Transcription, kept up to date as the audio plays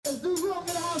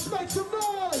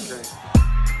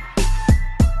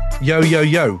Yo, yo,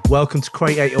 yo. Welcome to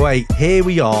Crate 808. Here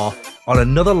we are on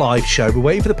another live show. We're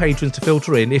waiting for the patrons to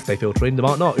filter in. If they filter in, they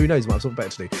might not. Who knows? Might have something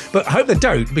better to do. But I hope they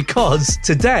don't, because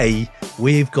today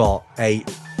we've got a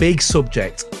big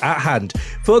subject at hand.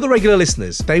 For the regular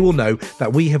listeners, they will know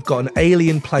that we have got an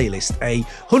alien playlist,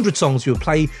 100 songs you would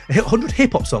play, 100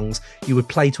 hip-hop songs you would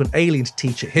play to an alien to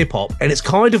teach it hip-hop. And it's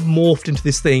kind of morphed into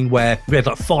this thing where we had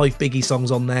like 5 Biggie songs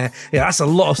on there. Yeah, that's a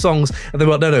lot of songs. And they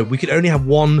were like, no, we can only have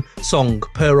one song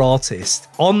per artist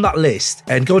on that list.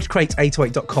 And go to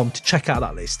crate808.com to check out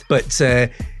that list. But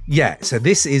yeah, so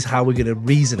this is how we're going to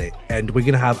reason it. And we're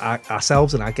going to have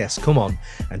ourselves and our guests come on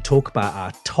and talk about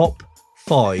our top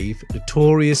 5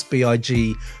 Notorious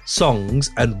B.I.G.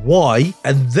 songs and why,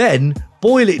 and then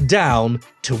boil it down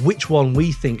to which one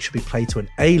we think should be played to an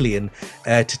alien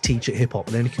to teach it hip-hop,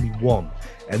 and only can be one.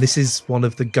 And this is one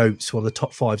of the GOATs, one of the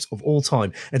top 5s of all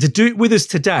time. And to do it with us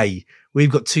today, we've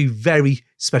got 2 very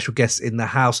special guests in the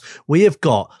house. We have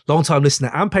got long-time listener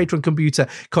and Patreon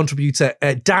contributor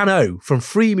Dan O from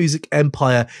Free Music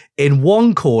Empire in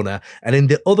one corner, and in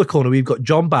the other corner we've got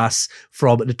John Bass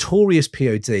from Notorious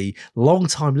POD,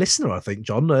 long-time listener, I think,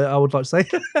 John, I would like to say.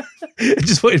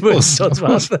 Just wanted John to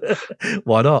ask.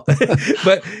 Why not?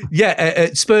 But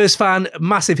yeah, Spurs fan,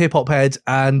 massive hip-hop head,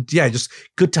 and yeah, just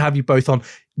good to have you both on.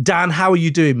 Dan, how are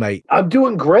you doing, mate? I'm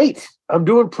doing great. I'm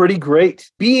doing pretty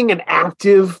great. Being an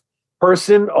active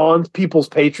person on people's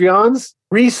Patreons.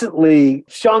 Recently,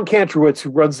 Sean Kantrowitz, who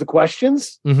runs the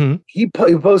questions, he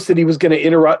posted he was going to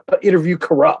interview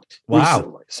Corrupt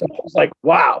recently. So I was like,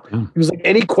 wow. He was like,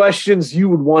 any questions you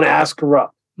would want to ask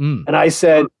Corrupt? And I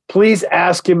said, please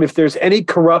ask him if there's any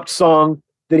Corrupt song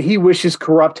that he wishes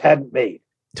Corrupt hadn't made.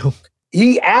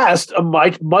 He asked a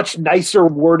much nicer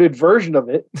worded version of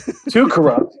it to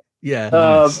Corrupt. Yeah.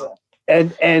 Nice.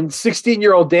 And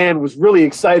 16-year-old Dan was really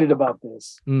excited about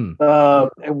this and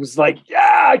was like,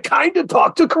 yeah, I kind of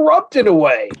talked to Corrupt in a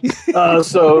way.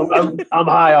 So I'm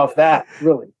high off that,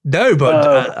 really. No,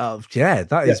 but yeah,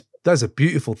 that's a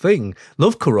beautiful thing.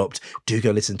 Love Corrupt. Do go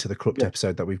listen to the Corrupt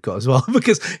episode that we've got as well,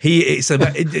 because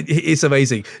it's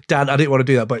amazing. Dan, I didn't want to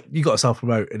do that, but you got to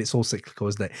self-promote, and it's all cyclical,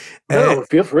 isn't it? No,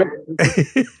 feel free.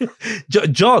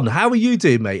 John, how are you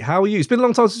doing, mate? How are you? It's been a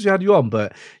long time since we had you on,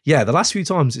 but yeah, the last few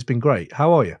times it's been great.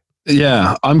 How are you?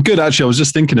 Yeah, I'm good, actually. I was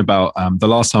just thinking about the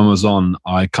last time I was on,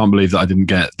 I can't believe that I didn't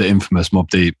get the infamous Mobb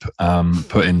Deep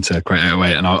put into Crate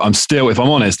 808. And I'm still, if I'm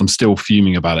honest, I'm still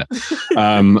fuming about it.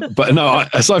 But no,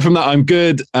 aside from that, I'm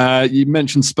good. You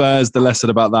mentioned Spurs. The less said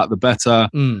about that, the better.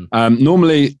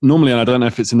 Normally, and I don't know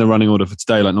if it's in the running order for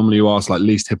today, like normally you ask like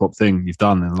least hip-hop thing you've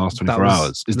done in the last 24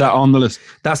 hours. Is that on the list?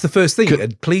 That's the first thing.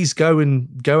 And please go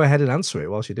ahead and answer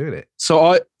it whilst you're doing it.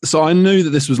 So I knew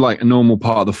that this was like a normal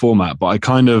part of the format, but I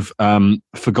kind of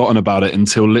forgotten about it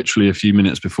until literally a few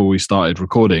minutes before we started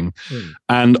recording.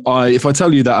 And if I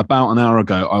tell you that about an hour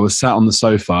ago, I was sat on the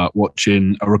sofa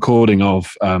watching a recording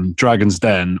of Dragon's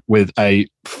Den with a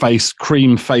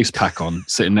cream face pack on,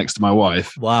 sitting next to my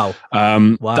wife. Wow.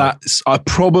 That's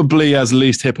probably as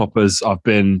least hip hop as I've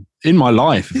been in my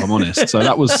life, if I'm honest. So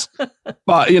that was,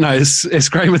 but you know, it's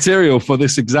great material for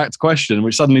this exact question,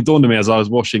 which suddenly dawned on me as I was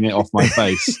washing it off my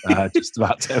face. Just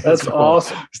about 10 minutes before.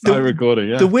 Awesome. Started recording.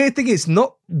 Yeah. The weird thing is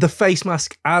not the face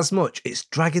mask as much. It's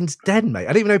Dragon's Den, mate.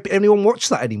 I don't even know if anyone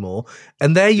watched that anymore.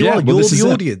 And there you are. Well, you're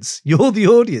the audience. You're the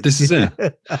audience. This is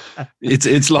it.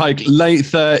 It's like late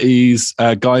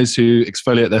 30s guys who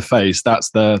exfoliate their face. That's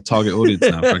the target audience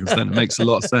now. Dragon's Den. It makes a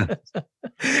lot of sense.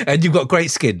 And you've got great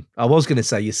skin. I was going to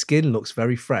say your skin looks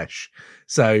very fresh.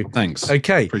 So thanks.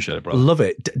 Okay. Appreciate it, brother. Love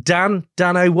it. Dano,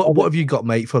 what have you got,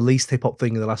 mate, for least hip hop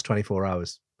thing in the last 24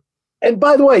 hours? And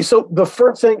by the way, so the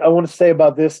first thing I want to say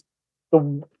about this,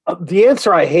 the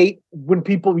answer I hate when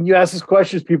you ask these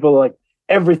questions, people are like,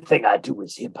 everything I do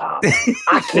is hip hop.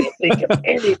 I can't think of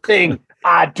anything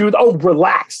I do. Oh,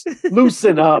 relax,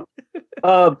 loosen up.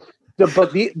 But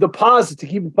the positive, to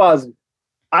keep it positive,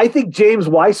 I think James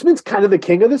Weissman's kind of the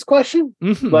king of this question.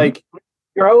 Like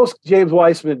your host, James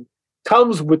Weissman,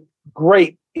 comes with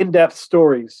great in-depth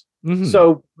stories.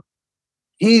 So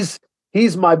he's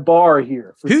my bar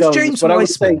here. Who's James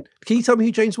Weissman? Can you tell me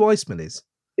who James Weissman is?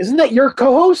 Isn't that your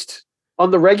co-host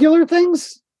on the regular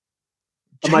things?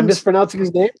 Am I mispronouncing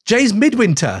his name? James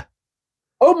Midwinter.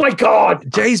 Oh my God.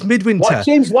 James Midwinter. What?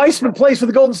 James Weissman plays for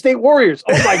the Golden State Warriors.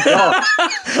 Oh my God.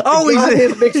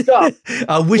 He's him mixed up.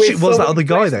 I wish it was that other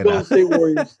guy then. Golden State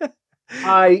Warriors.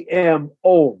 I am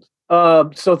old.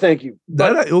 So thank you.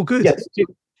 No, all good. Yes,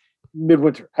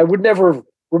 Midwinter. I would never have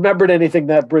remembered anything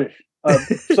that British. But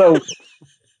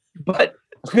I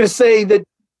was going to say that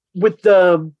with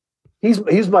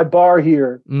he's my bar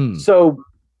here. So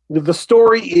the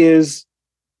story is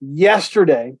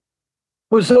yesterday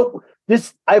So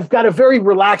I've got a very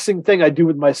relaxing thing I do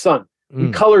with my son.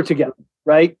 We color together,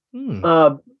 right?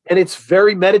 And it's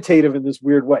very meditative in this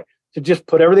weird way to just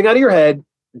put everything out of your head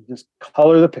and just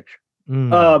color the picture.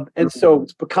 And so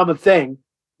it's become a thing.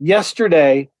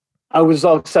 Yesterday, I was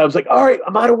all excited. I was like, all right,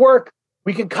 I'm out of work.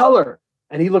 We can color.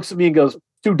 And he looks at me and goes,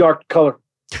 too dark to color.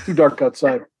 Too dark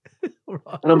outside.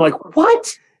 Right. And I'm like,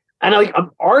 what? And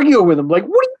I'm arguing with him. Like,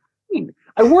 what do you mean?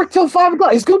 I work till 5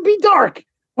 o'clock. It's going to be dark.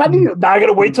 Why do you? Now I got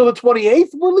to wait till the 28th.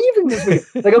 We're leaving this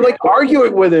weekend. Like, I'm like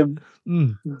arguing with him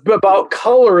about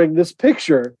coloring this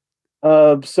picture.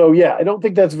 So yeah, I don't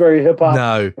think that's very hip hop.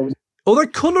 No. Although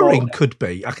colouring could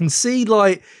be. I can see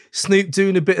like Snoop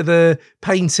doing a bit of the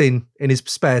painting in his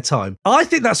spare time. I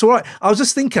think that's all right. I was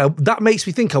just thinking, that makes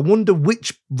me think, I wonder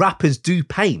which rappers do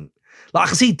paint. Like I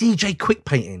can see DJ Quick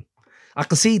painting. I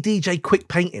can see DJ Quick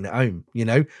painting at home, you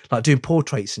know, like doing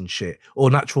portraits and shit, or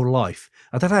natural life.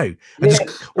 I don't know.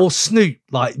 Or Snoop,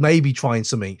 like maybe trying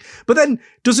something. But then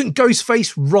doesn't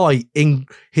Ghostface write in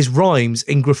his rhymes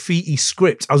in graffiti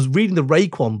script? I was reading the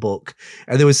Raekwon book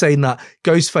and they were saying that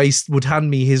Ghostface would hand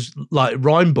me his like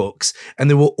rhyme books and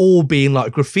they were all being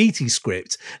like graffiti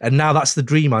script. And now that's the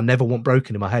dream I never want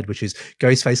broken in my head, which is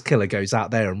Ghostface Killer goes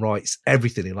out there and writes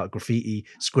everything in like graffiti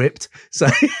script. So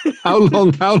how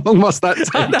long must that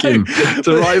take him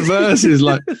to write verses?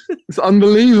 Like, it's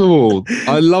unbelievable.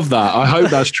 I love that. I hope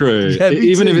that's true. Yeah,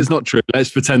 even too. if it's not true, let's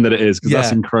pretend that it is, because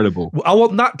that's incredible. I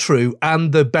want that true,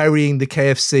 and the burying the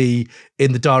KFC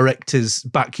in the director's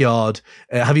backyard.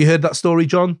 Have you heard that story,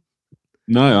 John?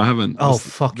 No, I haven't. Oh,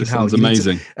 fucking hell. Sounds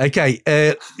amazing. Okay.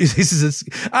 This is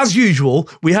as usual,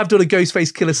 we have done a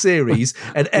Ghostface Killer series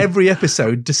and every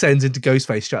episode descends into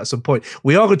Ghostface chat at some point.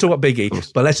 We are going to talk about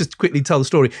Biggie, but let's just quickly tell the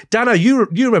story. Dano, you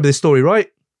remember this story, right?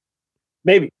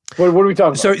 Maybe. What are we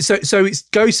talking about? So it's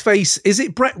Ghostface. Is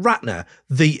it Brett Ratner,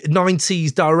 the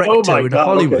 90s director in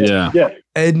Hollywood? Okay. Yeah.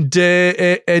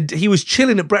 And he was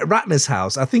chilling at Brett Ratner's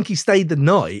house. I think he stayed the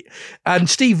night. And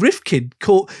Steve Rifkin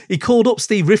called up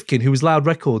Steve Rifkin, who was Loud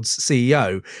Records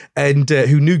CEO and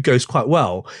who knew Ghost quite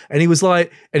well. And he was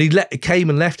like, and he came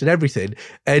and left and everything.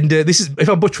 And this is, if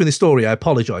I'm butchering the story, I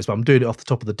apologize, but I'm doing it off the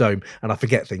top of the dome and I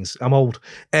forget things. I'm old.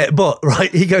 But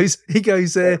right, he goes.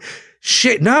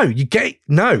 Shit, no, get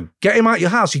him out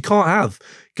your house. You can't have.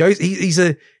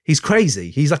 He's crazy.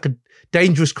 He's like a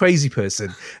dangerous, crazy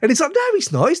person. And it's like, no,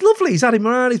 he's not. He's lovely. He's had him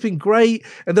around. He's been great.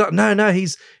 And they're like, no,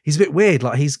 he's a bit weird.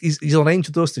 Like he's on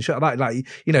angel dust and shit like that. Like,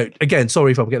 you know, again,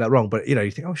 sorry if I'm getting that wrong, but you know,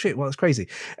 you think, oh shit, well, that's crazy.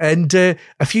 And a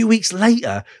few weeks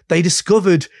later, they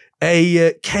discovered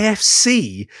a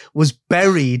KFC was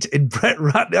buried in Brett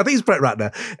Ratner. I think it's Brett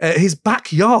Ratner. His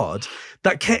backyard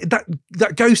that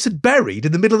Ghost had buried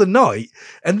in the middle of the night.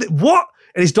 And what?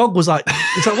 And his dog was like,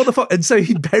 it's like, what the fuck? And so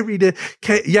he buried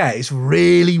it's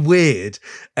really weird.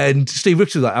 And Steve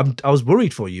Ricks was like, I was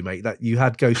worried for you, mate, that you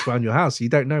had ghosts around your house. You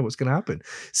don't know what's going to happen.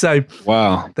 So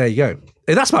wow, there you go.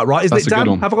 And that's about right, isn't it,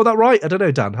 Dan? Have I got that right? I don't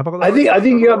know, Dan. Have I got that right? I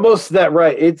think you got most of that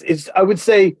right. It's I would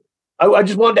say, I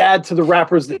just wanted to add to the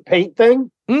rappers that paint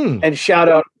thing and shout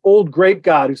out Old Grape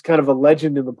God, who's kind of a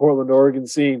legend in the Portland, Oregon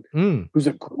scene, who's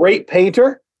a great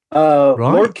painter. Right.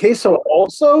 Lord Queso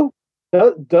also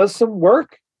does some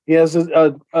work. He has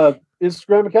a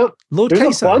Instagram account. Lord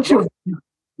Queso.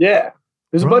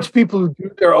 There's a bunch of people who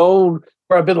do their own,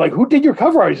 where I've been like, who did your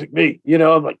cover art? He's like, me. You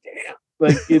know, I'm like, damn.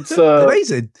 Like, it's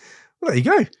amazing. Well, there you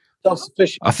go.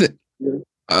 Self-sufficient.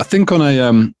 I think on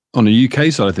a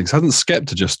UK side of things, hasn't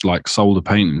Skepta just like sold a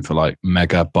painting for like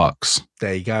mega bucks?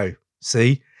 There you go.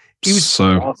 See, he was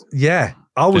so awesome. Yeah.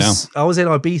 I was in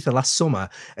Ibiza last summer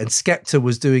and Skepta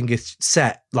was doing a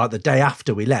set like the day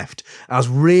after we left. I was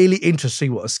really interested to see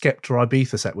what a Skepta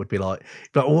Ibiza set would be like.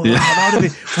 But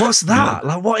what's that?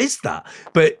 Like, what is that?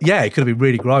 But yeah, it could have been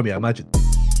really grimy, I imagine.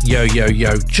 Yo,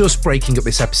 just breaking up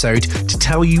this episode to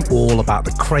tell you all about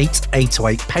the Crate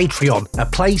 808 Patreon, a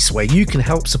place where you can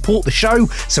help support the show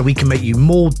so we can make you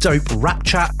more dope rap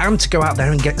chat and to go out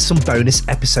there and get some bonus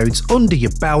episodes under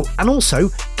your belt and also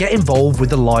get involved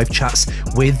with the live chats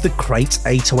with the Crate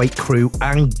 808 crew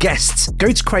and guests.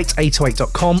 Go to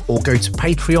crate808.com or go to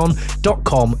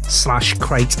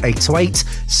patreon.com/crate808.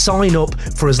 Sign up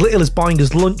for as little as buying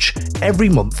us lunch every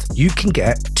month. You can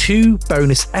get 2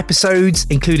 bonus episodes,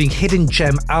 including hidden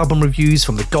gem album reviews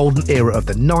from the golden era of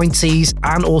the 90s,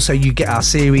 and also you get our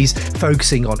series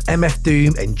focusing on MF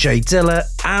Doom and Jay Dilla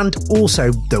and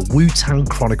also the Wu-Tang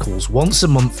Chronicles. Once a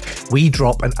month, we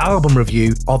drop an album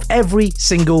review of every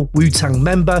single Wu-Tang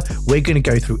member. We're going to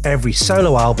go through every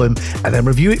solo album and then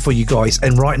review it for you guys.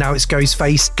 And right now it's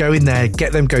Ghostface. Go in there,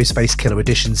 get them Ghostface Killer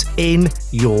editions in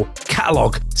your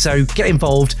catalogue. So get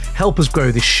involved, help us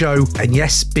grow this show, and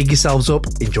yes, big yourselves up.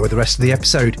 Enjoy the rest of the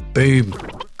episode. Boom.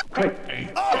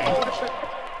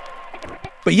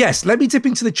 But yes, let me dip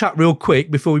into the chat real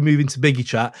quick before we move into Biggie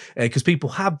chat, because people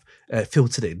have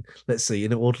filtered in. Let's see,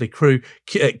 in an orderly crew.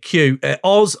 Q,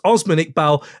 Osman,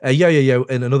 Iqbal, yo,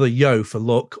 and another yo for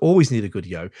luck. Always need a good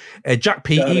yo. Jack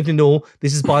P, evening all.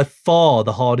 This is by far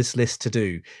the hardest list to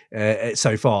do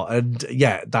so far. And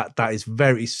yeah, that is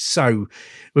very so.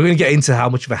 We're going to get into how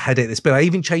much of a headache this been. I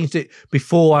even changed it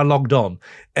before I logged on.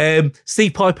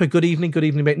 Steve Piper, good evening,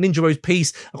 mate. Ninja Rose,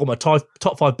 peace. I got my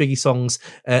top 5 Biggie songs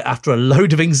after a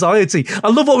load of anxiety. I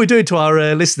love what we're doing to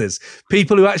our listeners.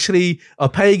 People who actually are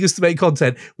paying us to make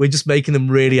content, we're just making them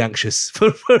really anxious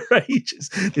for ages.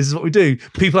 This is what we do.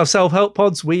 People have self-help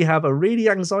pods. We have a really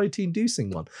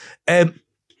anxiety-inducing one.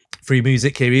 Free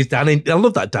music, here he is, Dan. I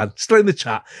love that, Dan. Still in the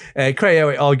chat.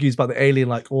 Crayo argues about the alien,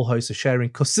 like all hosts are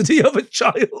sharing custody of a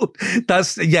child.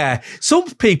 Yeah. Some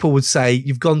people would say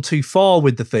you've gone too far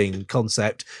with the thing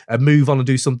concept and move on and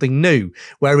do something new.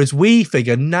 Whereas we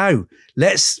figure, no,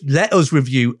 let us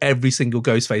review every single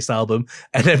Ghostface album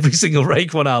and every single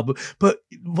Raekwon album. But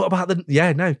what about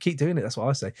keep doing it. That's what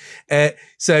I say.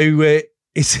 It's I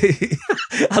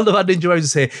love how Ninja Rose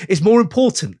is here. It's more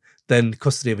important than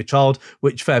custody of a child,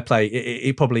 which fair play,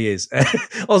 it probably is.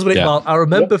 Osman Iqbal, I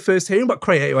remember first hearing about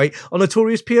Crate 808 on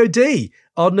Notorious POD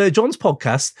on John's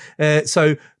podcast.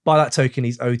 So by that token,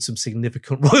 he's owed some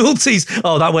significant royalties.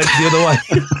 Oh, that went the other way.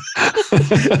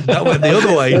 That went the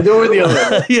other way.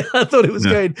 Yeah, I thought it was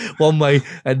going one way,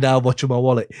 and now I'm watching my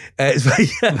wallet.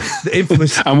 The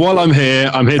infamous. And while I'm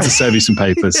here to serve you some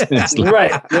papers.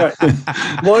 Right.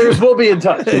 Lawyers will be in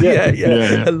touch.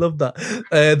 Yeah. I love that.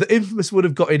 The infamous would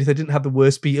have got in if they didn't have the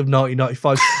worst beat of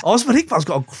 1995. Osman Iqbal's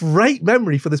got a great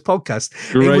memory for this podcast.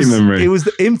 Great memory. It was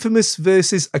the infamous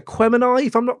versus Aquemini,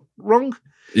 if I'm not wrong.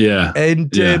 Yeah.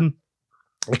 And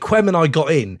Aquemini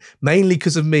got in mainly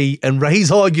because of me and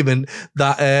Ray's argument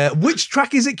that which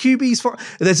track is it QB's for?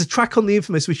 There's a track on the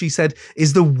infamous which he said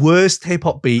is the worst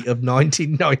hip-hop beat of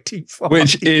 1995.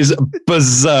 Which is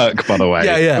berserk, by the way.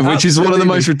 Yeah. Which is one of the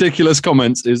most ridiculous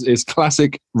comments, is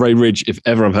classic Ray Ridge, if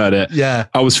ever I've heard it. Yeah.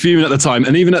 I was fuming at the time,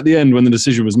 and even at the end when the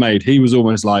decision was made, he was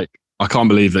almost like, I can't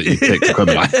believe that you picked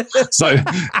Aquemini. So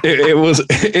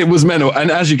it was mental.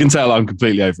 And as you can tell, I'm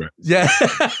completely over it. Yeah.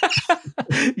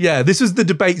 Yeah, this was the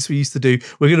debates we used to do.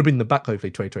 We're going to bring them back,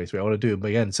 hopefully, 2023. I want to do them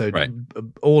again. So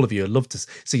all of you, I'd love to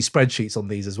see spreadsheets on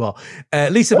these as well.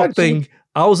 Lisa Bob thing.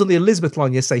 I was on the Elizabeth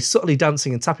line yesterday, subtly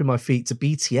dancing and tapping my feet to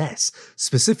BTS,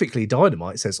 specifically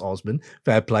Dynamite, says Osman.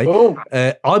 Fair play.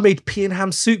 I made pea and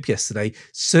ham soup yesterday.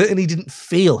 Certainly didn't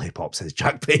feel hip-hop, says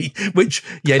Jack P, which,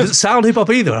 it doesn't sound hip-hop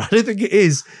either. I don't think it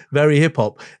is very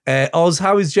hip-hop. Oz,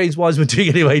 how is James Wiseman doing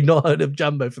anyway? Not heard of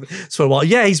Jambo for a while.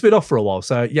 Yeah, he's been off for a while.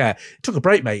 So, yeah, took a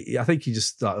break, mate. I think he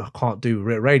just can't do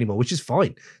Ray anymore, which is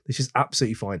fine. This is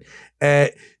absolutely fine.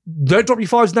 Don't drop your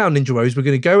fives now, Ninja Rose. We're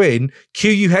going to go in.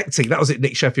 QU Hectic. That was it,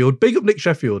 Nick Sheffield. Big up Nick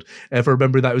Sheffield for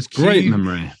remembering that. It was great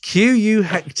memory. QU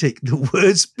Hectic, the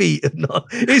worst beat of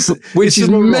which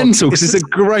is mental because it's a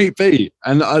great beat,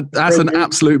 and that's an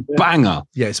absolute banger.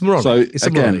 Yeah, it's moronic. So it's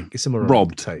a moronic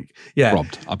robbed take. Yeah,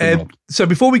 robbed. I've been robbed. So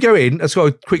before we go in, let's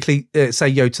go quickly say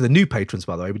yo to the new patrons.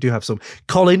 By the way, we do have some.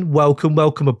 Colin, welcome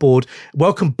aboard.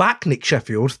 Welcome back, Nick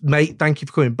Sheffield, mate. Thank you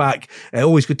for coming back.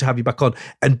 Always good to have you back on.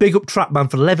 And big up Trapman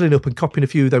for leveling up and copying a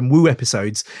few of them Woo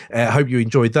episodes. I hope you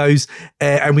enjoyed those.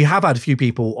 And we have had a few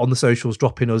people on the socials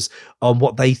dropping us on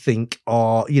what they think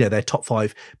are, their top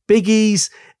 5 biggies.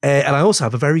 And I also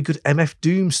have a very good MF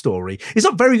Doom story. It's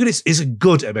not very good. It's a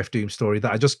good MF Doom story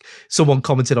that someone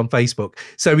commented on Facebook.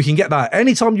 So we can get that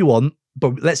anytime you want,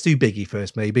 but let's do Biggie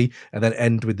first maybe, and then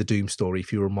end with the Doom story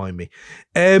if you remind me.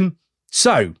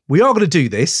 So we are going to do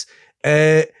this.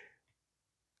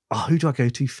 Who do I go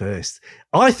to first?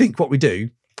 I think what we do,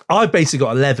 I've basically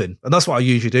got 11, and that's what I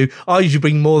usually do. I usually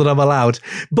bring more than I'm allowed.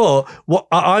 But what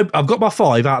I've got my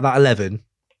 5 out of that 11.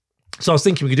 So I was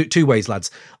thinking we could do it 2 ways,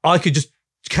 lads. I could just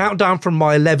count down from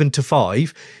my 11 to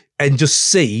 5 and just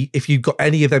see if you've got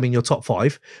any of them in your top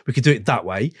 5. We could do it that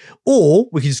way. Or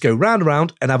we could just go round and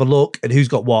round and have a look at who's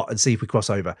got what and see if we cross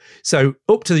over. So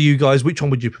up to you guys. Which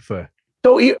one would you prefer?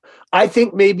 So I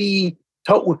think maybe,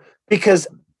 because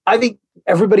I think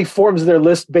everybody forms their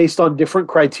list based on different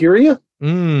criteria.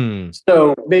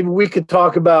 So maybe we could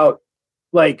talk about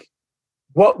like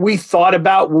what we thought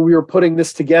about when we were putting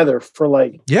this together for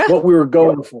what we were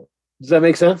going for. Does that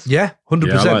make sense? Yeah, 100%.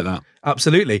 Yeah, I like that.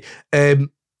 Absolutely.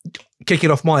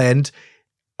 Kicking off my end,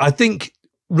 I think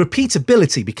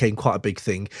repeatability became quite a big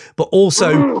thing, but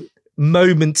also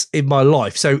moments in my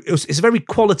life. So it's a very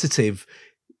quantitative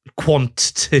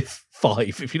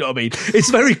 5, if you know what I mean.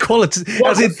 It's very qualitative.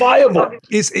 Quantifiable.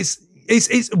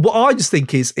 It's what I just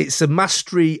think is it's a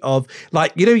mastery of,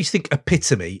 like, you know, you think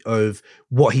epitome of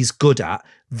what he's good at.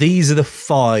 These are the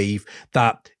 5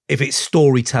 that, if it's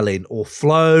storytelling or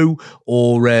flow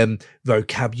or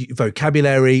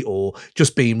vocabulary or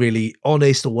just being really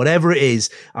honest or whatever it is,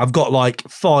 I've got like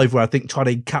 5 where I think try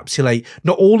to encapsulate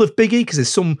not all of Biggie, because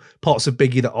there's some parts of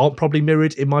Biggie that aren't probably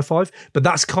mirrored in my 5, but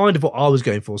that's kind of what I was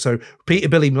going for. So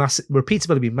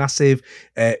repeatability massive,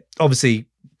 obviously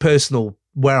personal,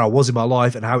 where I was in my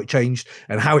life and how it changed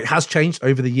and how it has changed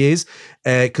over the years,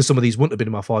 because some of these wouldn't have been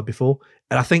in my 5 before.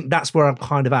 And I think that's where I'm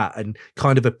kind of at, and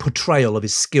kind of a portrayal of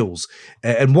his skills.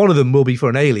 And one of them will be for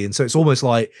an alien. So it's almost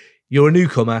like you're a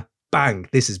newcomer, bang,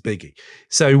 this is Biggie.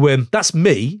 So that's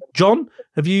me. John,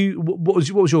 what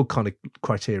was your kind of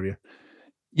criteria?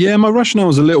 Yeah, my rationale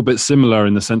was a little bit similar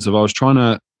in the sense of I was trying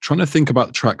to think about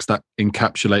the tracks that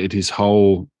encapsulated his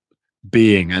whole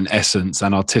being and essence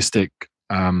and artistic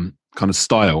kind of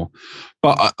style.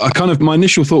 But my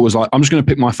initial thought was like, I'm just going to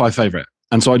pick my 5 favorite.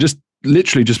 And so I just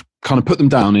literally just kind of put them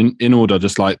down in order,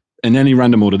 just like in any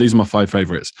random order. These are my 5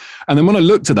 favorites. And then when I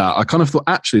looked at that, I kind of thought,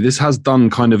 actually, this has done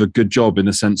kind of a good job in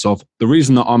the sense of the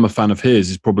reason that I'm a fan of his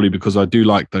is probably because I do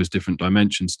like those different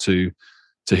dimensions to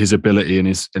his ability and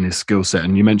his skill set.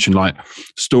 And you mentioned like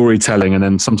storytelling, and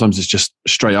then sometimes it's just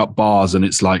straight up bars, and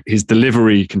it's like his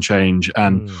delivery can change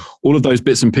and all of those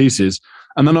bits and pieces.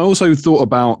 And then I also thought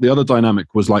about the other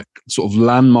dynamic was like sort of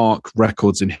landmark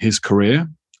records in his career.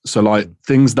 So like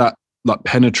things that like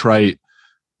penetrate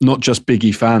not just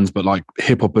Biggie fans, but like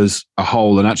hip hop as a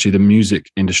whole, and actually the music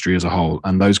industry as a whole.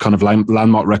 And those kind of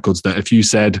landmark records that if you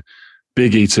said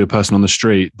Biggie to a person on the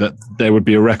street, that there would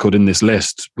be a record in this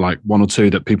list, like 1 or 2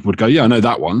 that people would go, yeah, I know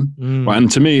that one. Right.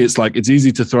 And to me, it's like, it's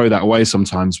easy to throw that away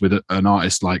sometimes with an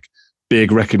artist like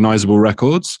big recognizable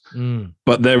records,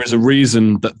 but there is a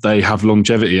reason that they have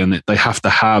longevity and they have to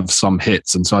have some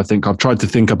hits. And so I think I've tried to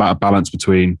think about a balance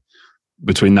between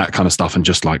that kind of stuff and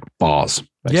just like bars,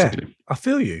 basically. Yeah, I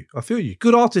feel you.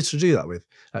 Good artist to do that with,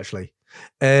 actually.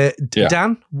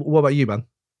 Dan, what about you, man?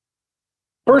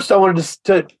 First, I wanted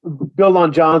to build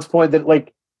on John's point that,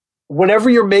 like, whenever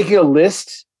you're making a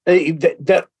list,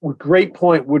 that great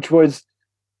point, which was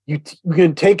you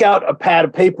can take out a pad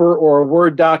of paper or a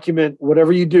Word document,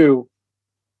 whatever you do,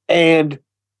 and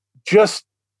just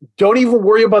don't even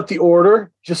worry about the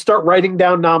order. Just start writing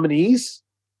down nominees.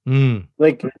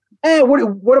 Like,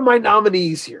 what are my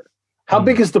nominees here? How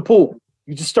big is the pool?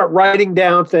 You just start writing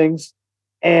down things,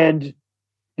 and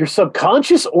your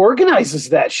subconscious organizes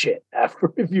that shit.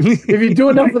 After if you do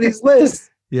enough of these lists,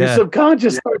 your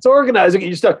subconscious starts organizing it.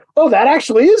 You start, that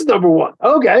actually is number 1.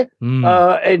 Okay,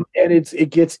 and it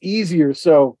gets easier.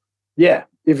 So yeah,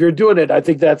 if you're doing it, I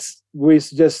think that's we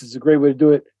suggest is a great way to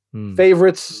do it.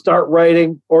 Favorites, start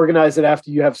writing, organize it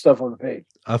after you have stuff on the page.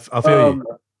 I feel you.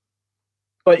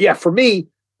 But yeah, for me,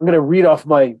 I'm going to read off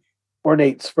my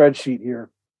ornate spreadsheet here.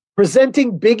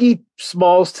 Presenting Biggie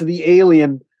Smalls to the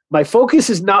alien, my focus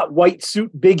is not white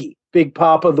suit Biggie, Big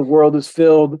Papa, the world is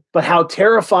filled, but how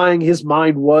terrifying his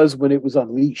mind was when it was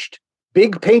unleashed.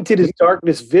 Big painted his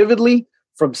darkness vividly,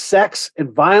 from sex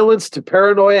and violence to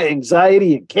paranoia,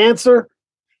 anxiety, and cancer.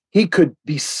 He could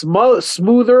be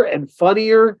smoother and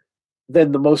funnier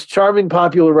than the most charming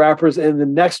popular rappers, and the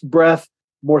next breath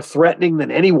more threatening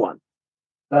than anyone.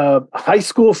 A high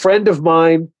school friend of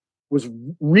mine was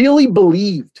really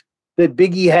believed that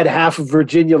Biggie had half of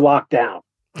Virginia locked down.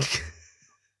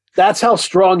 That's how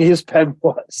strong his pen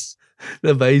was.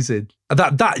 Amazing.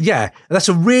 That's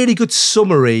a really good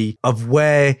summary of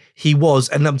where he was.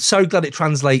 And I'm so glad it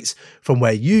translates from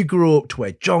where you grew up to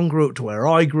where John grew up to where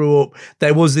I grew up.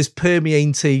 There was this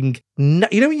permeating, you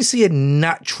know, when you see a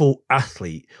natural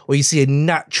athlete or you see a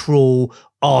natural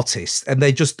artist and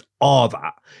they just are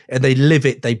that, and they live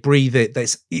it, they breathe it,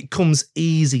 it comes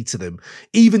easy to them,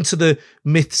 even to the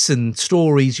myths and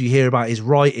stories you hear about his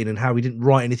writing and how he didn't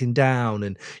write anything down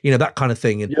and, you know, that kind of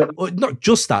thing. And not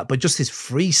just that, but just his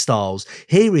freestyles.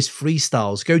 Hear his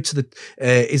freestyles. Go to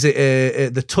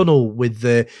the tunnel with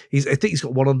I think he's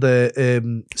got one on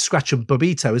the Scratch and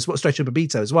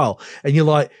Babito as well. And you're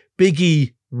like,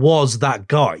 Biggie was that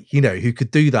guy, you know, who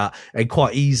could do that and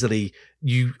quite easily.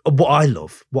 What I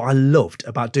loved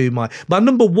about doing my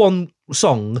number 1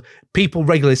 song, people,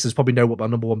 regular listeners probably know what my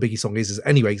number 1 Biggie song is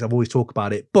anyway, because I've always talked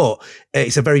about it, but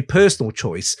it's a very personal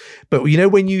choice. But you know,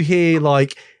 when you hear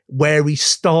like where he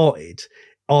started,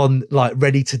 on like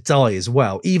Ready to Die as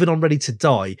well. Even on Ready to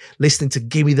Die, listening to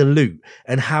Gimme the Loot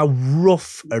and how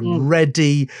rough and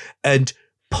ready and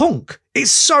punk.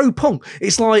 It's so punk.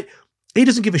 It's like he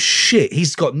doesn't give a shit.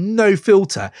 He's got no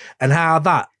filter, and how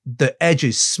the edge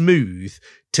is smooth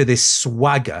to this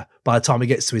swagger by the time he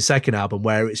gets to his second album,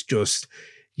 where it's just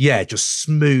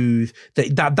smooth.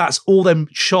 That's all them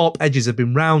sharp edges have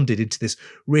been rounded into this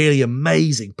really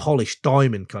amazing polished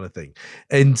diamond kind of thing.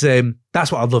 And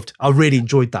that's what I loved. I really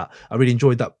enjoyed that.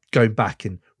 Going back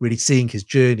and really seeing his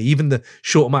journey. Even the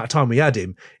short amount of time we had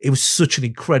him, it was such an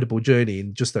incredible journey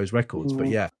in just those records. But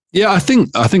yeah. Yeah, I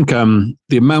think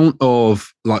the amount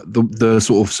of like the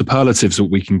sort of superlatives that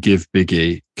we can give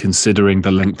Biggie, considering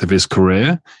the length of his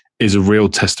career, is a real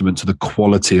testament to the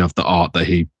quality of the art that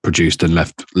he produced and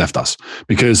left us.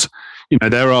 Because, you know,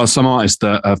 there are some artists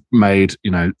that have made,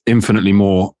 you know, infinitely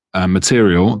more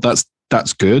material. That's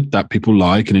good, that people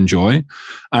like and enjoy.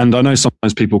 And I know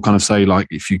sometimes people kind of say, like,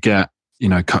 if you get, you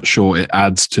know, cut short, it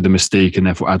adds to the mystique and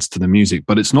therefore adds to the music.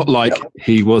 But it's not like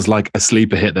he was like a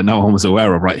sleeper hit that no one was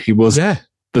aware of, right? He was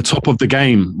the top of the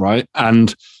game, right?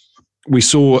 And we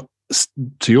saw,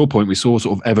 to your point, we saw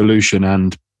sort of evolution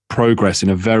and progress in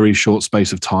a very short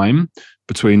space of time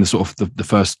between the sort of the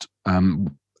first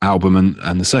album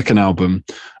and the second album.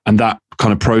 And that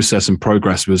kind of process and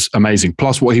progress was amazing.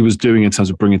 Plus what he was doing in terms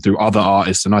of bringing through other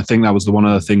artists. And I think that was one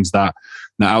of the things that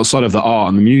now outside of the art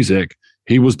and the music,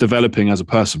 he was developing as a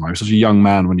person, right? He was such a young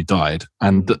man when he died.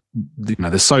 And, you know,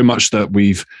 there's so much that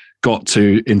we've got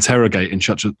to interrogate in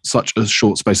such a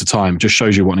short space of time. It just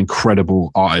shows you what an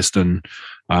incredible artist and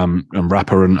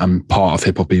rapper and part of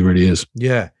hip hop he really is.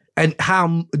 Yeah. And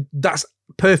how that's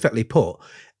perfectly put.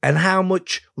 And how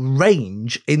much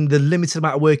range in the limited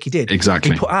amount of work he did.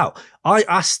 Exactly. He put out. I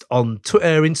asked on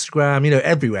Twitter, Instagram, you know,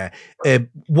 everywhere,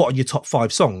 what are your top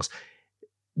 5 songs?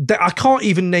 I can't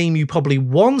even name you probably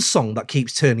one song that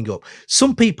keeps turning up.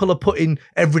 Some people are putting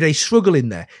Everyday Struggle in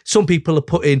there. Some people are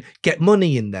putting Get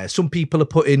Money in there. Some people are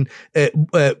putting,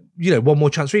 One More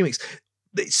Chance remix.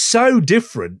 It's so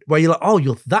different where you're like, oh,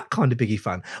 you're that kind of Biggie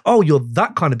fan. Oh, you're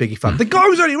that kind of Biggie fan. The guy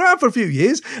was only around for a few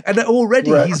years and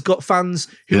already he's got fans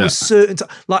who are certain,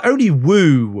 like only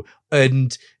Woo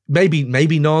and maybe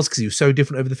Nas because he was so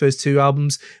different over the first 2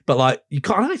 albums. But like, I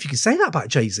don't know if you can say that about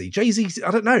Jay-Z. Jay-Z,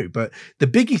 I don't know. But the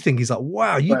Biggie thing is like,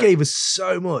 wow, you gave us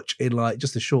so much in like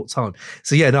just a short time.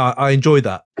 So yeah, no, I enjoyed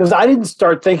that. Because I didn't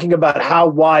start thinking about how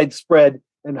widespread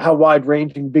and how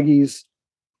wide-ranging Biggie's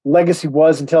legacy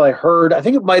was until I heard, I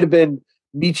think it might have been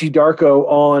Michi Darko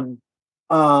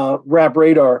on Rap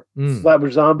Radar,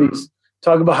 Slabber Zombies,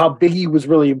 talking about how Biggie was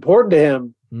really important to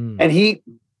him. And he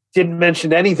didn't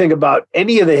mention anything about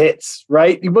any of the hits,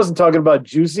 right? He wasn't talking about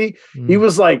Juicy. He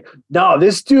was like, no,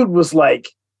 this dude was like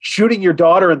shooting your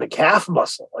daughter in the calf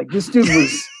muscle. Like this dude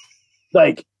was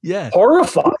like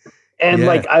horrified. And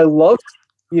like, I loved,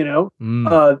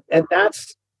 and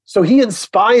that's, so he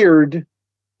inspired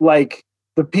like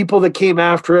the people that came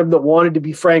after him that wanted to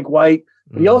be Frank White,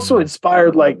 but he also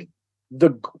inspired like the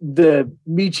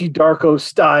Michi Darko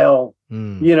style,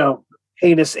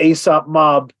 heinous Aesop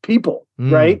mob people,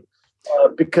 right?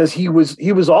 Because he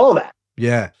was all of that.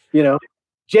 Yeah.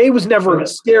 Jay was never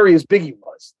as scary as Biggie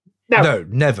was. Never. No,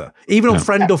 never. Even on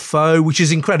Friend or Foe, which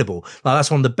is incredible. Like that's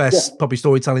one of the best probably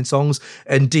storytelling songs.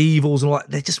 And Devils and all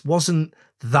that. There just wasn't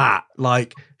that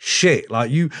like shit.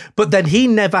 Like you, but then he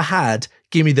never had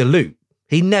Gimme the Loot.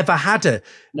 He never had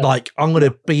I'm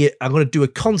going to do a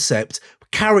concept,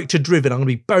 character driven. I'm going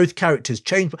to be both characters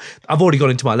change. I've already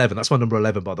gone into my 11. That's my number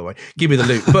 11, by the way. Give me the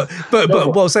loot. But what I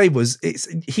was saying was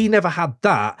he never had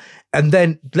that. And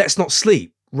then Let's Not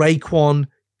Sleep, Raekwon,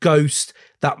 Ghost,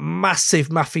 that massive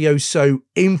mafioso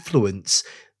influence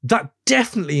that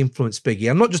definitely influenced Biggie.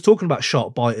 I'm not just talking about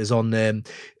sharp biters on Only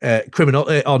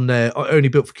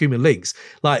Built for Cumin Links.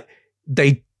 Like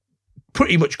they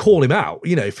pretty much call him out,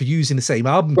 for using the same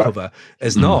album cover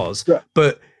as Nas.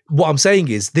 But what I'm saying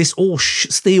is this all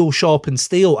steel sharpened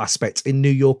steel aspect in New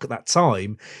York at that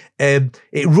time,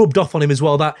 it rubbed off on him as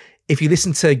well that if you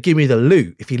listen to Gimme the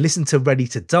Loot, if you listen to Ready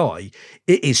to Die,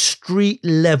 it is street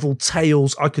level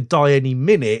tales. I could die any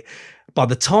minute. By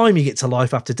the time you get to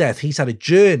Life After Death, he's had a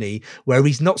journey where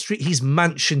he's not street, he's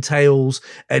mansion tales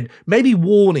and maybe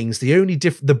Warnings, the only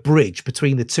the bridge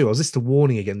between the two. I was listening to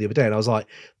Warning again the other day and I was like,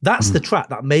 that's the track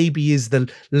that maybe is the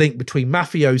link between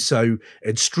mafioso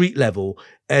and street level.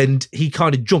 And he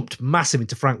kind of jumped massive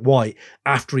into Frank White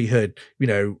after he heard,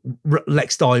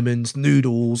 Lex Diamonds,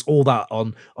 Noodles, all that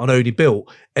on Only Built,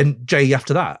 and Jay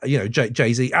after that,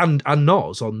 Jay-Z and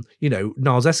Nas on,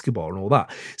 Nas Escobar and all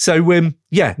that. So,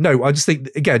 I just think,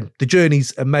 again, the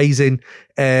journey's amazing.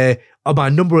 My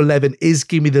number 11 is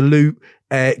Gimme the Loot,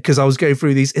 because I was going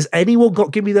through these. Has anyone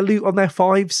got Gimme the Loot on their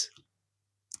 5s?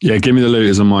 Yeah, Gimme the Loot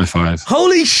is on my 5.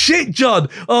 Holy shit, John!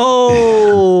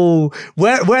 Oh,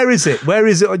 where is it? Where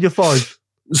is it on your 5?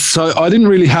 So I didn't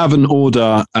really have an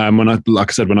order when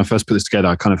I first put this together.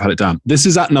 I kind of had it down. This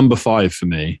is at number 5 for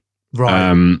me.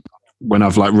 Right. When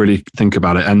I've like really think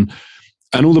about it,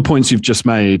 and all the points you've just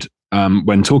made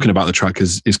when talking about the track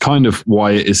is kind of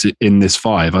why it is in this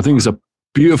 5. I think it's a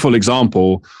beautiful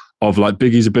example of like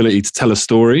Biggie's ability to tell a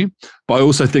story, but I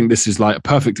also think this is like a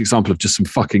perfect example of just some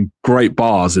fucking great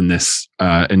bars in this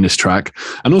track,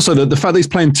 and also the fact that he's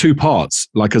playing 2 parts,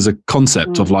 like as a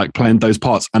concept of like playing those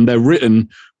parts, and they're written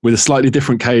with a slightly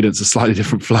different cadence, a slightly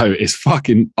different flow, is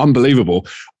fucking unbelievable.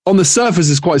 On the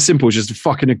surface, it's quite simple, it's just a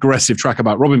fucking aggressive track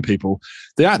about robbing people.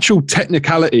 The actual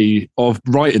technicality of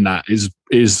writing that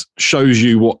is shows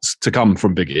you what's to come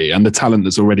from Biggie and the talent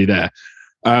that's already there.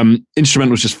 Instrumental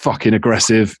was just fucking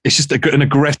aggressive. It's just an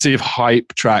aggressive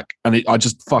hype track, and I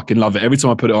just fucking love it. Every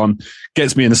time I put it on,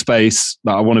 gets me in the space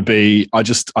that I want to be. I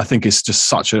think it's just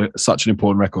such an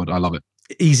important record. I love it.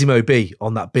 Easy Mo B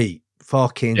on that beat.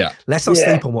 Fucking let's not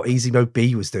sleep on what Easy Mo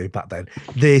B was doing back then.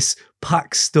 This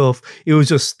pack stuff, it was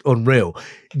just unreal.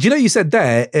 Do you know, you said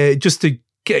there, just to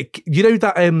get, you know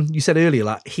that you said earlier,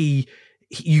 like you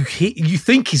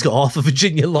think he's got half of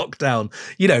Virginia locked down.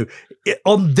 You know,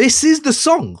 on This Is the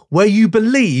Song where you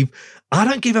believe, I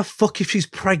don't give a fuck if she's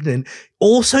pregnant.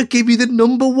 Also give me the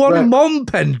number 1 mom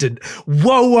pendant.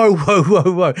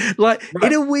 Whoa. Like,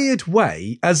 in a weird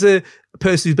way, as a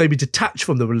person who's maybe detached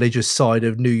from the religious side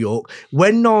of New York,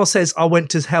 when Nas says, I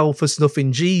went to hell for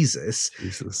snuffing Jesus,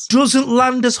 doesn't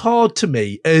land as hard to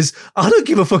me as, I don't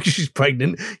give a fuck if she's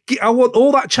pregnant. I want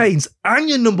all that chains and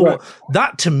your number 1.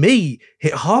 That, to me,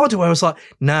 hit harder, where I was like,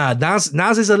 nah,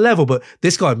 Nas is a level, but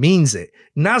this guy means it.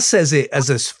 Nas says it as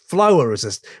a flower, as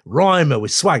a rhymer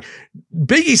with swag.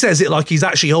 Biggie says it like he's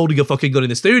actually holding a fucking gun in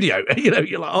the studio. You know,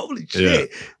 you're like, holy shit,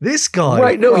 this guy.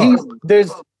 Right, no,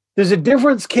 there's a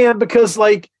difference, Cam, because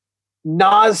like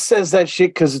Nas says that shit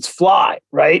because it's fly,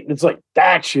 right? It's like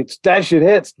that shit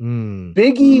hits.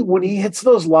 Biggie, when he hits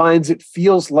those lines, it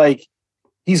feels like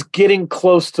he's getting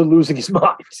close to losing his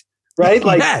mind, right?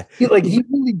 Like, he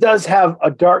really does have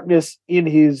a darkness in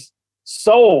his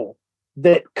soul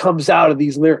that comes out of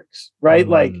these lyrics, right?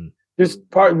 Like, there's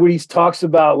part where he talks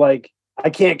about like, I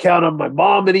can't count on my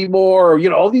mom anymore, or, you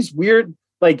know, all these weird,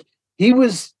 like, he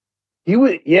was,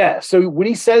 so when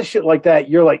he says shit like that,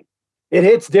 you're like, it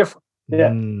hits different.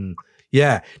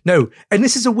 Yeah, no, and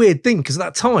this is a weird thing, because at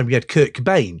that time we had Kurt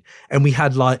Cobain, and we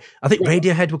had like, I think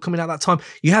Radiohead were coming out at that time.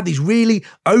 You had these really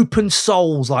open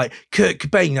souls like Kurt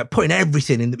Cobain, like, putting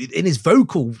everything in his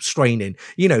vocal straining,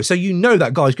 you know, so you know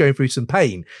that guy's going through some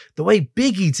pain. The way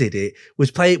Biggie did it was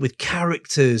play it with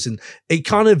characters, and it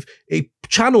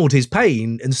channeled his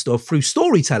pain and stuff through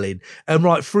storytelling and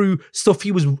right through stuff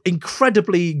he was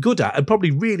incredibly good at and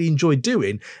probably really enjoyed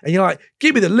doing. And you're like,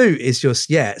 Give Me the Loot is just,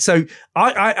 So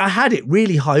I had it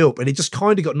really high up, and it just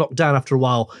kind of got knocked down after a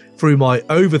while through my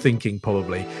overthinking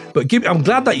probably. But I'm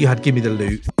glad that you had Give Me the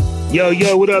Loot.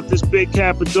 Yo, what up? This Big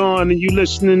Capadon, and you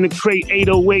listening to Crate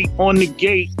 808 on the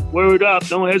gate. Word up,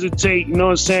 don't hesitate, you know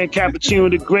what I'm saying? Cappuccino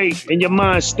the Great in your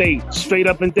mind state. Straight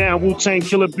up and down, Wu-Tang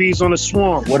Killer Bees on the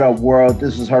swarm. What up, world?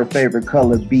 This is her favorite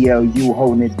color, BLU,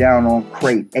 holding it down on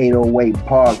Crate 808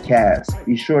 podcast.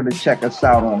 Be sure to check us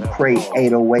out on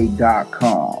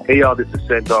crate808.com. Hey, y'all, this is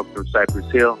Sad Dog from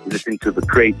Cypress Hill. You're listening to the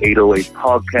Crate 808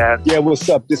 podcast. Yeah, what's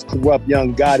up? This Corrupt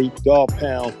Young Gotti, Dog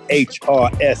Pound,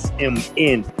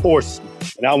 HRSMN, Horseman.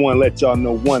 And I want to let y'all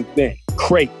know one thing.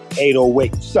 Crate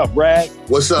 808. What's up, Raz?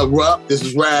 What's up, Rupp? This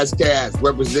is Raz Kaz,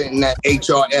 representing that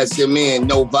HRSMN,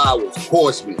 no vowels,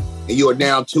 Horseman. And you are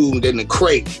now tuned in the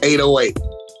Crate 808.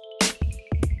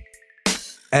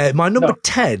 My number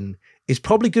 10 is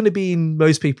probably going to be in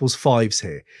most people's 5s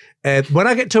here. When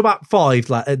I get to about 5,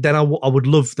 then I would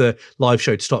love the live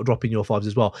show to start dropping your 5s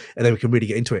as well, and then we can really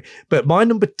get into it. But my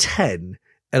number 10,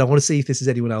 and I want to see if this is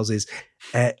anyone else's,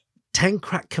 10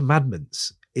 Crack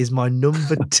Commandments is my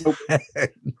number 10.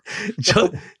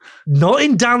 John, not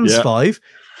in Dan's 5.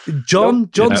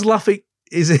 John's laughing.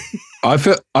 Is it? I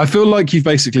feel like you've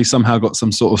basically somehow got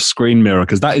some sort of screen mirror,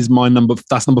 because that is my number.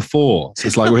 That's number 4. So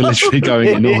it's like we're literally going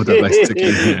in order, basically.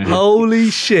 Yeah. Holy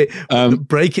shit!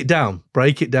 Break it down.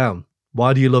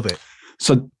 Why do you love it?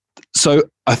 So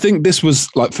I think this was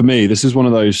like, for me, this is one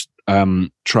of those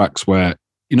tracks where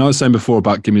you know, I was saying before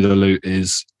about Give Me the Loot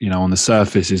is, you know, on the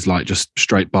surface is like just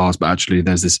straight bars, but actually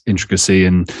there's this intricacy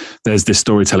and there's this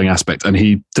storytelling aspect, and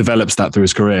he develops that through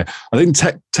his career. I think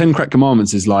 10 Crack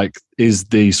Commandments is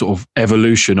the sort of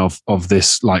evolution of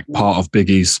this like part of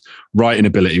Biggie's writing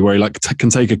ability, where he like can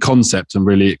take a concept and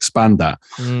really expand that.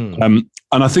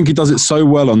 And I think he does it so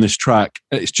well on this track.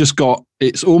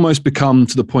 It's almost become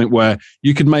to the point where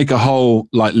you could make a whole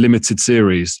like limited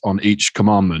series on each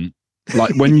commandment.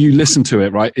 Like when you listen to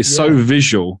it, right, it's so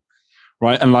visual,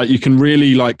 right? And like you can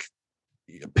really like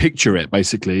picture it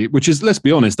basically, which is, let's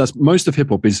be honest, that's most of hip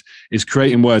hop is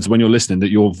creating words when you're listening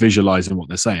that you're visualizing what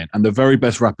they're saying. And the very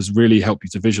best rappers really help you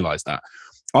to visualize that.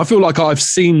 I feel like I've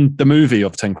seen the movie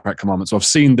of 10 Crack Commandments. So I've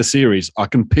seen the series. I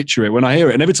can picture it when I hear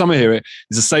it. And every time I hear it,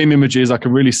 it's the same images. I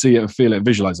can really see it and feel it and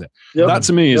visualize it. Yep. That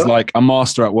to me is like a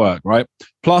master at work, right?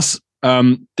 Plus,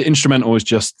 the instrumental is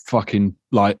just fucking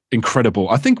like incredible.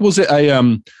 I think, was it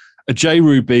a J.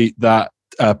 Rue beat that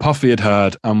Puffy had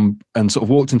heard and sort of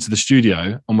walked into the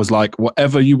studio and was like,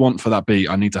 whatever you want for that beat,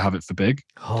 I need to have it for Big.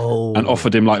 And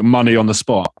offered him like money on the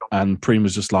spot. And Preem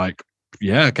was just like,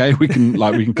 yeah, okay, we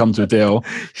can come to a deal.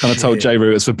 Kind of told J.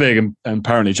 Rue it's for Big, and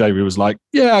apparently J. Rue was like,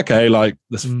 yeah, okay, like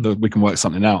we can work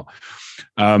something out.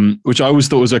 Which I always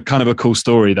thought was a kind of a cool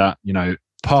story that, you know,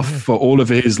 Puff for all of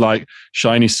his like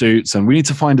shiny suits and we need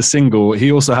to find a single.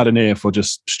 He also had an ear for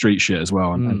just street shit as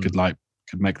well, and could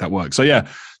make that work. So yeah,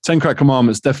 10 Crack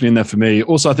Commandments definitely in there for me.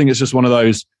 Also, I think it's just one of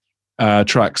those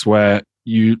tracks where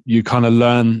you kind of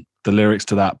learn the lyrics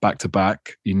to that back to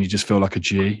back, and you just feel like a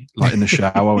G, like in the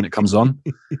shower when it comes on.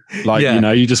 Like, you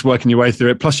know, you're just working your way through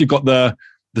it. Plus, you've got the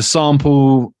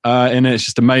sample in it. It's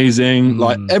just amazing.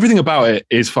 Like everything about it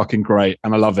is fucking great,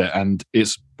 and I love it. And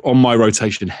it's on my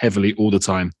rotation heavily all the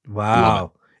time.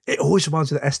 Wow. It always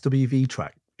reminds me of the SWV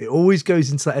track. It always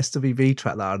goes into that SWV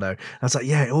track that I know. I was like,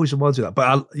 yeah, it always reminds me of that.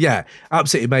 But yeah,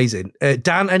 absolutely amazing.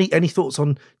 Dan, any thoughts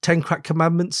on 10 Crack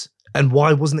Commandments and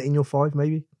why wasn't it in your 5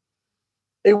 maybe?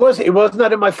 It was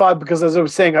not in my 5 because, as I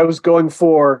was saying, I was going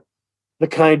for the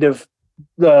kind of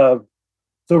the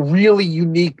really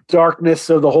unique darkness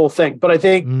of the whole thing. But I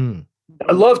think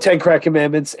I love 10 Crack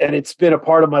Commandments, and it's been a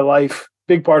part of my life,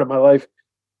 big part of my life.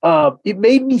 It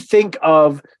made me think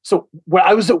of, so when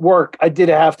I was at work, I did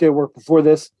a half day of work before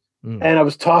this, and I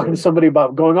was talking to somebody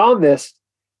about going on this,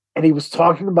 and he was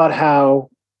talking about how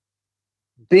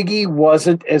Biggie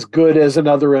wasn't as good as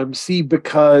another MC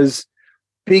because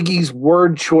Biggie's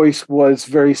word choice was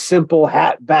very simple,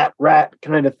 hat, bat, rat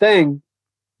kind of thing.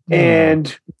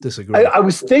 And disagree. I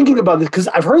was thinking about this because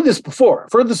I've heard this before.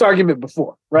 I've heard this argument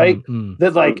before, right?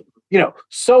 That like, you know,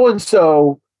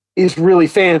 so-and-so is really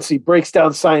fancy, breaks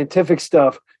down scientific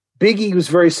stuff. Biggie was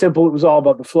very simple. It was all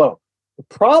about the flow. The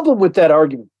problem with that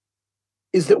argument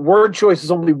is that word choice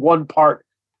is only one part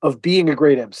of being a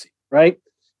great MC, right?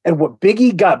 And what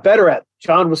Biggie got better at,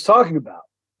 John was talking about,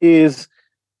 is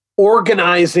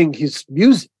organizing his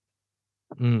music,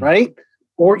 right?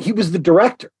 Or he was the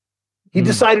director. He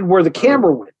decided where the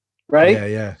camera went,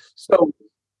 right? Yeah. So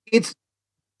it's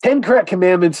 10 Crack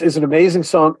Commandments is an amazing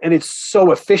song, and it's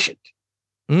so efficient.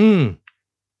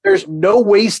 There's no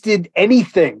wasted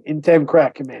anything in 10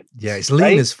 Crack Commandments. Yeah, it's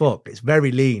lean as fuck. It's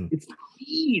very lean. It's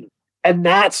lean. And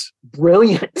that's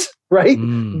brilliant, right?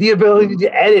 The ability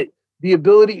to edit,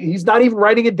 he's not even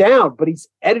writing it down, but he's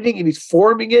editing and he's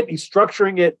forming it, he's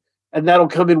structuring it, and that'll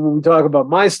come in when we talk about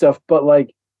my stuff. But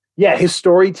like, yeah, his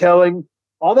storytelling,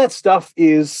 all that stuff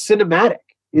is cinematic.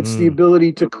 It's the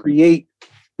ability to create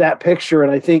that picture.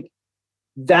 And I think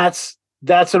that's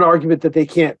an argument that they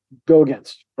can't go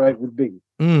against, right? With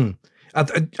Biggie.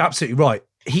 Absolutely right.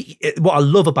 What I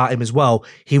love about him as well,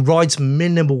 he rides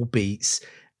minimal beats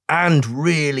and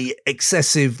really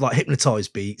excessive, like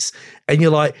hypnotized beats. And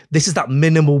you're like, this is that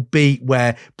minimal beat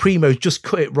where Primo's just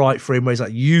cut it right for him, where he's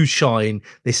like, you shine.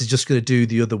 This is just going to do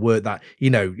the other work that, you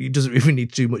know, he doesn't even need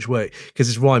to do much work because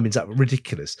his rhyming's that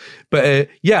ridiculous. But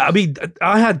yeah, I mean,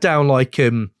 I had down like,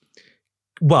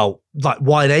 like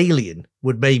White Alien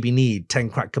would maybe need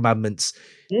 10 Crack Commandments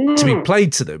to be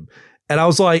played to them. And I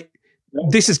was like,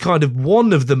 this is kind of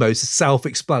one of the most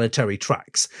self-explanatory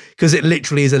tracks because it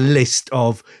literally is a list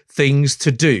of things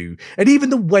to do. And even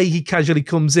the way he casually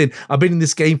comes in, I've been in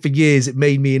this game for years. It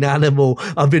made me an animal.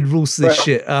 I've been rules to this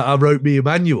shit. I wrote me a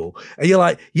manual. And you're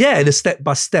like, yeah, and a step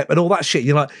by step and all that shit.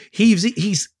 You're like,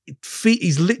 he's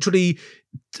literally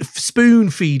spoon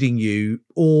feeding you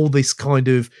all this kind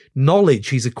of knowledge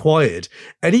he's acquired.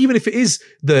 And even if it is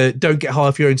the don't get high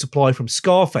off your own supply from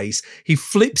Scarface, he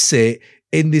flips it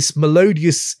in this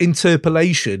melodious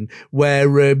interpolation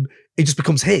where it just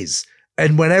becomes his.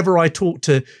 And whenever I talk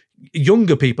to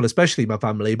younger people, especially my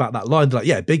family, about that line. They're like,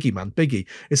 yeah, Biggie, man, Biggie.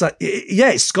 It's like, yeah,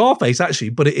 it's Scarface actually,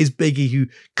 but it is Biggie who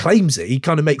claims it. He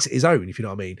kind of makes it his own, if you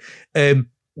know what I mean.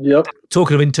 Yep.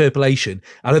 Talking of interpolation,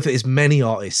 I don't think there's many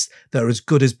artists that are as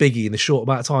good as Biggie in the short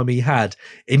amount of time he had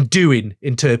in doing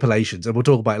interpolations, and we'll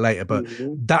talk about it later, but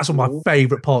that's one of my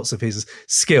favourite parts of his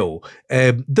skill.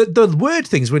 The word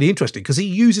thing is really interesting because he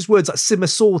uses words like simmer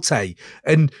saute,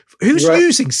 and who's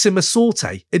using simmer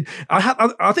saute? And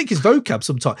I think his vocab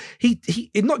sometimes,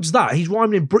 he not just that, he's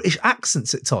rhyming in British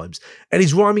accents at times, and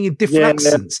he's rhyming in different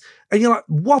accents. And you're like,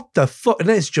 what the fuck? And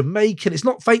then it's Jamaican. It's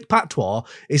not fake patois.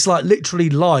 It's like literally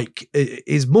like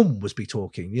his mum was be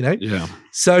talking, you know? Yeah.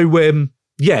 So, 10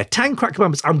 Crack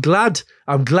Commandments. I'm glad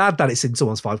that it's in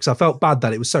someone's 5 because I felt bad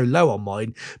that it was so low on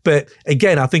mine. But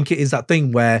again, I think it is that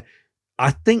thing where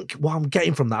I think what I'm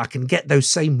getting from that, I can get those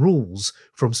same rules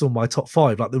from some of my top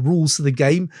 5, like the rules to the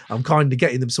game. I'm kind of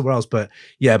getting them somewhere else, but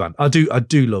yeah, man, I do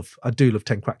love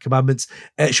 10 Crack Commandments.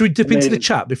 Should we dip into the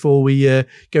chat before we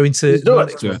go into the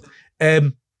next one?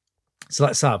 So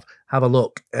let's have a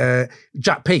look.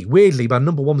 Jack P, weirdly, my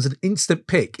number 1 was an instant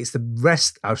pick. It's the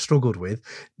rest I've struggled with.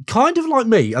 Kind of like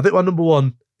me. I think my number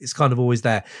 1 is kind of always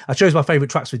there. I chose my favourite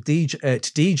tracks with to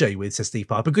DJ with, says Steve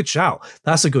Piper. Good shout.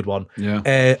 That's a good one.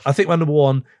 Yeah. I think my number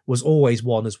 1 was always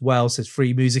 1 as well, says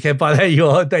Free Music Empire. There you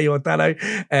are, Dano.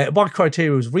 My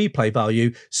criteria was replay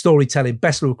value, storytelling,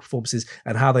 best lyrical performances,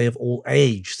 and how they have all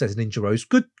aged, says Ninja Rose.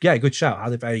 Good shout, how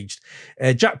they've aged.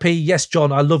 Jack P, yes,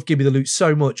 John, I love Give Me the Loot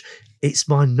so much. It's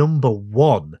my number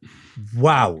 1.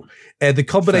 Wow. The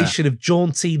combination of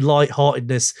jaunty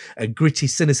lightheartedness and gritty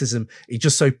cynicism is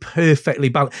just so perfectly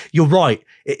balanced. You're right.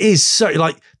 It is so,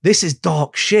 like, this is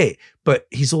dark shit, but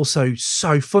he's also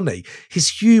so funny. His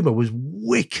humour was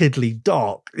wickedly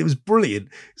dark. It was brilliant.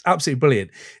 It's absolutely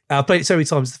brilliant. I played it so many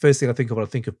times. The first thing I think of when I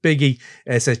think of Biggie,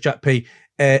 says Jack P.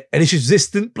 And it's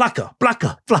resistant, blacker.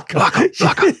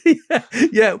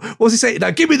 Yeah. What's he saying? Now,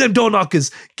 give me them door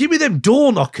knockers.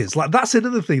 Like, that's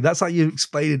another thing. That's how you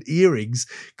explain earrings.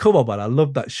 Come on, man. I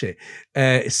love that shit.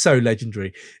 It's so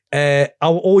legendary. I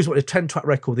always wanted a 10-track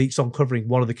record with each song covering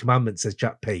one of the commandments, says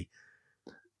Jack P.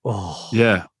 Oh.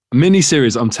 Yeah. A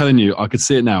mini-series, I'm telling you, I could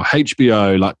see it now.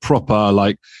 HBO, like proper,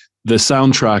 like the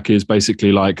soundtrack is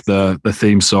basically like the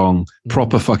theme song,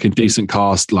 proper fucking decent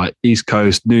cast, like East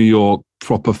Coast, New York,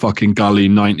 proper fucking gully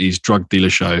 90s drug dealer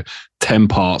show, 10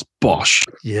 parts, bosh.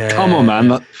 Yeah. Come on,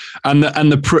 man. And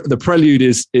the prelude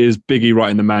is Biggie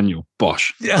writing the manual.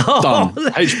 Bosh. Done.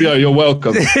 HBO, you're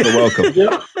welcome. You're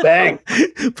welcome. Bang.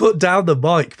 Put down the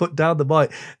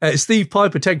mic. Steve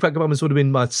Piper, 10 Crack Commandments would have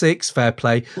been my 6. Fair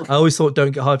play. I always thought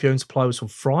Don't Get High for Your Own Supply was from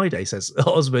Friday, says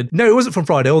Osmond. No, it wasn't from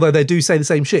Friday, although they do say the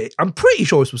same shit. I'm pretty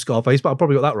sure it's from Scarface, but I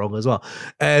probably got that wrong as well.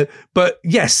 But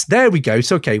yes, there we go.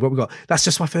 So, okay, what we got? That's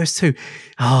just my first 2.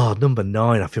 Oh, number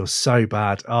 9. I feel so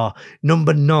bad.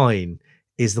 Number 9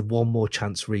 is the One More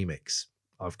Chance remix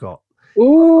I've got.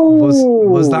 Ooh.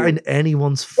 Was that in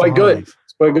anyone's 5? Quite good.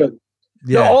 It's quite good.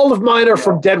 Yeah. No, all of mine are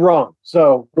from Dead Wrong,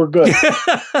 so we're good.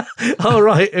 All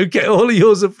right. Okay. All of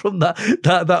yours are from that.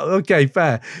 Okay,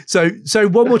 fair. So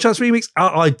One More Chance remix.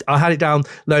 I had it down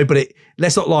low, but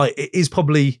let's not lie. It is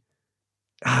probably,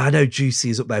 I know Juicy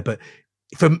is up there, but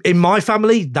in my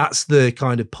family, that's the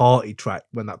kind of party track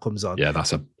when that comes on. Yeah,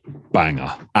 that's a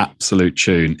banger. Absolute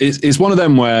tune. It's one of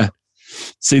them where,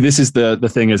 see, this is the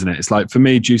thing, isn't it? It's like, for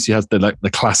me, Juicy has the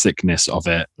classicness of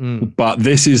it, but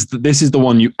this is the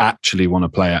one you actually want to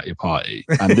play at your party,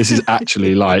 and this is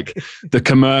actually like the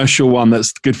commercial one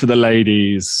that's good for the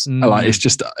ladies. Like,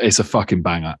 it's a fucking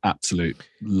banger. Absolute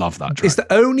love that track. It's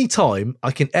the only time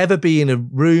I can ever be in a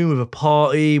room with a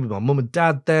party with my mum and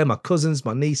dad there, my cousins,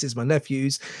 my nieces, my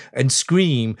nephews, and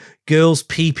scream "girls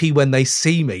pee-pee when they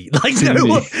see me." Like,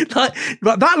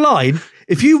 like that line.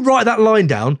 If you write that line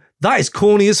down, that is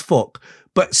corny as fuck.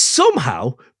 But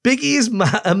somehow Biggie has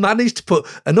managed to put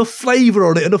enough flavour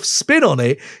on it, enough spin on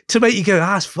it to make you go,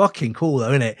 that's fucking cool though,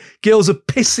 isn't it? Girls are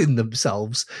pissing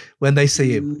themselves when they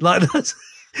see him. Like,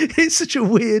 it's such a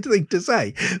weird thing to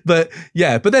say. But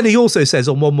yeah, but then he also says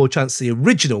on One More Chance, the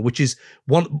original, which is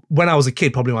one, when I was a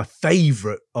kid, probably my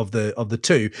favourite of the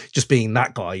 2, just being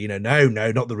that guy, no,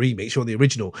 not the remix, or the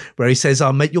original, where he says,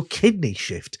 I'll make your kidney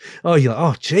shift. Oh, you're like,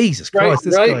 oh, Jesus Christ,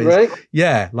 this guy is,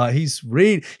 yeah, like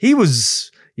he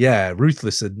was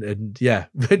ruthless and yeah,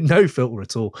 no filter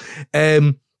at all.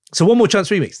 So One More Chance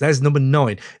remix. There's number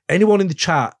 9. Anyone in the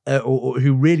chat or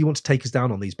who really want to take us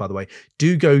down on these, by the way,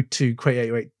 do go to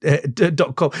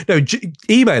crate808.com. No,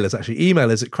 email us actually.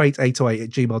 Email us at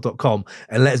crate808@gmail.com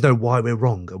and let us know why we're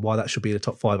wrong and why that should be in the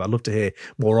top 5. I'd love to hear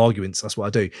more arguments. That's what I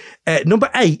do. Number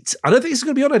 8. I don't think it's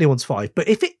going to be on anyone's 5, but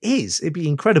if it is, it'd be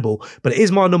incredible. But it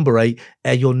is my number 8.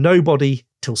 You're nobody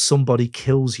till somebody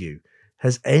kills you.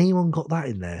 Has anyone got that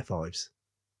in their 5s?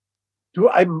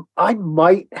 I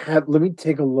might have. Let me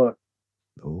take a look.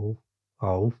 Oh,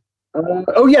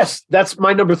 yes, that's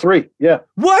my number 3. Yeah.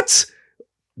 What?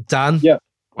 Dan? Yeah.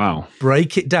 Wow.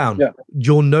 Break it down. Yeah.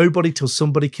 You're nobody till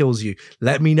somebody kills you.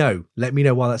 Let me know. Let me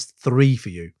know why that's 3 for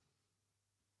you.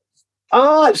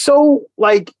 So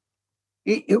like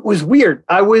it was weird.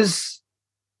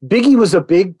 Biggie was a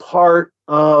big part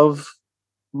of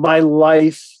my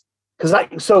life because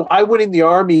I went in the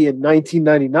Army in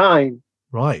 1999.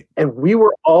 Right. And we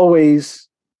were always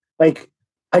like,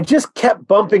 I just kept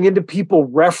bumping into people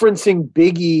referencing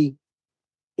Biggie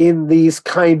in these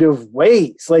kind of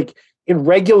ways, like in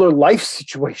regular life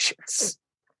situations.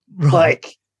 Right.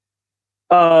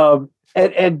 Like,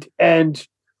 and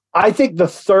I think the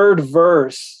third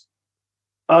verse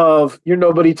of You're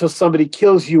Nobody Till Somebody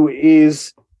Kills You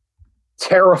is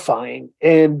terrifying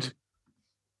and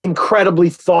incredibly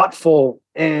thoughtful,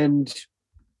 and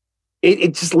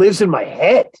it just lives in my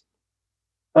head.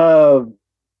 So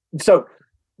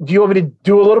do you want me to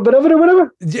do a little bit of it or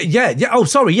whatever? Yeah. Oh,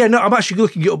 sorry. Yeah, no, I'm actually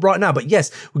looking it up right now. But yes,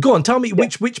 go on. Tell me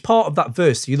which part of that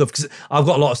verse do you love? Because I've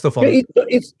got a lot of stuff on it.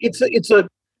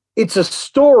 It's a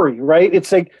story, right?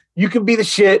 It's like you can be the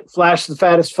shit, flash the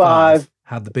fattest 5,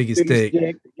 have the biggest dick.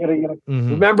 Mm-hmm.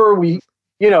 Remember,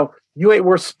 you ain't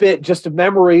worth spit, just a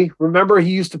memory. Remember, he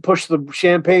used to push the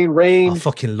champagne rain. I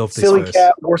fucking love this Silly verse.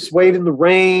 cat wore suede in the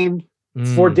rain.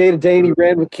 Before day to day, and he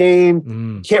ran with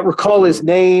Kane. Can't recall his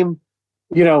name.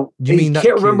 He can't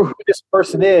remember who this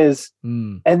person is.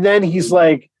 And then he's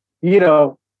like,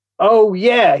 oh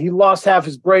yeah, he lost half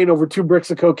his brain over 2 bricks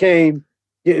of cocaine,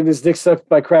 getting his dick sucked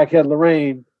by crackhead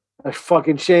Lorraine. A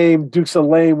fucking shame. Duke's a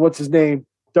lame. What's his name?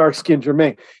 Dark-skinned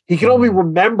Jermaine. He can only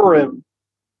remember him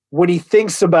when he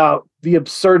thinks about the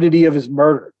absurdity of his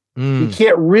murder. He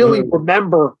can't really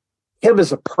remember him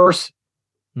as a person.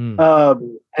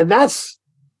 And that's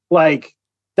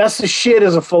the shit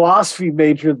as a philosophy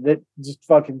major that just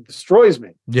fucking destroys me.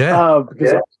 Yeah.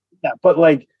 But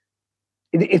like,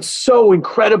 it's so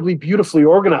incredibly beautifully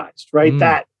organized, right?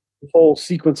 That whole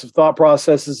sequence of thought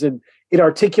processes, and it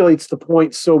articulates the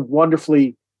point so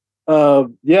wonderfully.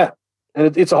 And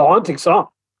it's a haunting song.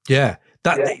 Yeah.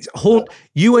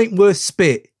 You Ain't Worth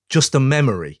Spit, Just a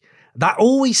Memory. That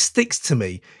always sticks to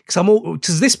me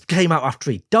because this came out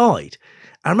after he died.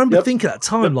 I remember thinking at the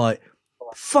time, like,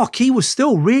 fuck, he was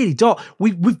still really dark.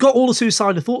 We've got all the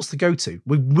suicidal thoughts to go to.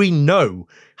 We know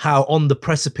how on the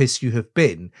precipice you have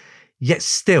been, yet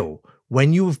still,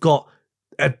 when you've got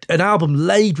an album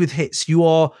laid with hits, you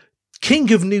are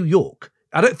king of New York.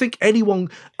 I don't think I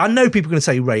know people are going to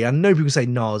say Ray, I know people say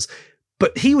Nas,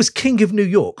 but he was king of New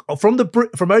York. From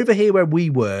over here where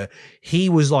we were, he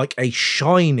was like a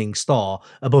shining star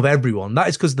above everyone. That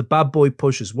is because of the bad boy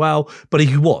push as well, but he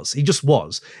just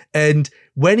was. And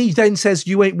when he then says,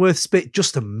 you ain't worth spit,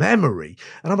 just a memory.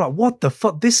 And I'm like, what the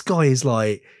fuck? This guy is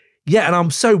like, yeah, and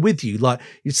I'm so with you. Like,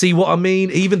 you see what I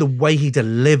mean? Even the way he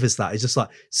delivers that is just like,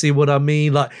 see what I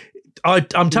mean? Like,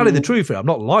 I'm telling the truth here. I'm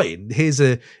not lying. Here's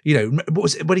when he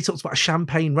talks about a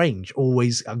champagne range,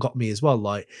 always got me as well.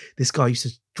 Like, this guy used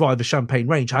to drive a champagne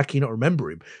range. How can you not remember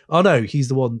him? Oh no, he's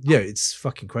the one. Yeah, it's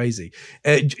fucking crazy.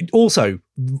 Also,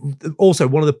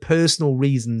 one of the personal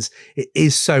reasons it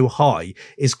is so high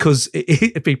is because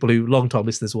people who long-time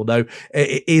listeners will know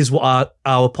it is what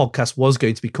our podcast was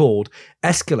going to be called,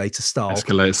 Escalator Style.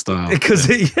 Escalator Style. Because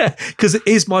it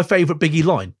is my favorite Biggie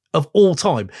line of all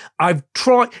time. I've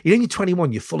tried, you're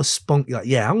 21, you're full of spunk. You're like,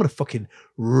 yeah, I'm going to fucking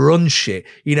run shit.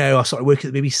 I started working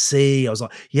at the BBC. I was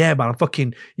like, yeah, man, I'm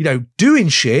fucking, doing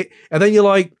shit. And then you're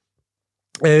like,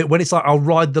 when it's like, I'll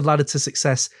ride the ladder to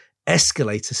success,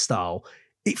 escalator style.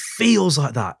 It feels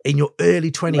like that in your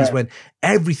early 20s when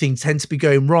everything tends to be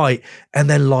going right. And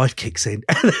then life kicks in.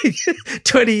 And then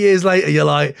 20 years later, you're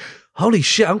like, holy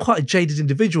shit, I'm quite a jaded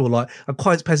individual. Like, I'm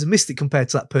quite pessimistic compared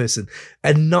to that person.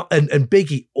 And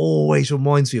Biggie always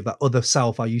reminds me of that other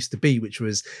self I used to be, which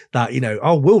was that,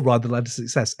 I will ride the ladder to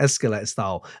success, escalator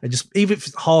style. And just, even if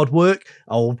it's hard work,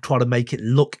 I'll try to make it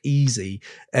look easy.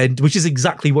 And which is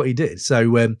exactly what he did.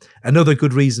 So another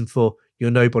good reason for You're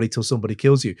Nobody Till Somebody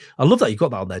Kills You. I love that you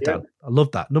got that on there, Dan. I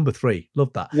love that. Number 3.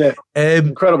 Love that. Yeah.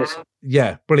 Incredible song.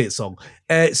 Yeah, brilliant song.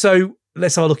 So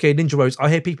let's have a look at Ninja Rose. I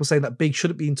hear people saying that Big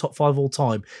shouldn't be in top 5 all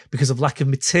time because of lack of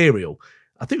material.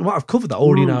 I think we might have covered that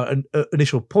already in our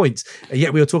initial points. And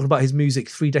yet we were talking about his music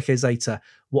 3 decades later.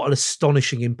 What an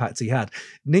astonishing impact he had.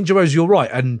 Ninja Rose, you're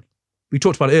right. And we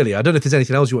talked about it earlier. I don't know if there's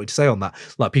anything else you wanted to say on that.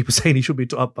 Like people saying he should be.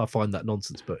 I find that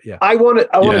nonsense, but yeah. I want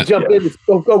to jump in.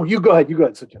 Oh, you go ahead. You go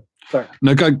ahead, Sujin. Sorry.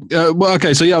 No, go. Well,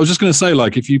 okay. So yeah, I was just going to say,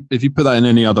 like, if you put that in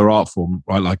any other art form,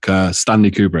 right? Like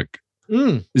Stanley Kubrick,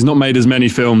 he's not made as many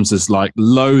films as like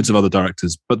loads of other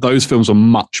directors, but those films are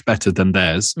much better than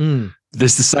theirs.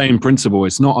 This the same principle.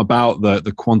 It's not about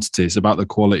the quantity; it's about the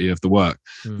quality of the work.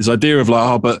 This idea of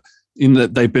like, but in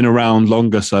that they've been around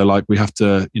longer, so like we have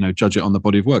to, judge it on the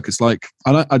body of work. It's like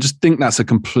I just think that's a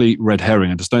complete red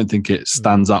herring. I just don't think it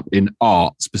stands up in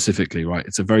art specifically, right?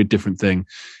 It's a very different thing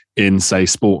in, say,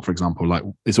 sport, for example. Like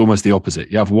it's almost the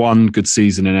opposite. You have one good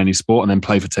season in any sport and then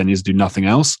play for 10 years, do nothing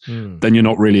else, then you're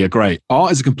not really a great.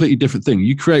 Art is a completely different thing.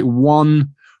 You create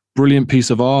one brilliant piece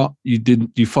of art,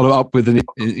 you follow up with an,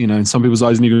 in some people's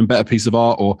eyes, an even better piece of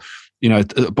art, or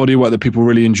a body of work that people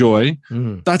really enjoy.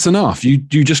 That's enough. You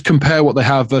just compare what they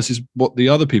have versus what the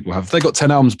other people have. If they got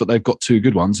 10 albums but they've got 2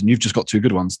 good ones and you've just got 2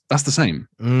 good ones, that's the same.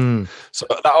 So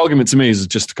that argument to me is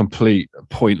just a complete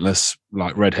pointless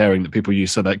like red herring that people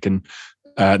use so they can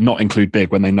not include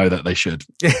Big when they know that they should.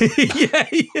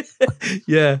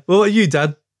 Yeah. What about you,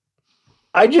 Dad?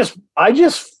 I just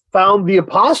found the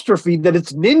apostrophe that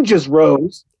it's Ninja's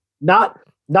Rose, not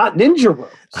Ninja Rose.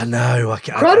 I know.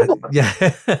 Incredible.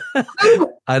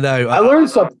 I know. I learned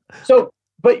something. So,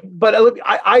 but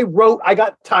I wrote. I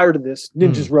got tired of this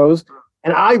Ninja's Rose,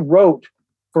 and I wrote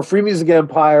for Free Music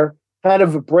Empire kind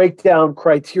of a breakdown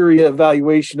criteria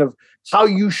evaluation of how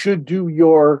you should do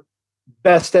your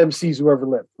best MCs who ever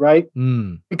lived, right?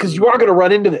 Because you are going to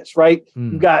run into this, right?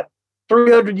 You've got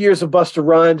 300 years of Busta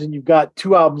Rhymes and you've got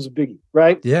 2 albums of Biggie,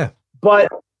 right? Yeah. But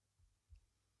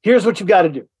here's what you've got to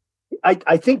do.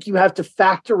 I think you have to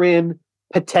factor in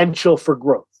potential for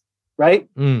growth, right?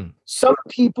 Some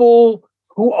people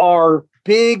who are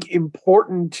big,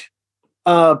 important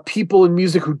people in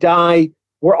music who die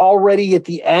were already at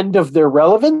the end of their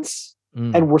relevance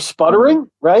and were sputtering,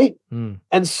 right?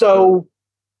 And so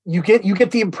you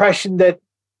get the impression that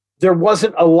there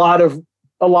wasn't a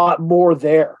lot more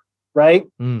there, right?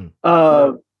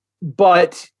 But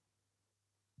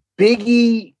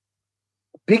Biggie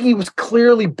was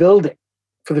clearly building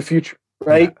for the future,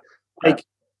 right? Yeah. Like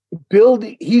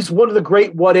he's one of the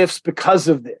great what ifs because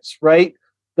of this, right?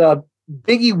 The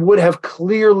Biggie would have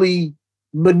clearly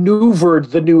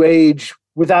maneuvered the new age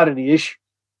without any issue,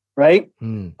 right?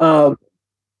 And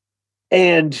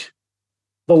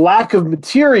the lack of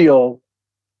material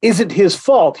isn't his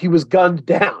fault. He was gunned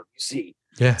down, you see.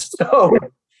 Yeah. So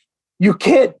you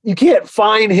can't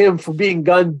fine him for being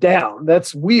gunned down.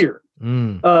 That's weird.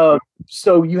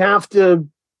 So you have to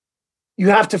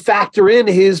factor in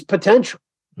his potential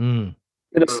in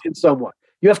some way.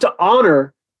 You have to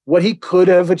honor what he could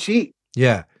have achieved.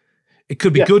 Yeah. It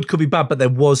could be good, could be bad, but there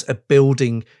was a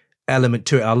building element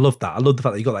to it. I love that. I love the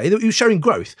fact that you got that. He was showing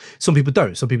growth. Some people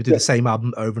don't. Some people do the same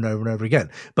album over and over and over again.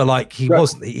 But like he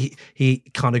wasn't. He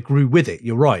kind of grew with it.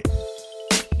 You're right.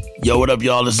 Yo, what up,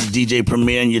 y'all? This is DJ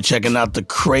Premier, and you're checking out the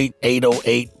Crate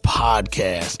 808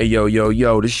 podcast. Hey,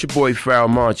 yo, this your boy Farrell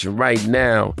March, and right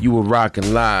now, you are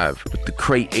rocking live with the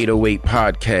Crate 808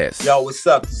 podcast. Yo, what's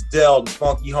up? It's Dell, the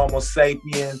funky homo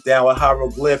sapien, down with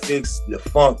hieroglyphics, the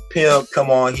funk pimp. Come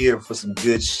on here for some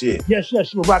good shit. Yes, you're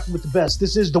rocking with the best.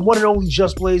 This is the one and only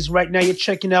Just Blaze. Right now, you're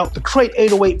checking out the Crate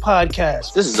 808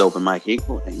 podcast. This is Open Mike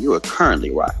Equal, and you are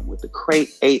currently rocking with the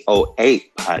Crate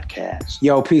 808 podcast.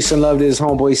 Yo, peace and love to this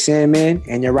homeboy Sandman,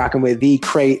 and you're rocking with the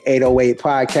Crate 808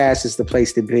 podcast. It's the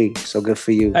place to be. So good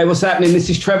for you. Hey, what's happening? This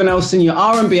is Trevor Nelson, your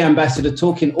R&B ambassador,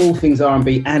 talking all things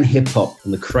R&B and hip-hop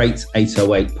on the Crate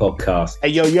 808 podcast. Hey,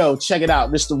 yo, check it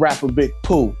out. This is the rapper Big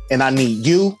Pooh, and I need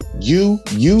you,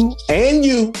 and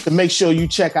you to make sure you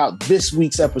check out this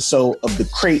week's episode of the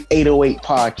Crate 808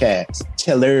 podcast.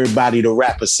 Tell everybody the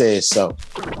rapper says so.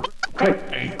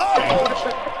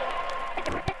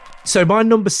 So my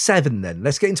number 7 then.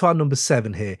 Let's get into our number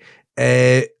 7 here.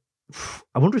 I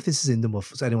wonder if this is in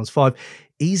anyone's 5.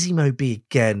 Easy Mo B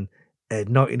again,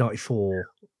 1994.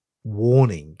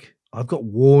 Warning. I've got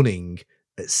Warning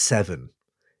at 7.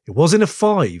 It was in a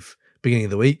 5 beginning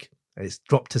of the week, and it's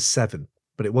dropped to 7,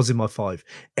 but it was in my 5.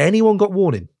 Anyone got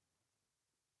Warning?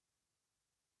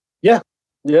 Yeah.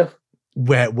 Where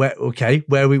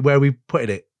are we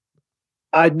putting it?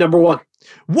 Number 1.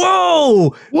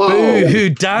 Whoa! Boo-hoo.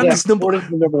 Dan's number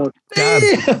 1.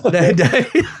 Dan.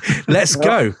 Let's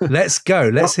go.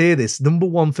 Let's hear this. Number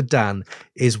 1 for Dan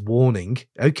is Warning.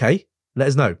 Okay, let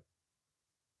us know.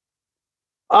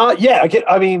 Yeah,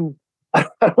 I mean, I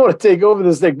don't want to take over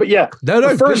this thing, but yeah,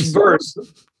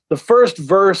 the first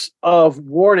verse of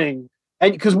Warning,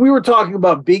 and because we were talking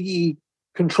about Biggie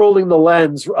controlling the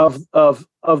lens of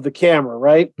the camera,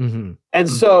 right? Mm-hmm. And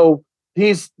so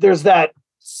there's that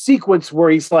sequence where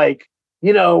he's like,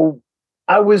 you know,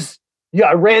 I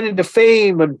ran into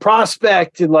Fame and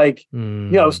Prospect, and like, you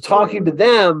know, I was talking to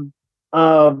them,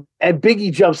 and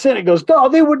Biggie jumps in and goes, no,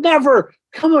 they would never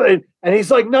come on. And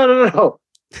he's like, no.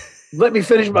 Let me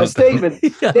finish my statement.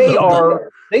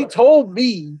 They told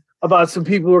me about some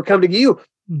people who are coming to get you.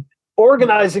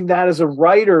 Organizing that as a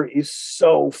writer is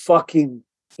so fucking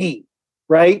key,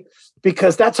 right?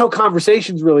 Because that's how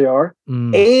conversations really are.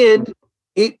 And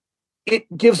it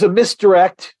gives a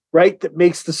misdirect, right? That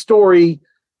makes the story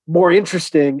more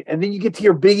interesting. And then you get to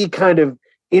hear Biggie kind of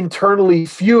internally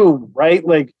fume, right?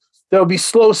 Like there'll be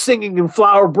slow singing and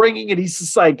flower bringing, and he's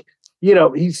just like, you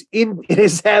know, he's in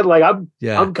his head, like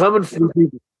I'm coming for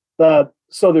people.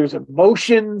 So there's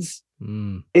emotions.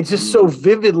 It's just so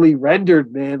vividly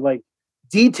rendered, man. Like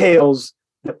details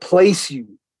that place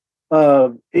you.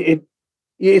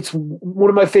 It's one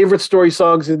of my favorite story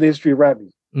songs in the history of rap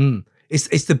music.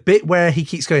 It's the bit where he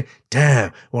keeps going,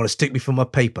 damn, want to stick me for my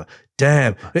paper.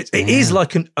 Damn. It is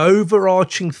like an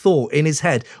overarching thought in his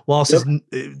head whilst his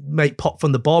mate Pop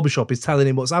from the barbershop is telling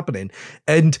him what's happening.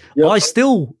 And I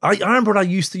remember when I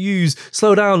used to use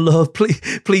slow down, love,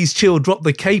 please chill, drop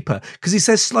the caper. Because he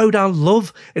says slow down,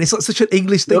 love. And it's like such an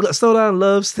English thing, like slow down,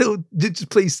 love,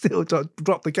 please still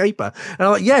drop the caper. And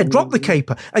I'm like, yeah, drop the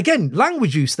caper. Again,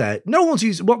 language use there. No one's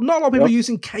using, not a lot of people are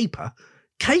using caper,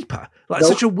 like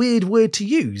such a weird word to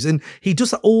use, and he does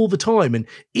that all the time. And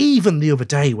even the other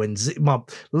day when my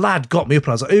lad got me up and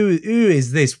I was like, who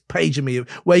is this paging me,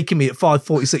 waking me at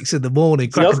 5:46 in the morning,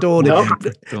 crack of dawn,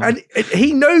 and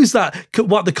he knows that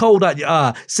what the cold at you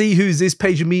are, see who's this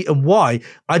paging me and why.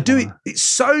 I do it. It's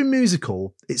so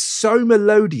musical, it's so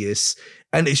melodious,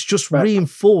 and it's just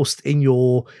reinforced in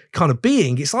your kind of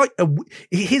being. It's like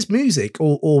his music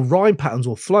or rhyme patterns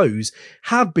or flows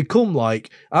have become like,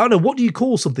 I don't know, what do you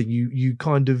call something you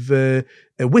kind of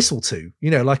whistle to?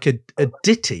 You know, like a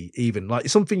ditty, even like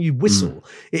something you whistle.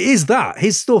 It is that.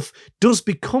 His stuff does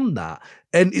become that.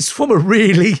 And it's from a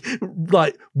really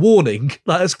like Warning,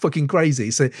 like that's fucking crazy.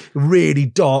 It's a really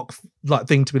dark like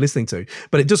thing to be listening to,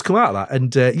 but it does come out of that.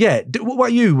 And what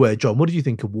about you, John? What do you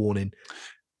think of Warning?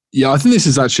 Yeah, I think this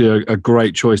is actually a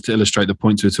great choice to illustrate the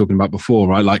points we were talking about before,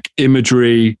 right? Like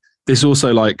imagery. This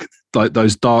also like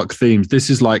those dark themes. This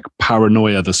is like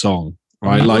Paranoia, the song,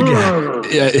 right? Like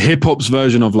hip hop's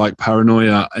version of like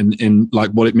Paranoia and in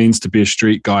like what it means to be a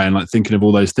street guy and like thinking of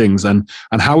all those things and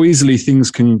how easily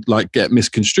things can like get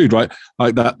misconstrued, right?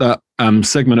 Like that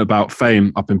segment about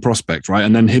Fame up in Prospect, right?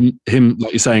 And then him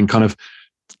like you're saying, kind of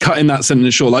cutting that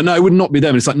sentence short, like, no, it would not be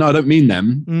them. It's like, no, I don't mean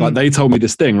them. Like they told me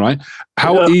this thing, right?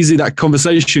 How easy that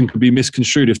conversation could be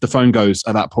misconstrued if the phone goes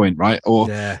at that point, right? Or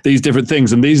these different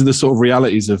things. And these are the sort of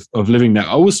realities of living there.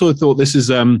 I also thought this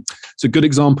is it's a good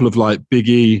example of like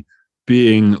Biggie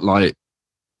being like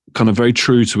kind of very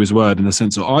true to his word in the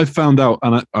sense of I found out,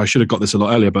 and I should have got this a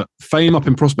lot earlier, but Fame up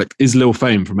in Prospect is Lil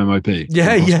Fame from MOP.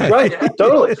 Right,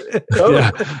 totally.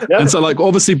 Yeah. And so like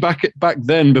obviously back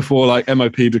then before like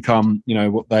MOP become, you know,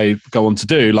 what they go on to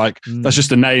do, like that's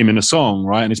just a name in a song,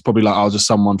 right? And it's probably like, I was just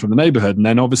someone from the neighborhood. And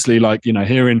then obviously like, you know,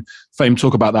 hearing Fame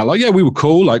talk about that, like, yeah, we were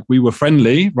cool, like we were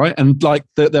friendly, right? And like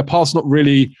their paths not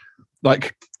really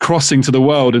like crossing to the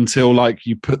world until like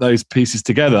you put those pieces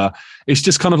together. It's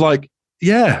just kind of like,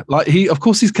 yeah, like of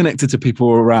course he's connected to people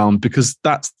around because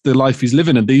that's the life he's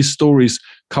living. And these stories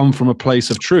come from a place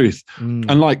of truth.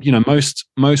 And like, you know,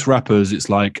 most rappers, it's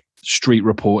like street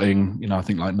reporting, you know, I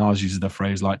think like Nas uses the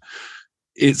phrase like,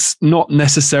 it's not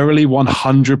necessarily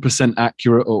 100%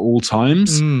 accurate at all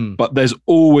times, but there's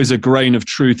always a grain of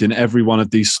truth in every one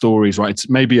of these stories, right? It's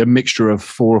maybe a mixture of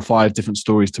 4 or 5 different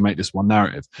stories to make this one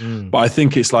narrative. But I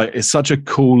think it's like, it's such a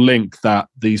cool link that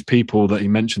these people that he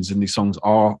mentions in these songs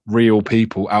are real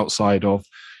people outside of,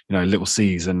 you know, Little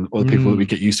C's and all the people that we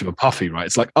get used to with Puffy, right?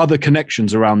 It's like other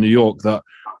connections around New York that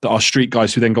are street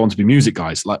guys who then go on to be music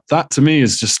guys. Like that to me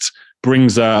is just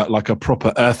brings like a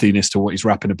proper earthiness to what he's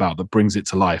rapping about that brings it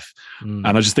to life. And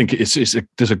I just think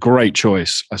there's a great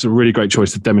choice. It's a really great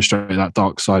choice to demonstrate that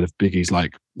dark side of Biggie's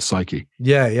like psyche.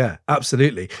 Yeah,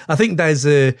 absolutely. I think there's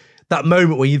that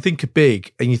moment where you think of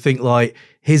Big and you think like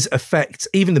his effect,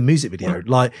 even the music video,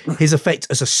 like his effect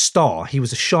as a star, he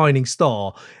was a shining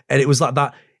star. And it was like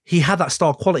that. He had that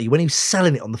star quality when he was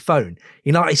selling it on the phone.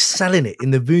 You know, he's selling it in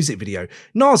the music video.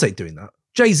 Nas ain't doing that.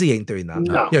 Jay-Z ain't doing that.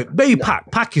 No. Maybe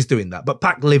Pac is doing that, but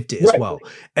Pac lived it as well.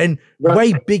 And the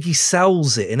way Biggie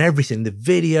sells it and everything, the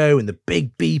video and the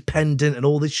big B pendant and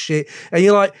all this shit. And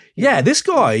you're like, yeah, this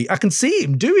guy, I can see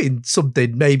him doing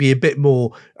something maybe a bit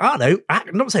more, I don't know,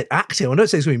 I'm not saying acting, I don't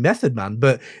say it's going to be Method Man,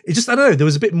 but it just, I don't know, there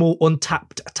was a bit more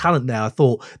untapped talent there, I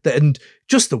thought. That, and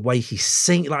just the way he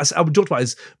sings, like I talked about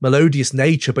his melodious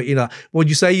nature, but when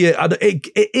you say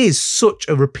it is such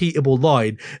a repeatable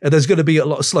line, and there's going to be a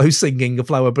lot of slow singing, a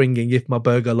flower bringing, if my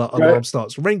burger alarm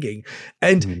starts ringing.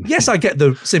 And yes, I get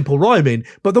the simple rhyming,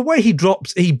 but the way he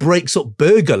breaks up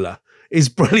burglar is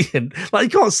brilliant.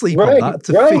 Like, you can't sleep on that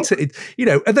to fit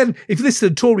it, and then if you listen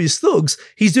to Notorious Thugs,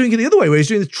 he's doing it the other way, where he's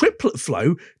doing the triplet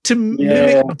flow to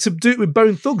mimic, to do it with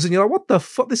Bone Thugs, and you're like, what the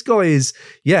fuck, this guy is,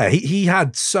 he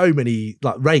had so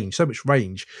much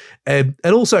range. And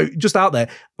also, just out there,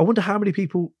 I wonder how many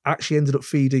people actually ended up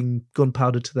feeding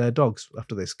gunpowder to their dogs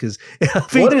after this, because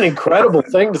what an incredible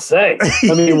thing to say.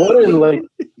 I mean,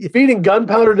 feeding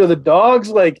gunpowder to the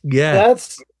dogs,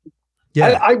 that's...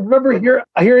 Yeah, I remember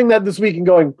hearing that this week and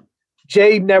going,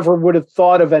 Jay never would have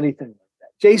thought of anything like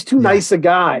that. Jay's too nice a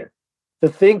guy to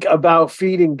think about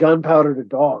feeding gunpowder to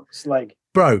dogs. Like,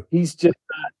 bro, he's just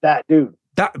not that dude.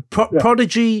 That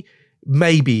Prodigy,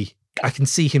 maybe I can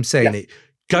see him saying it.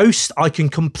 Ghost, I can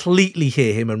completely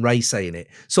hear him and Ray saying it.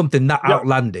 Something that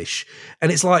outlandish.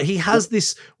 And it's like he has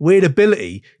this weird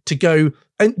ability to go,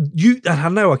 and I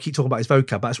know I keep talking about his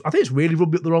vocab, but I think it's really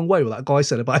rubbed me up the wrong way what that guy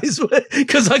said about his word,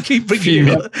 because I keep bringing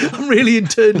it up. I'm really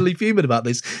internally fuming about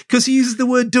this, because he uses the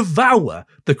word devour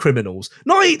the criminals.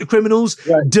 Not eat the criminals,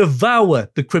 devour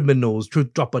the criminals, to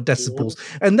drop our decibels.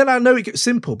 And then I know it gets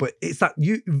simple, but it's that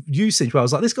usage where I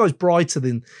was like, this guy's brighter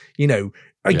than,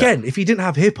 again, if he didn't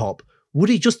have hip hop, would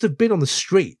he just have been on the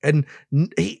street? And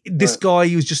this guy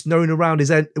who was just known around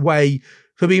his way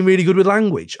for being really good with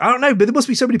language. I don't know, but there must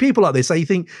be so many people like this that you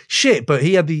think, shit, but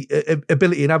he had the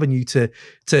ability and avenue to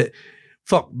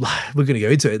fuck, we're going to go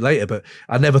into it later, but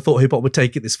I never thought hip hop would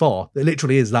take it this far. It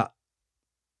literally is that.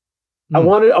 I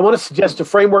want to suggest a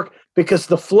framework, because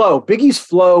the flow, Biggie's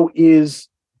flow is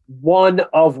one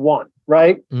of one,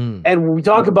 right? And when we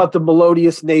talk about the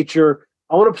melodious nature,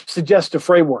 I want to suggest a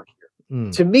framework.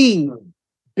 To me,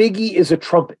 Biggie is a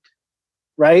trumpet,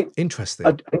 right? Interesting.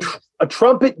 A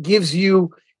trumpet gives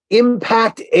you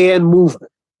impact and movement,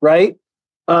 right?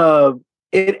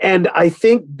 And I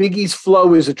think Biggie's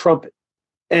flow is a trumpet,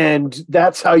 and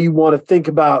that's how you want to think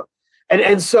about.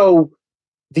 And so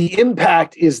the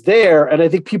impact is there, and I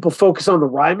think people focus on the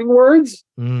rhyming words,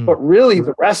 but really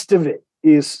the rest of it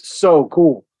is so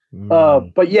cool.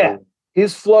 But yeah,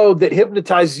 his flow that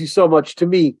hypnotizes you so much, to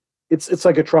me, it's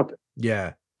like a trumpet.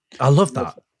 Yeah, I love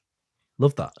that.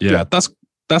 Love that. Yeah, that's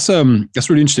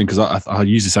really interesting, because I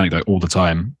use this anecdote all the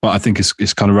time, but I think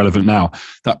it's kind of relevant now.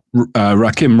 That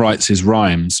Rakim writes his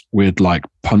rhymes with like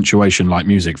punctuation, like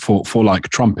music for like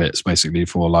trumpets, basically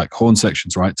for like horn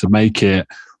sections, right, to make it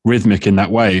rhythmic in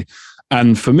that way.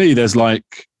 And for me, there's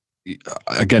like,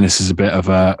 again, this is a bit of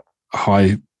a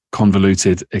high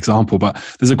convoluted example, but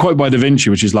there's a quote by Da Vinci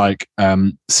which is like,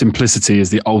 simplicity is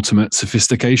the ultimate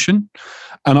sophistication.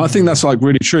 And I think that's like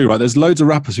really true, right? There's loads of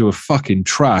rappers who are fucking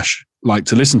trash, like,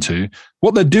 to listen to.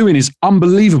 What they're doing is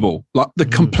unbelievable. Like, the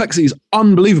complexity is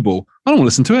unbelievable. I don't want to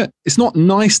listen to it. It's not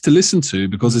nice to listen to,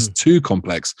 because it's too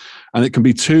complex, and it can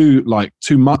be too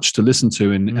much to listen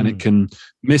to, and it can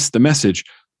miss the message.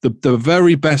 The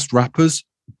very best rappers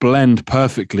blend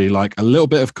perfectly, like a little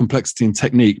bit of complexity and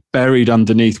technique buried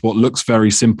underneath what looks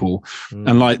very simple.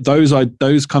 And like those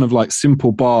kind of like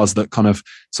simple bars that kind of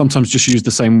sometimes just use the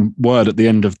same word at the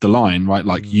end of the line, right?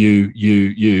 Like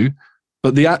you,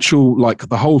 but the actual, like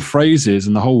the whole phrases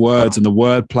and the whole words and the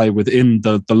wordplay within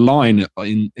the line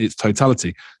in its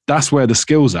totality, that's where the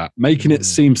skill's at. Making it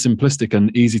seem simplistic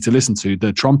and easy to listen to,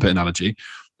 the trumpet analogy,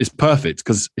 is perfect,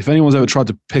 because if anyone's ever tried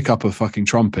to pick up a fucking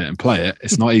trumpet and play it,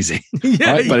 it's not easy.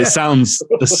 Right? But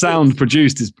the sound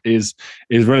produced is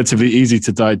relatively easy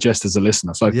to digest as a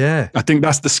listener. So I think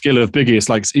that's the skill of Biggie. It's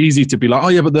like, it's easy to be like, oh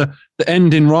yeah, but the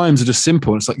ending rhymes are just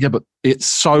simple. And it's like, yeah, but it's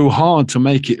so hard to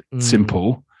make it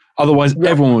simple. Otherwise,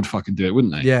 everyone would fucking do it,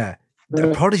 wouldn't they? Yeah.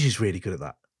 Prodigy's really good at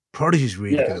that. Prodigy's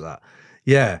really good at that.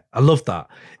 Yeah, I love that.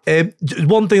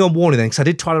 One thing I'm warning then, because I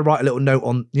did try to write a little note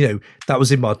on, that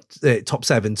was in my top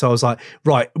 7. So I was like,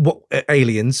 right, what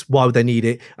aliens? Why would they need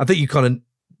it? I think you kind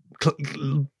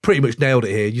of pretty much nailed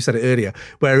it here. You said it earlier,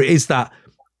 where it is that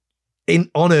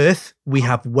on Earth, we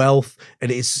have wealth and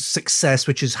it is success,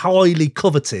 which is highly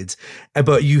coveted.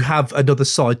 But you have another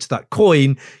side to that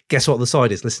coin. Guess what the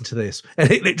side is? Listen to this.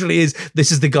 And it literally is,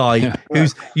 this is the guy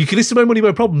who's, you can listen to Money,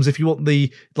 No Problems if you want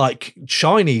the like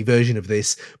shiny version of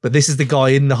this, but this is the guy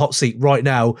in the hot seat right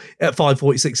now at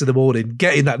 5:46 in the morning,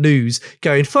 getting that news,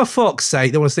 going, for fuck's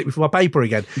sake, they want to stick me for my paper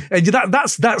again. And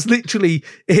that's literally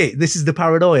it. This is the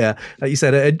paranoia, like you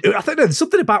said. And I think there's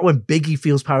something about when Biggie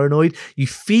feels paranoid, you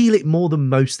feel it more than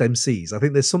most MCs. I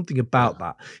think there's something about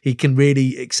that. He can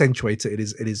really accentuate it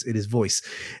in his voice.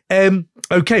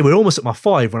 Okay, we're almost at my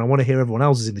 5 when I want to hear everyone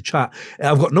else's in the chat.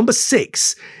 I've got number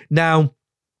 6. Now,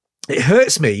 it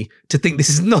hurts me to think this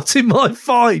is not in my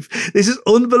 5. This is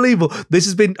unbelievable.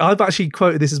 I've actually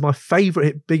quoted this as my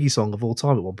favorite Biggie song of all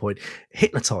time at one point.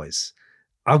 Hypnotize.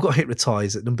 I've got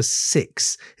Hypnotize at number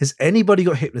 6. Has anybody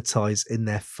got Hypnotize in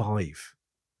their 5?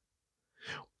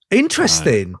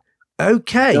 Interesting.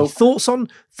 Okay. Nope. Thoughts on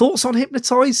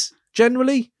Hypnotize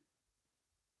generally?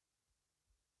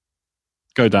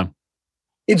 Go, Dan.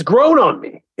 It's grown on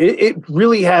me. It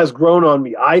really has grown on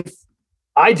me. I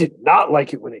did not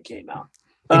like it when it came out.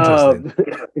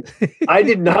 I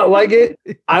did not like it.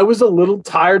 I was a little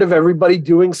tired of everybody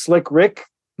doing Slick Rick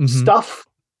stuff.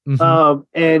 Mm-hmm.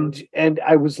 And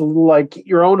I was a little like, get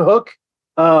your own hook.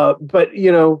 But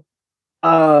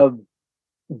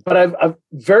I've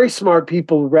very smart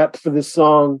people rep for this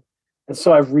song. And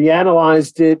so I've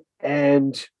reanalyzed it,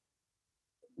 and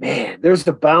man, there's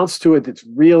a bounce to it that's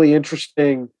really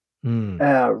interesting,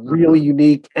 really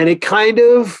unique. And it kind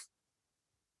of,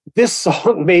 this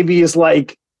song maybe is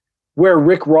like where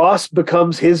Rick Ross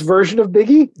becomes his version of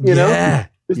Biggie, you know?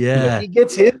 Yeah. He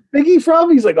gets his Biggie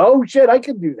from, he's like, oh shit, I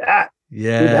can do that.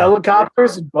 Yeah. With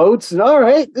helicopters and boats, and all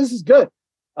right, this is good.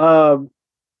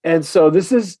 And so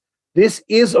this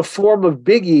is a form of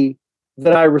Biggie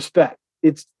that I respect.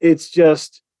 It's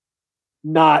just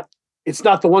not, it's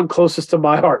not the one closest to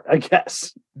my heart, I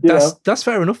guess. That's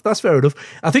fair enough. That's fair enough.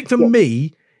 I think for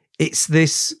me, it's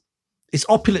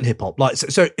opulent hip hop. Like,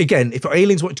 so again, if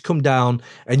Aliens want to come down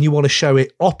and you want to show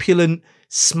it opulent,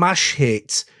 smash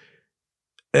hit,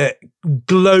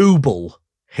 global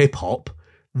hip hop,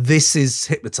 this is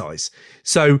Hypnotize.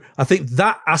 So I think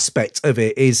that aspect of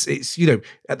it is, it's,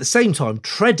 at the same time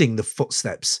treading the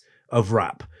footsteps of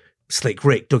rap. Slick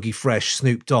Rick, Dougie Fresh,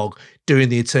 Snoop Dogg doing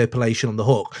the interpolation on the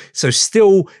hook. So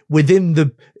still within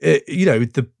the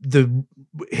the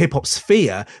hip hop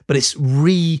sphere, but it's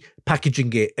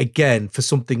repackaging it again for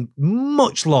something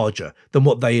much larger than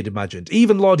what they had imagined.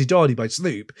 Even Lardy Dardy by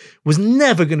Snoop was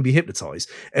never going to be Hypnotized.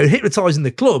 And Hypnotizing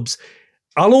the clubs,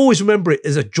 I'll always remember it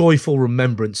as a joyful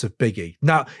remembrance of Biggie.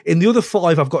 Now, in the other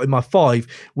 5 I've got in my 5,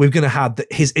 we're going to have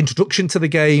his introduction to the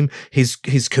game, his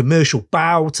commercial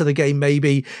bow to the game,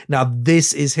 maybe. Now,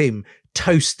 this is him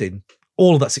toasting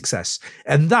all of that success.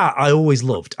 And that I always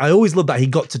loved. I always loved that he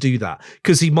got to do that,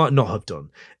 because he might not have done.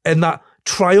 And that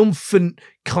triumphant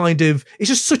kind of, it's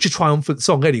just such a triumphant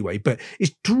song anyway, but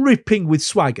it's dripping with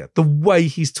swagger, the way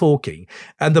he's talking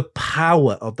and the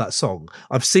power of that song.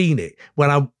 I've seen it when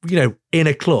I'm, in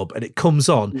a club and it comes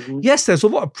on. Mm-hmm. Yes, there's a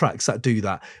lot of tracks that do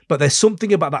that, but there's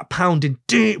something about that pounding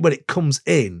when it comes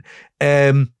in.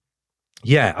 I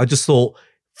just thought,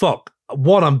 fuck,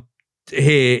 I'm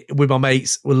here with my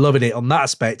mates, we're loving it on that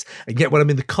aspect, and yet when I'm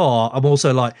in the car, I'm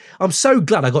also like, I'm so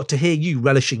glad I got to hear you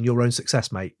relishing your own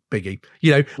success, mate, Biggie.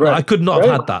 Right. I could not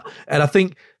have had that, and I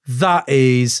think that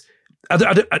is, and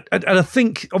I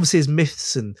think obviously his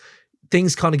myths and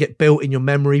things kind of get built in your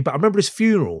memory. But I remember his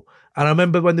funeral, and I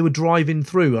remember when they were driving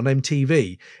through on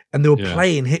MTV and they were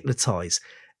playing Hypnotize.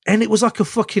 And it was like a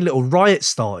fucking little riot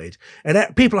started,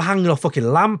 and people are hanging off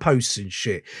fucking lampposts and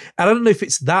shit. And I don't know if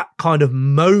it's that kind of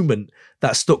moment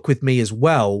that stuck with me as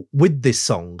well with this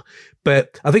song.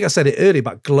 But I think I said it earlier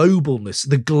about globalness,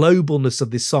 the globalness of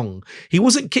this song. He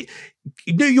wasn't,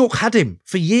 New York had him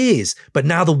for years, but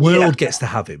now the world gets to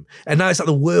have him. And now it's like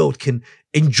the world can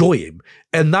enjoy him.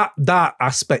 And that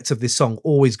aspect of this song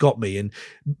always got me. And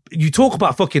you talk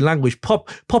about fucking language,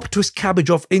 pop a twist cabbage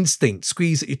off instinct,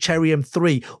 squeeze at your cherry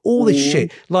M3, all this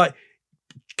shit. Like,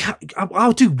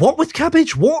 I'll do what with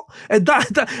cabbage? What? And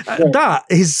that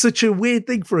is such a weird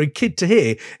thing for a kid to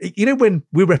hear. When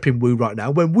we're repping Wu right now,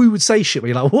 when Wu would say shit,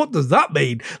 we're like, what does that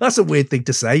mean? That's a weird thing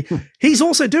to say. He's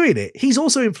also doing it. He's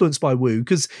also influenced by Wu,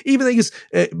 because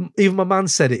even my man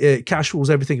said it, Casual's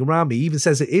Everything Around Me, he even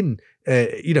says it in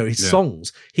his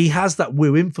songs. He has that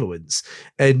Wu influence,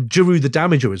 and Jeru the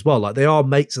Damager as well. Like, they are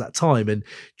mates at that time, and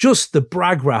just the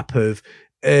brag rap of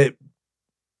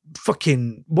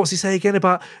fucking, what's he say again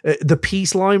about the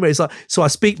peace line, where it's like, so I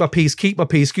speak my peace, keep my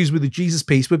peace, excuse me, the Jesus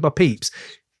peace with my peeps.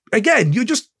 again, you're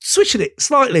just switching it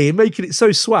slightly and making it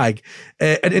so swag.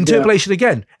 And interpolation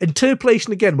again,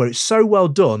 where it's so well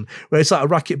done, where it's like a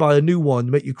racket by a new one,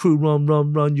 make your crew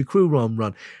run, your crew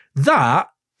run. That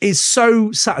is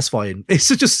so satisfying. It's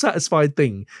such a satisfying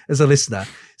thing as a listener.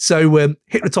 So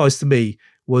Hypnotize to me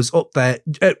was up there.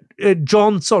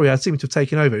 John, sorry, I seem to have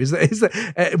taken over.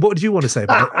 What did you want to say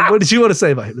about it? What did you want to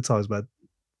say about Hypnotize, man?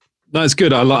 No, it's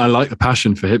good. I like the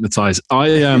passion for Hypnotize.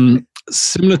 I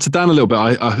similar to Dan a little bit.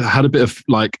 I had a bit of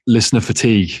like listener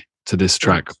fatigue to this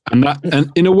track,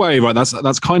 and in a way, right,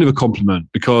 that's kind of a compliment,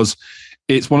 because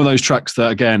it's one of those tracks that,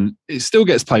 again, it still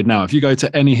gets played now. If you go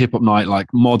to any hip hop night, like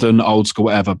modern, old school,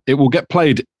 whatever, it will get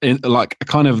played in like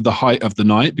kind of the height of the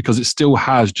night, because it still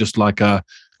has just like a,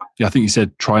 I think you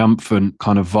said, triumphant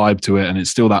kind of vibe to it, and it's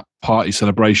still that party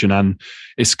celebration, and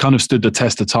it's kind of stood the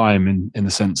test of time in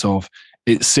the sense of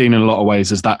it's seen in a lot of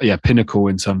ways as that pinnacle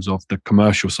in terms of the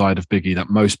commercial side of Biggie that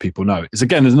most people know. It's,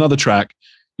 again, there's another track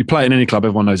you play it in any club,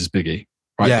 everyone knows it's Biggie,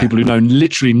 right? Yeah. People who know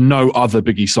literally no other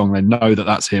Biggie song, they know that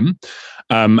that's him,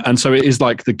 and so it is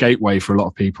like the gateway for a lot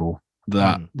of people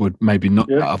that would maybe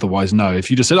not otherwise know.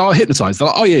 If you just said, "Oh, Hypnotize," they're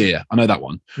like, "Oh yeah, I know that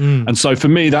one." And so for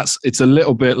me, it's a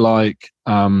little bit like,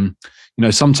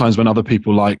 sometimes when other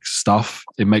people like stuff,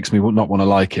 it makes me not want to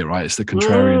like it, right? It's the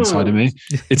contrarian side of me.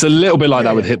 It's a little bit like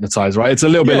that with Hypnotize, right? It's a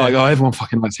little bit like, oh, everyone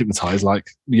fucking likes Hypnotize.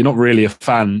 Like, you're not really a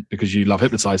fan because you love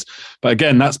Hypnotize. But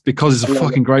again, that's because it's a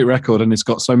fucking great record and it's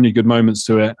got so many good moments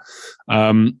to it.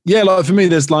 Like for me,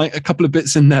 there's like a couple of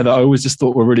bits in there that I always just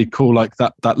thought were really cool. Like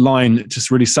that line,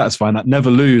 just really satisfying, that never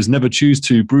lose, never choose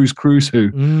to, Bruce Cruz who.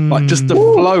 Like just the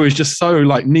flow is just so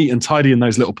like neat and tidy in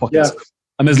those little pockets. Yeah.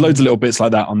 And there's loads of little bits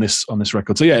like that on this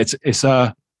record. So yeah, it's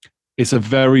a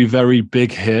very, very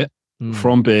big hit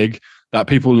from Big that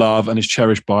people love and is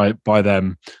cherished by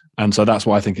them. And so that's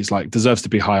why I think it's like deserves to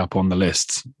be high up on the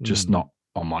list, just not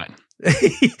on mine. I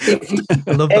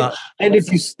love that. And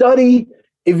if you study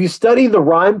the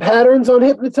rhyme patterns on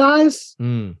Hypnotize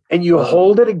and you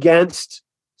hold it against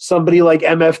somebody like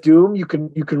MF Doom, you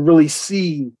can really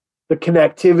see the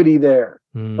connectivity there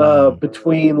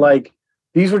between like.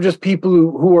 These were just people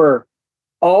who are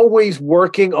always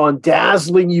working on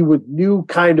dazzling you with new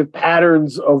kind of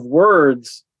patterns of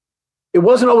words. It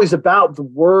wasn't always about the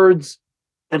words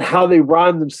and how they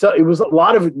rhyme themselves. A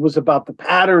lot of it was about the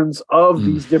patterns of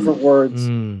these different words.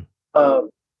 And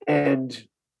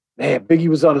man, Biggie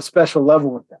was on a special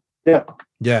level with that. Yeah.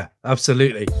 Yeah,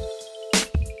 absolutely.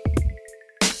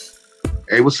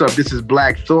 Hey, what's up? This is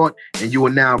Black Thought, and you are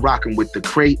now rocking with the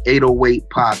Crate 808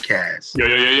 podcast.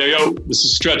 Yo. This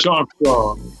is Stretch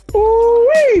Armstrong.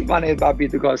 Ooh-wee. My name is Bobby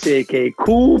Garcia, a.k.a.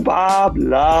 Cool Bob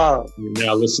Love. You're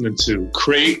now listening to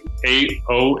Crate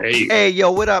 808. Hey,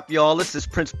 yo, what up, y'all? This is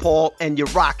Prince Paul, and you're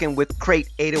rocking with Crate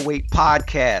 808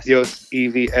 podcast. Yo, it's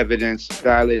Evie Evidence,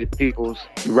 Dilated Peoples.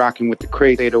 You're rocking with the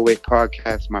Crate 808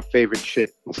 podcast. My favorite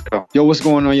shit. Let's go. Yo, what's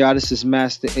going on, y'all? This is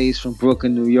Master Ace from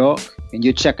Brooklyn, New York, and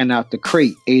you're checking out the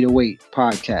Crate 808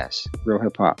 podcast. Real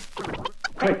hip hop.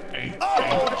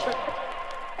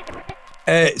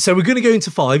 So we're going to go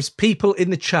into fives. People in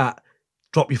the chat,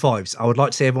 drop your fives. I would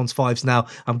like to see everyone's fives now.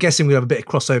 I'm guessing we'll have a bit of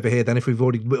crossover here then if we've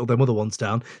already whittled them other ones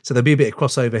down. So there'll be a bit of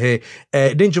crossover here.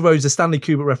 Ninja Rose, the Stanley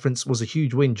Kubrick reference was a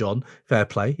huge win, John. Fair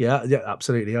play. Yeah,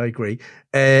 absolutely. I agree.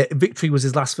 Victory was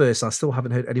his last verse. I still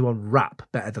haven't heard anyone rap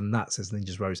better than that, says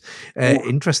Ninja Rose.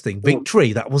 Interesting.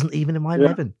 Victory. That wasn't even in my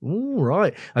 11. All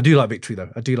right. I do like Victory,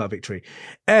 though. I do like Victory.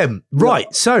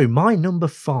 Right. So my number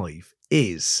 5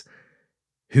 is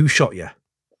Who Shot Ya?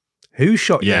 Who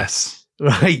Shot Ya? Yes.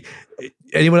 Right.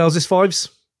 Anyone else's 5s?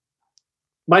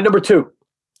 My number 2.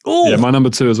 Oh, yeah, my number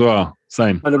 2 as well.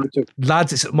 Same. My number 2.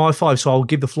 Lads, it's my 5, so I'll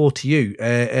give the floor to you.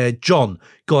 John,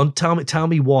 go on. Tell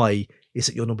me why it's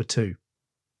at your number 2.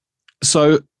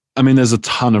 So, I mean, there's a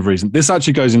ton of reasons. This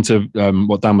actually goes into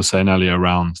what Dan was saying earlier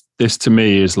around this. To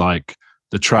me is like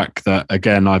the track that,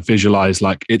 again, I visualize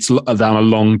like it's down a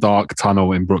long, dark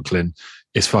tunnel in Brooklyn.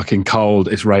 It's fucking cold,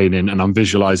 it's raining, and I'm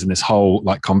visualizing this whole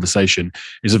like conversation.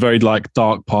 It's a very like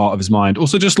dark part of his mind.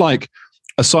 Also, just like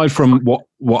aside from what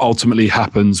ultimately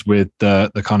happens with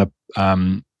the kind of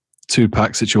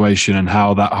Tupac situation and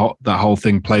how that whole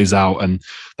thing plays out, and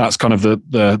that's kind of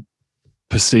the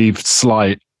perceived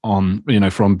slight on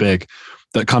from Big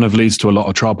that kind of leads to a lot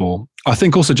of trouble. I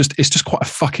think also it's just quite a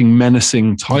fucking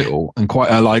menacing title and quite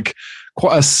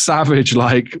a savage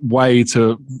like way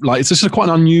to like. It's just quite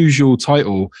an unusual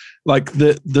title. Like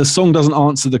the song doesn't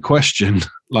answer the question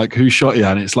like who shot you,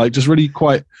 and it's like just really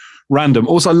quite random.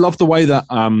 Also, I love the way that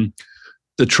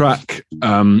the track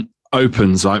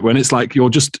opens, like when it's like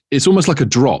it's almost like a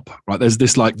drop, right? There's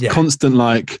this like constant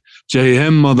like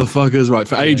JM motherfuckers, right,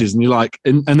 for ages, and you're like,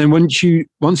 and then once you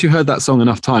heard that song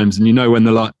enough times, and you know when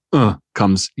the like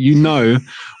comes, you know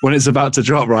when it's about to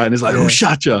drop, right? And it's like, oh,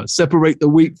 shacha, separate the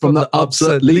wheat from the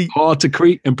upset, leap hard to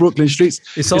Crete in Brooklyn streets.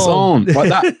 It's on. Like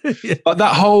that, like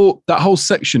that whole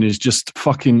section is just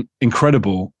fucking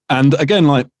incredible. And again,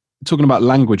 like talking about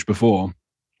language before,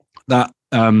 that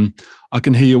I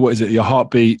can hear your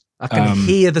heartbeat. I can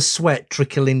hear the sweat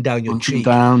trickling down your cheek.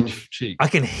 I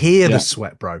can hear the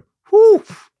sweat, bro. Woo.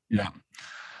 Yeah.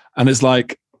 And it's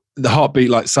like the heartbeat,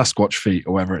 like Sasquatch feet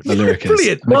or whatever the lyric is.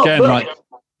 Brilliant. And again,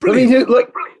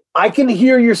 I can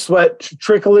hear your sweat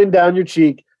trickling down your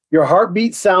cheek. Your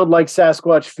heartbeat sound like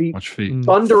Sasquatch feet.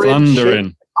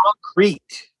 Thundering.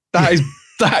 Concrete.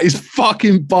 That is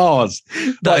fucking bars.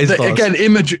 That is bars. Again,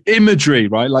 imagery,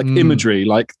 right? Like imagery,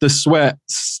 like the sweat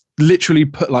literally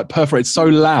perforates so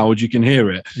loud you can hear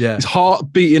it. Yeah. His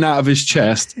heart beating out of his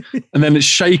chest, and then it's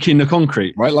shaking the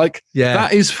concrete, right? Like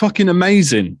that is fucking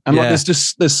amazing. And like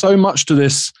there's so much to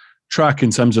this track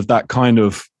in terms of that kind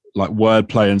of like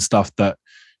wordplay and stuff that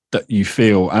you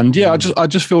feel. And I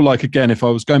just feel like, again, if I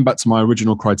was going back to my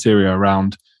original criteria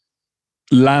around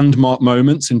landmark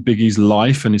moments in Biggie's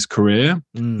life and his career,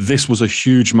 this was a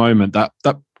huge moment that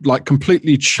like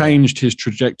completely changed his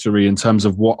trajectory in terms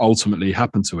of what ultimately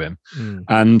happened to him.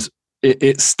 And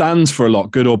it stands for a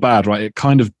lot, good or bad, right? It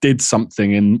kind of did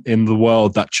something in the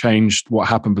world that changed what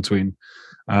happened between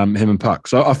him and Puck.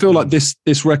 So I feel like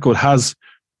this record has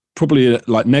probably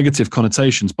like negative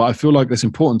connotations, but I feel like it's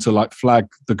important to like flag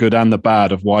the good and the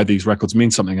bad of why these records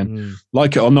mean something. And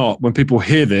like it or not, when people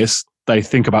hear this, they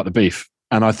think about the beef.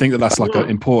 And I think that's like an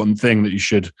important thing that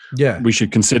we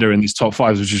should consider in these top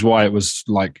fives, which is why it was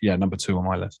like, number 2 on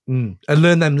my list. And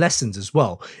learn them lessons as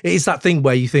well. It is that thing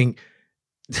where you think,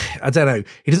 I don't know,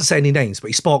 he doesn't say any names, but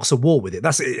he sparks a war with it.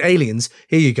 That's it. Aliens,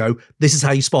 here you go. This is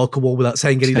how you spark a war without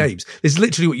saying any names. This is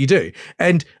literally what you do.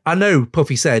 And I know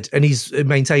Puffy said, and he's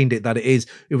maintained it, that it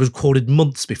was recorded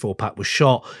months before Pat was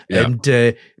shot. Yeah.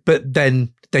 And but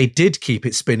then they did keep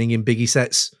it spinning in Biggie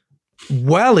sets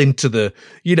well into the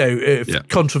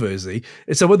controversy.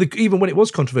 And so even when it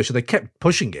was controversial, they kept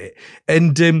pushing it.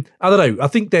 And I don't know, I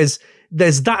think there's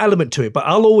that element to it, but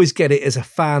I'll always get it as a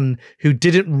fan who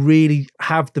didn't really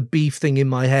have the beef thing in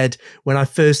my head when I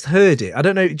first heard it. I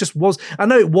don't know, it just was. I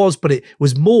know it was, but it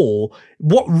was more.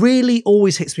 What really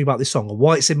always hits me about this song and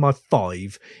why it's in my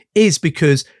 5 is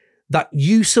because that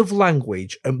use of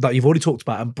language that you've already talked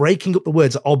about and breaking up the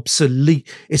words are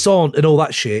obsolete, it's on and all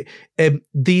that shit.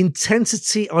 The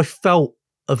intensity I felt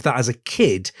of that as a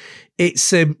kid,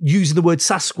 it's using the word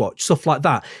Sasquatch, stuff like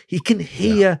that. He can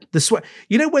hear the sweat.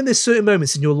 You know, when there's certain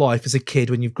moments in your life as a kid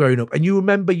when you've grown up and you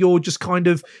remember you're just kind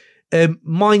of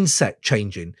mindset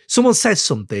changing. Someone says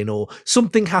something or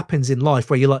something happens in life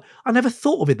where you're like, I never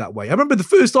thought of it that way. I remember the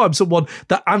first time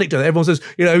that anecdote, everyone says,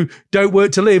 don't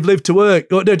work to live, live to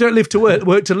work. Or no, don't live to work,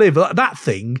 work to live. That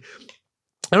thing.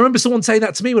 I remember someone saying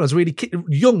that to me when I was really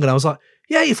young and I was like,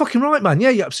 yeah, you're fucking right, man.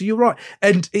 Yeah, you're absolutely right.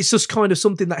 And it's just kind of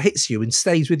something that hits you and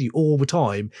stays with you all the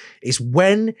time. It's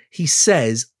when he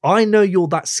says, I know you're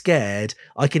that scared.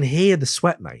 I can hear the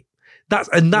sweat, mate.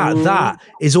 That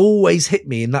is always hit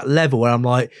me in that level where I'm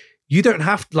like, you don't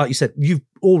have to, like you said, you've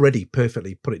already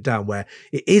perfectly put it down, where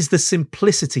it is the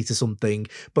simplicity to something,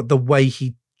 but the way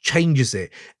he changes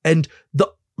it and the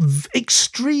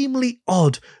extremely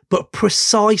odd but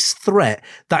precise threat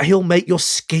that he'll make your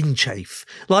skin chafe.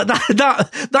 Like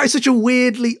that is such a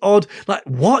weirdly odd, like,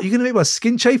 what? You're gonna make my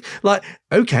skin chafe? Like,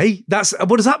 okay,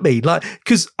 what does that mean? Like,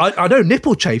 because I know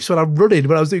nipple chafes when I'm running,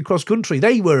 when I was doing cross country,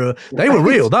 they were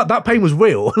real. That pain was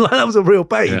real. Like, that was a real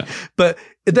pain. Yeah. But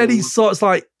then he starts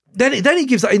like, then he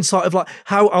gives that insight of like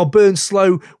how I'll burn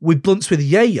slow with blunts with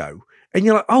yayo. And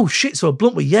you're like, oh shit, so a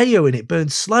blunt with yayo in it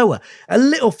burns slower. A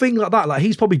little thing like that, like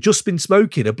he's probably just been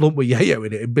smoking a blunt with yayo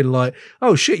in it and been like,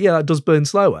 oh shit, yeah, that does burn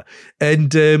slower.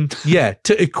 And to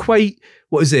equate,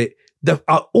 what is it?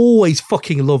 I always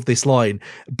fucking love this line.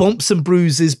 Bumps and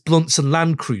bruises, blunts and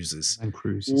Land Cruisers.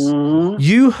 Mm-hmm.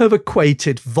 You have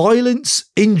equated violence,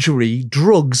 injury,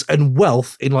 drugs and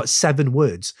wealth in like 7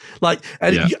 words. Like,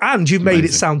 and you've made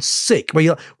it sound sick. Where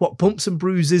you're like, what, bumps and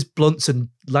bruises, blunts and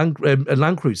Land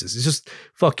Cruisers? It's just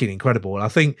fucking incredible. And I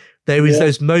think there is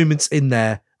those moments in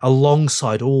there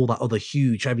alongside all that other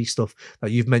huge, heavy stuff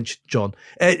that you've mentioned, John.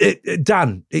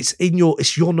 Dan,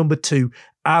 it's your number 2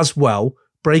 as well.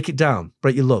 Break it down.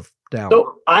 Break your love down.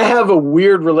 So I have a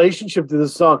weird relationship to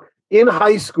this song. In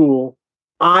high school,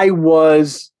 I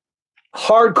was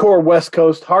hardcore West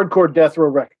Coast, hardcore Death Row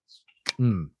Records.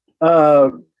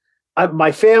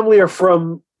 My family are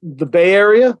from the Bay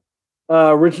Area,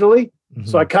 originally.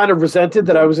 So I kind of resented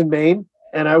that I was in Maine,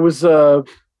 and I was so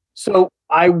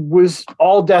I was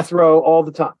all death row all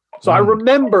the time. So I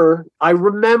remember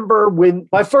when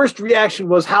my first reaction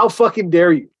was, how fucking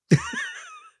dare you?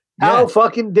 How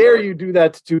fucking dare you do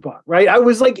that to Tupac, right? I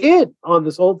was like in on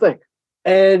this whole thing.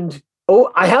 And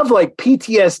I have like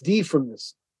PTSD from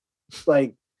this.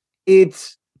 Like,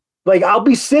 it's like I'll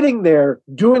be sitting there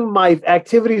doing my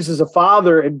activities as a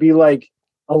father and be like,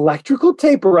 electrical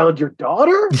tape around your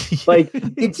daughter? Like,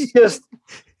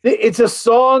 it's a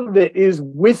song that is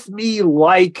with me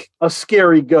like a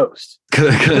scary ghost.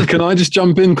 Can I just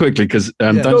jump in quickly? Because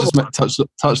Dan just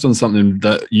touched on something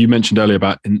that you mentioned earlier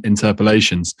about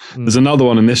interpolations. There's another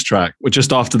one in this track,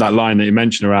 just after that line that you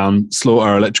mentioned around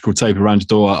slaughter, electrical tape around your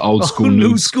door, old school,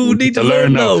 new school, need to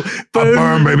learn now.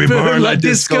 Burn, baby, burn like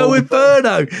disco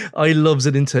inferno. I loves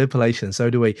an interpolation, so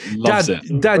do we.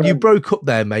 Dan, you broke up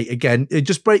there, mate, again.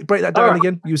 Just break that down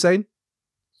again, you were saying?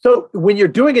 So when you're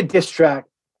doing a diss track,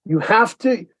 you have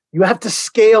to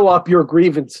scale up your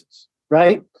grievances,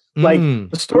 right? Like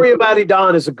the story of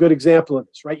Adidon is a good example of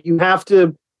this, right? You have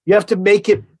to make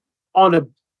it on a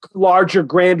larger,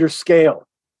 grander scale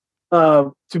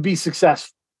to be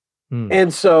successful.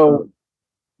 And so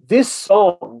this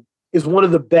song is one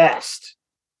of the best.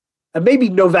 And maybe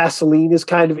No Vaseline is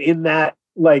kind of in that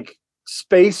like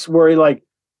space where you're like,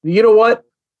 you know what?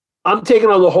 I'm taking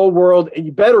on the whole world, and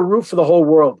you better root for the whole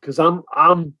world because I'm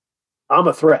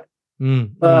a threat.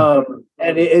 And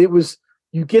it was,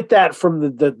 you get that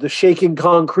from the shaking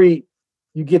concrete.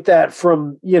 You get that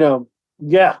from,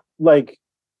 like,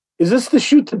 is this the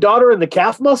shoot the daughter and the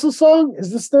calf muscle song?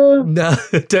 Is this the? No,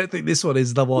 I don't think this one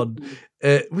is the one.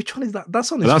 Which one is that?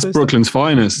 That's on his That's Brooklyn's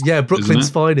Finest. Yeah, Brooklyn's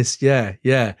Finest. Yeah.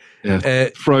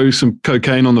 Throw some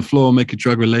cocaine on the floor, make it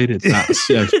drug related. That's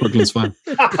it's Brooklyn's Finest.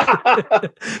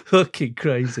 Fucking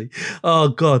crazy. Oh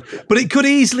God. But it could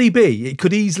easily be. It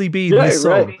could easily be this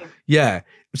song. Right. Yeah.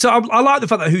 So I like the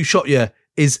fact that Who Shot You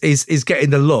is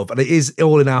getting the love, and it is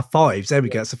all in our fives. There we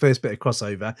go. That's the first bit of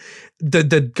crossover.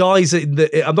 The guys in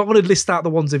I'm not going to list out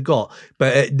the ones they've got,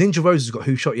 but Ninja Rose has got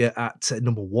Who Shot You at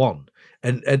number 1.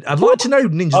 And I'd like to know,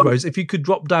 Ninja Rose, if you could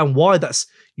drop down why that's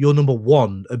your number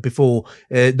 1 before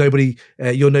You're Nobody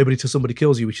Till Somebody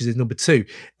Kills You, which is his number 2,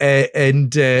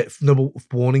 and number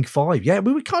Warning 5. Yeah,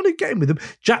 we were kind of getting with them.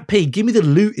 Jack P, Give Me the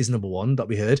Loot is number 1 that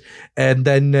we heard, and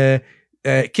then.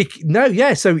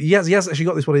 So he has actually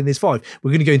got this one in his 5.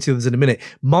 We're going to go into others in a minute.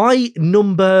 My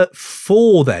number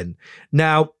 4 then.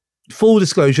 Now, full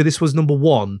disclosure, this was number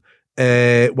 1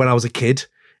 when I was a kid.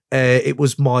 It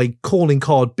was my calling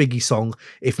card Biggie song.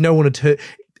 If no one had heard,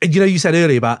 you said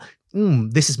earlier about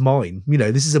this is mine.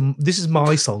 This is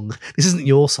my song. This isn't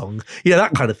your song.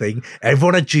 That kind of thing.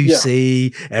 Everyone had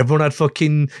Juicy. Yeah. Everyone had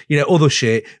fucking other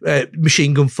shit.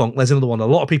 Machine Gun Funk. There's another one. A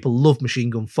lot of people love Machine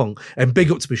Gun Funk, and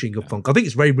big up to Machine Gun Funk. I think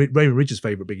it's Raymond Ridge's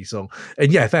favorite Biggie song.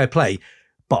 And yeah, fair play.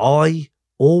 But I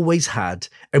always had,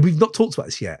 and we've not talked about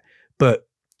this yet, but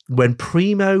when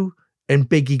Primo and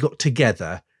Biggie got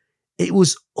together, it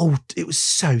was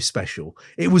so special.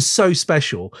 It was so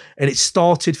special. And it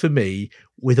started for me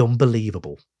with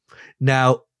Unbelievable.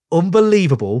 Now,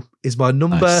 Unbelievable is my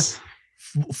number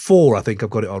 4, I think I've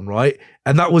got it on, right?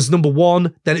 And that was number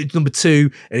 1, then it's number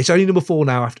 2, and it's only number 4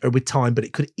 now with time, but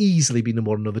it could easily be number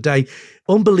 1 another day.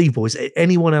 Unbelievable. Is it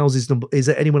anyone else's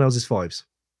 5s?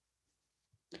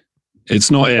 It's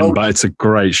not in, but it's a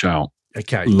great shout.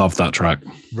 Okay. Love that track.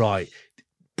 Right.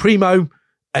 Primo.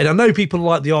 And I know people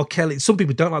like the R. Kelly. Some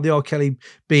people don't like the R. Kelly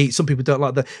beat. Some people don't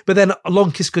like that. But then A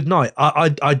Long Kiss Goodnight,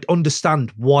 I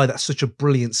understand why that's such a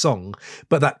brilliant song.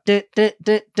 But that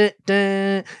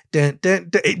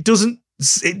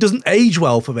it doesn't age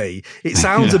well for me. It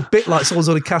sounds a bit like someone's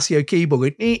on a Casio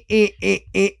keyboard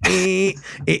going,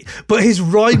 but his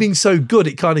rhyming's so good,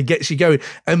 it kind of gets you going.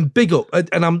 And big up,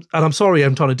 and I'm sorry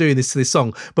I'm trying to do this to this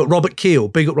song, but Robert Keel,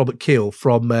 big up Robert Keel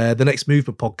from the Next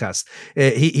Movement podcast.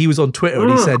 He was on Twitter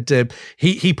and he said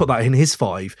he put that in his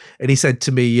 5, and he said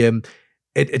to me,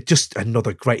 it just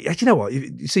another great. You know what?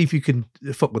 See if you can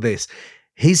fuck with this.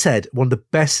 He said, one of the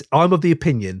best, I'm of the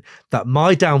opinion that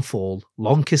My Downfall,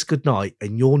 Long Kiss Goodnight,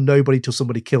 and You're Nobody Till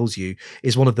Somebody Kills You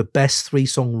is one of the best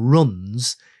 3-song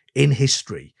runs in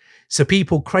history. So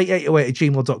people,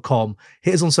 crate808@gmail.com,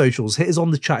 hit us on socials, hit us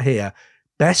on the chat here.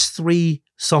 Best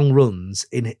 3-song runs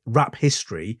in rap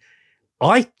history.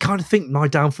 I kind of think My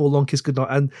Downfall, Long Kiss Goodnight,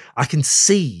 and I can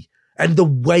see, and the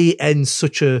way it ends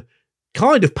such a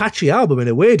kind of patchy album in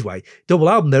a weird way. Double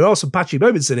album, there are some patchy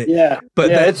moments in it. Yeah, but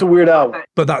it's a weird album.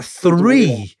 But that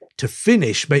 3 to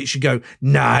finish makes you go,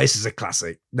 nah, this is a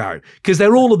classic. No, because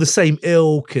they're all of the same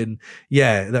ilk, and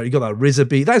yeah, you got that RZA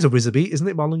beat. That is a RZA beat, isn't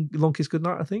it? My Long Kiss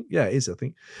Goodnight, I think. Yeah, it is, I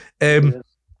think.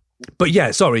 But yeah,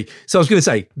 sorry. So I was going to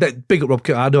say that big up Rob.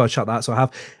 I know I shout that, so I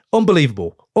have.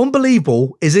 Unbelievable.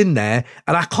 Unbelievable is in there,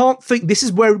 and I can't think, this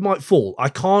is where it might fall. I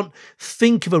can't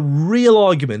think of a real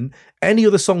argument any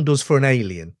other song does for an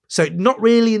Alien. So not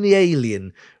really in the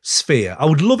Alien sphere. I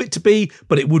would love it to be,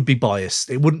 but it would be biased.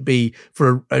 It wouldn't be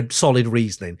for a solid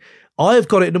reasoning. I have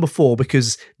got it at number 4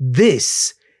 because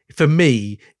this, for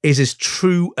me, is his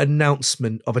true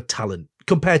announcement of a talent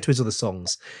compared to his other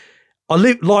songs. I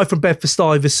live live from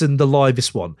Bedford-Stuyvesant, the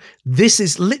livest one. This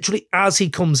is literally as he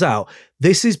comes out.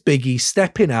 This is Biggie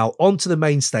stepping out onto the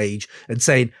main stage and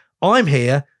saying, I'm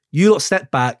here, you lot step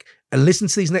back and listen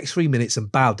to these next 3 minutes and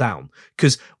bow down.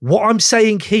 Because what I'm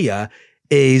saying here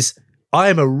is I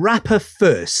am a rapper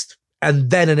first and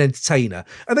then an entertainer.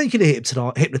 And then you can hear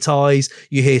Hypnotize,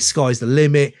 you hear Sky's the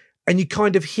Limit, and you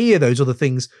kind of hear those other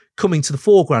things coming to the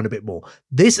foreground a bit more.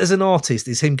 This, as an artist,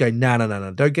 is him going, no,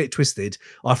 don't get it twisted.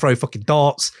 I throw fucking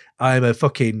darts. I am a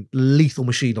fucking lethal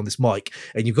machine on this mic.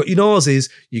 And you've got your Nazis,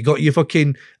 you got your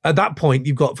fucking, at that point,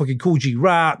 you've got fucking Cool G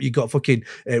Rap, you've got fucking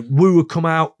Woo would come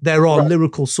out. There are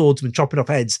lyrical swordsmen chopping off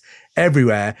heads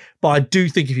everywhere. But I do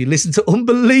think if you listen to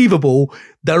Unbelievable,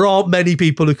 there aren't many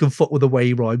people who can fuck with the way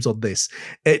he rhymes on this.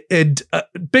 And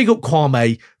big up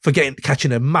Kwame for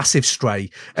catching a massive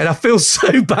stray. And I feel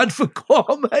so bad for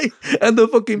Kwame and the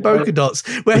fucking polka dots,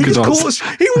 where he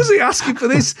wasn't asking for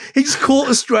this. He just caught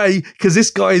a stray because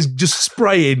this guy is just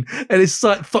spraying, and it's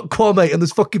like, fuck Kwame and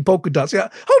there's fucking polka dots. Yeah,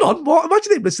 hold on, what?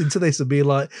 Imagine him listening to this and being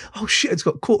like, oh shit, it's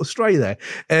got caught a stray there.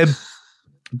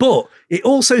 But it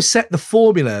also set the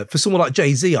formula for someone like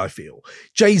Jay-Z, I feel.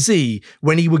 Jay-Z,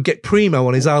 when he would get Primo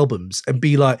on his albums and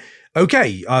be like,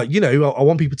 okay, I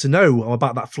want people to know I'm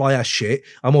about that fly-ass shit.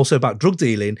 I'm also about drug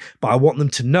dealing, but I want them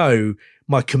to know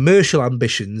my commercial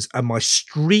ambitions and my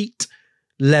street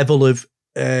level of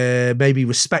maybe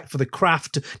respect for the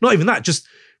craft. Not even that, just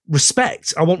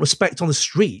respect. I want respect on the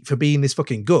street for being this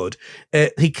fucking good.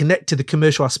 He connected the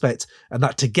commercial aspect and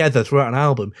that together throughout an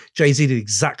album. Jay-Z did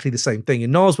exactly the same thing,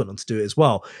 and Nas went on to do it as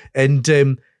well. And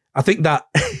I think that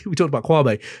we talked about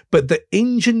Kwame, but the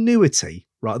ingenuity,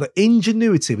 right? The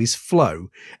ingenuity of his flow,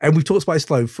 and we've talked about his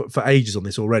flow for ages on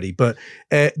this already, but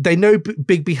they know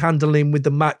Big B handling with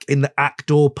the Mac in the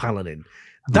Actor paneling.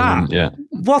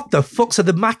 What the fuck? So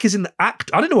the Mac is in the act.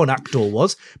 I didn't know what an actor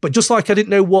was, but just like I didn't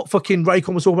know what fucking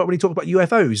Raycon was talking about when he talked about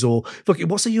UFOs, or fucking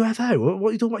what's a UFO? What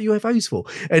are you talking about UFOs for?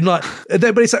 And like,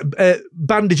 but it's like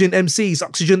bandaging MCs,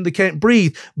 oxygen they can't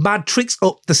breathe, mad tricks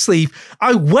up the sleeve.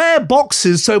 I wear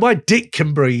boxers so my dick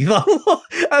can breathe.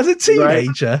 As a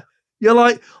teenager, you're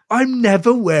like, I'm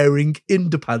never wearing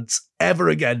underpants ever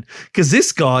again because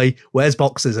this guy wears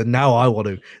boxers and now I want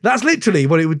to. That's literally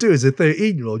what it would do as a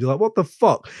 13-year-old. You're like, what the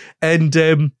fuck? And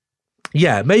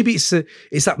maybe it's that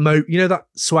that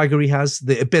swagger he has,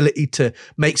 the ability to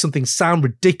make something sound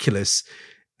ridiculous.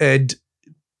 And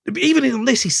even in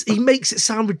this, he makes it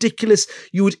sound ridiculous.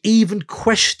 You would even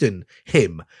question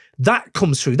him. That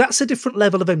comes through. That's a different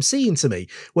level of MCing to me,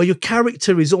 where your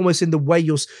character is almost in the way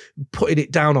you're putting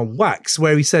it down on wax,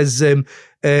 where he says,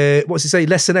 what's he say?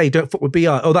 Lesson A, don't fuck with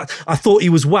B.I. Oh, that I thought he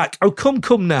was whack. Oh,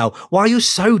 come now. Why are you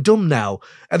so dumb now?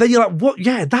 And then you're like, what?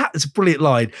 Yeah, that is a brilliant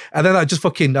line. And then I just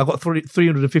fucking, I got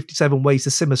 357 ways to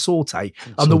simmer saute.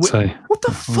 What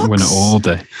the fuck? Win it all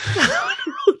day.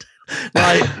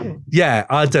 Like, yeah,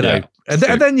 I don't know. And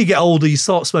then you get older, you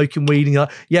start smoking weed, and you're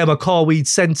like, yeah, my car weed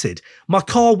scented.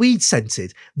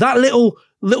 That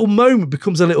little moment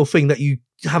becomes a little thing that you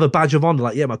have a badge of honor.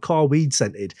 Like, yeah, my car weed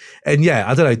scented. And yeah,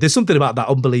 I don't know. There's something about that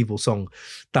Unbelievable song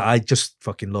that I just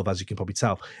fucking love, as you can probably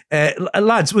tell.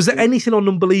 Lads, was there anything on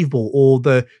Unbelievable or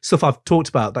the stuff I've talked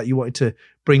about that you wanted to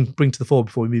bring to the fore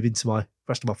before we move into my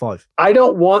rest of my 5? I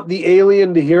don't want the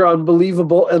alien to hear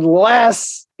Unbelievable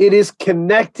unless it is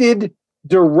connected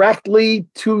directly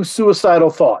to suicidal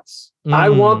thoughts. I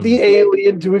want the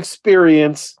alien to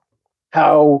experience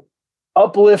how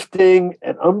uplifting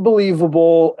and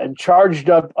unbelievable and charged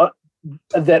up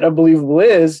that Unbelievable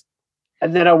is,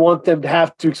 and then I want them to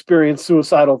have to experience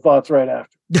suicidal thoughts right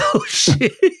after. Oh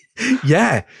shit!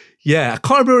 Yeah. I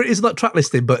can't remember what it is in that track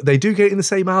listing, but they do get it in the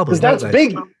same album. Because that's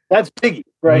Biggie. That's Biggie,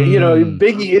 right?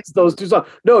 Biggie is those two songs.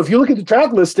 No, if you look at the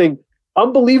track listing,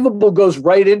 Unbelievable goes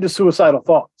right into suicidal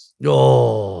thoughts.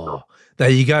 Oh, there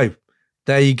you go.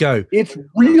 It's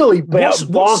really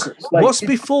bonkers. What's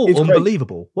before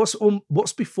Unbelievable? Crazy.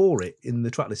 What's before it in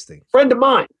the track listing? Friend of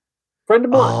mine.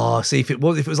 Oh, see, if it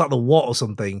was like the What or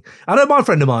something. I don't mind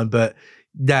Friend of Mine, but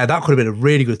yeah, that could have been a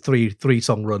really good three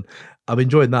song run. I'm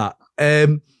enjoying that.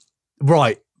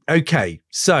 Right. Okay.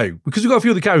 So, because we've got a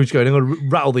few other categories going, I'm going to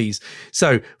rattle these.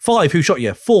 So, 5, Who Shot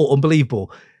You? 4,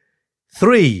 Unbelievable.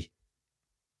 3,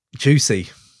 Juicy.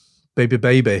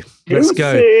 Baby. Let's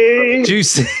go.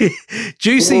 Juicy.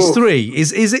 Juicy's 3.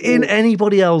 Is it in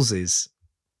anybody else's?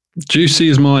 Juicy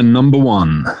is my number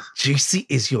 1. Juicy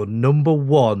is your number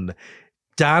 1.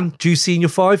 Dan, Juicy in your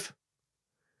 5?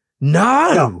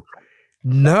 No.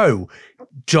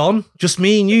 John, just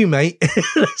me and you, mate.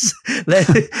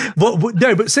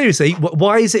 No, but seriously,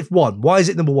 why is it 1? Why is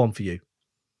it number 1 for you?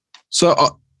 So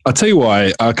I'll tell you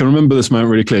why. I can remember this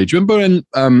moment really clearly. Do you remember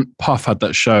when Puff had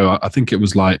that show? I think it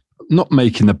was like, not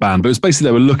making the band, but it was basically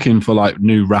they were looking for like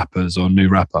new rappers or new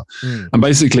rapper. And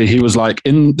basically he was like,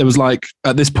 there was like,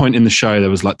 at this point in the show, there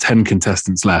was like 10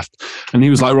 contestants left. And he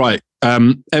was like, right,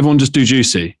 everyone just do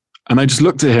Juicy. And they just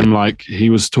looked at him like he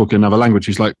was talking another language.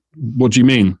 He's like, what do you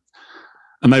mean?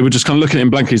 And they were just kind of looking at him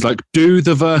blankly. He's like, do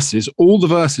the verses, all the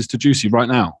verses to Juicy right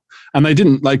now. And they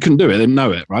couldn't do it. They didn't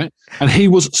know it, right? And he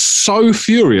was so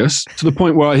furious to the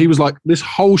point where he was like, this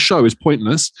whole show is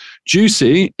pointless.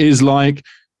 Juicy is like,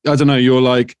 I don't know, you're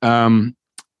like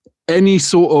any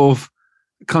sort of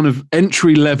kind of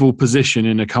entry level position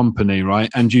in a company,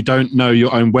 right? And you don't know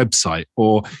your own website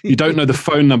or you don't know the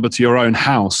phone number to your own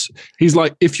house. He's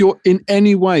like, if you're in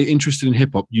any way interested in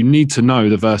hip hop, you need to know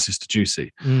the verses to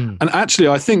Juicy. And actually,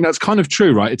 I think that's kind of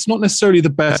true, right? It's not necessarily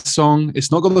the best song.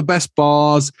 It's not got the best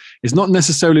bars. It's not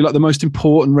necessarily like the most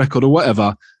important record or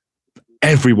whatever.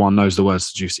 Everyone knows the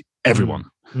words to Juicy. Everyone.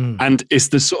 And it's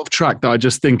the sort of track that I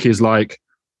just think is like,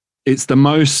 it's the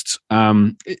most,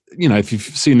 if you've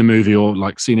seen the movie or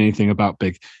like seen anything about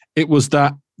Big, it was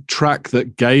that track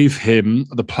that gave him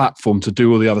the platform to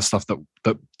do all the other stuff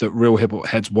that real hip hop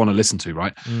heads want to listen to,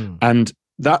 right? And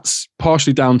that's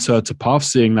partially down to Puff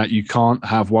seeing that you can't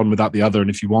have one without the other. And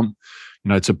if you want,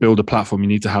 to build a platform, you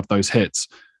need to have those hits.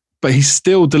 But he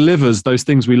still delivers those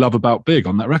things we love about Big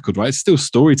on that record, right? It's still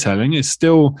storytelling. It's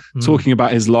still talking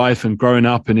about his life and growing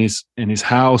up in his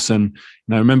house. And,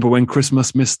 remember when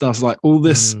Christmas missed us, like all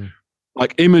this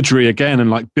like imagery again, and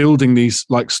like building these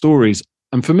like stories.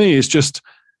 And for me,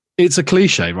 it's a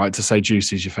cliche, right? To say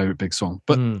Juicy is your favorite Big song,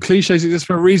 but cliches exist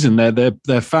for a reason.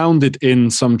 They're founded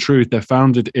in some truth. They're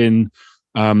founded in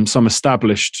some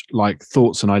established like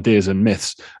thoughts and ideas and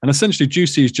myths. And essentially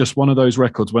Juicy is just one of those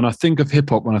records. When I think of hip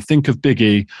hop, when I think of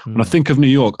Biggie, when I think of New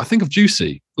York, I think of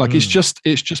Juicy. Like it's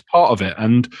just part of it.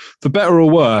 And for better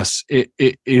or worse, it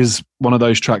is one of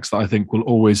those tracks that I think will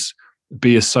always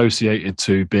be associated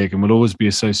to Big and will always be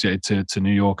associated to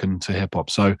New York and to hip hop.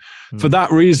 So for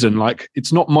that reason, like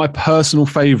it's not my personal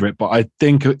favorite, but I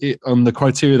think on the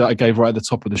criteria that I gave right at the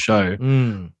top of the show,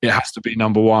 it has to be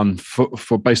number 1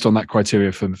 for based on that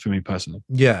criteria for me personally.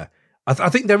 Yeah. I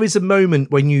think there is a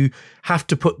moment when you have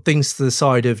to put things to the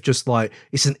side of just like,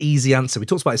 it's an easy answer. We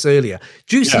talked about this earlier.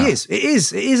 Juicy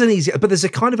is an easy, but there's a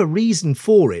kind of a reason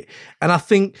for it. And I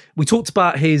think we talked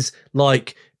about his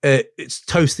like, it's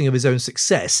toasting of his own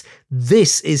success.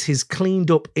 This is his cleaned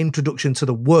up introduction to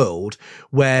the world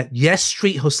where, yes,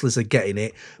 street hustlers are getting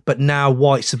it, but now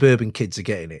white suburban kids are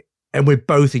getting it. And we're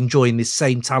both enjoying this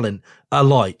same talent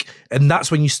alike. And that's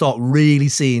when you start really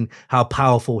seeing how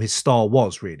powerful his star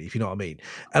was, really, if you know what I mean.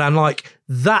 And I'm like,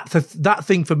 that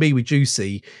thing for me with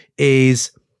Juicy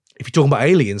is, if you're talking about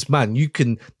aliens, man,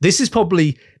 this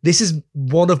is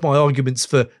one of my arguments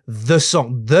for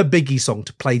the Biggie song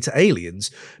to play to aliens,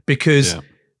 because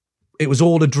it was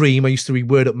all a dream. I used to read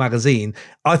Word Up magazine.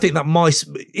 I think that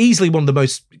easily one of the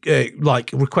most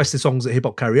requested songs at hip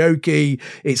hop karaoke.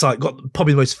 It's like got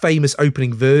probably the most famous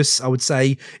opening verse, I would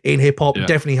say, in hip hop.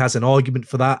 Definitely has an argument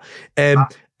for that. And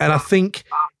I think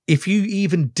if you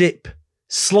even dip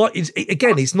slightly,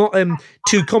 again, it's not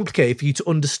too complicated for you to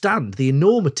understand the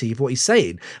enormity of what he's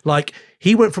saying. Like,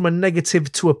 he went from a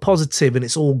negative to a positive and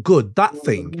it's all good. That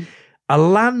thing, a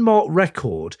landmark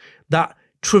record that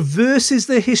traverses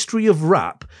the history of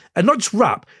rap, and not just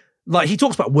rap. Like, he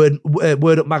talks about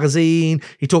Word Up magazine.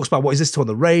 He talks about what is this to on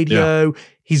the radio.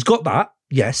 He's got that.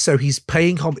 Yes. So he's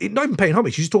paying homage, not even paying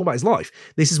homage. He's just talking about his life.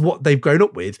 This is what they've grown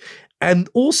up with. And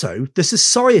also the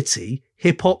society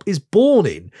hip hop is born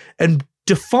in and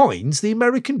defines the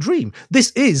American dream.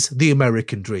 This is the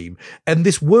American dream. And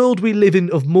this world we live in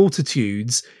of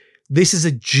multitudes, this is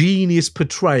a genius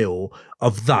portrayal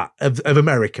of that, of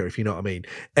America, if you know what I mean.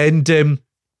 And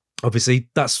obviously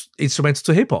that's instrumental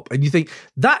to hip hop. And you think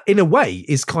that in a way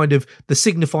is kind of the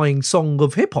signifying song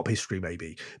of hip hop history,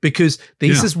 maybe, because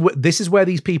this is where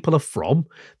these people are from.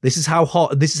 This is how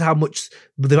hard, this is how much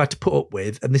they've had to put up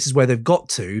with, and this is where they've got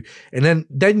to. And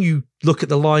then you look at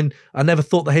the line, I never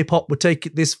thought the hip hop would take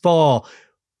it this far.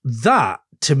 That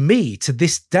to me, to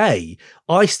this day,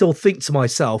 I still think to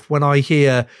myself when I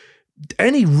hear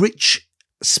any rich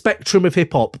spectrum of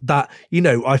hip hop that,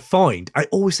 I find, I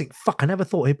always think, fuck, I never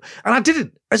thought hip. And I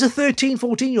didn't. As a 13,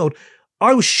 14-year-old,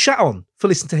 I was shat on for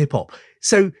listening to hip hop.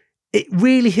 So it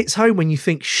really hits home when you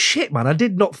think, shit, man, I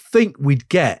did not think we'd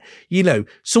get,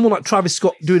 someone like Travis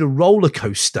Scott doing a roller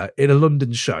coaster in a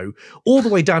London show, all the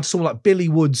way down to someone like Billy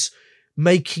Woods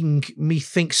making me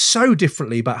think so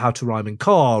differently about How to Rhyme in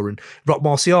Car and Rock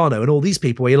Marciano and all these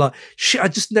people where you're like, shit,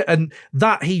 and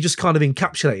that he just kind of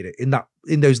encapsulated it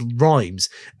in those rhymes.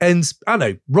 And I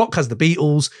know Rock has the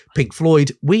Beatles, Pink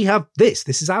Floyd. We have this.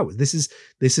 This is ours. This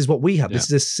is what we have. Yeah.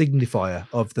 This is a signifier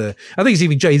of the. I think it's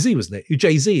even Jay-Z, wasn't it? Who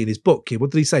Jay-Z in his book here?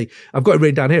 What did he say? I've got it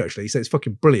written down here. Actually, he said it's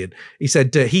fucking brilliant. He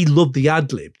said he loved the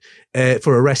ad lib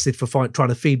for Arrested for trying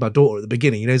to feed my daughter at the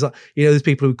beginning. He's like, there's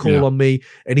people who call on me,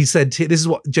 and he said this is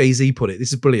what Jay-Z put it.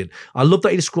 This is brilliant. I love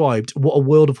that he described what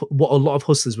a lot of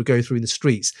hustlers would go through in the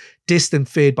streets, dissed and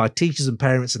feared by teachers and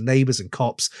parents and neighbors and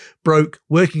cops, broke,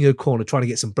 working in a corner trying to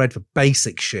get some bread for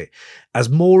basic shit, as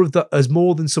more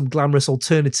than some glamorous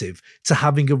alternative to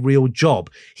having a real job.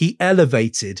 He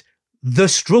elevated the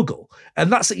struggle,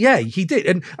 and that's he did.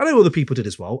 And I know other people did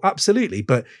as well, absolutely,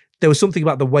 but there was something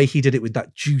about the way he did it with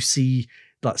that juicy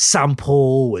like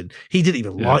sample, and he didn't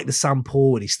even like the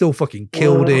sample, and he still fucking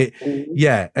killed it.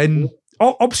 Yeah, and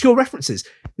obscure references.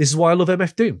 This is why I love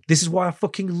MF Doom. This is why I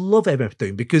fucking love MF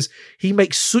Doom, because he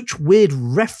makes such weird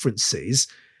references.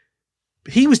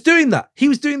 He was doing that. He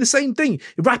was doing the same thing.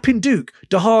 Rapping Duke,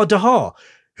 Daha Daha.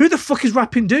 Who the fuck is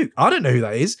Rapping Duke? I don't know who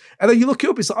that is. And then you look it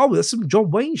up, it's like, oh, that's some John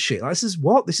Wayne shit. Like,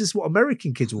 this is what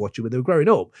American kids were watching when they were growing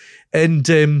up. And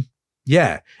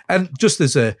and just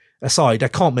as a aside, I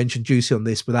can't mention Juicy on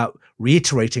this without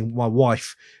reiterating my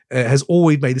wife has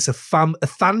always made this a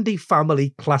Thandi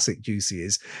family classic. Juicy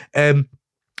is.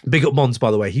 Big up Mons, by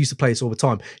the way. He used to play this all the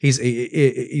time.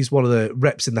 He's one of the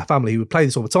reps in the family who would play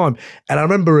this all the time. And I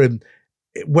remember him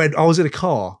when I was in a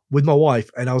car with my wife,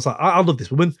 and I was like, I love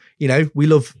this woman. We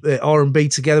love R&B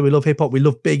together. We love hip hop. We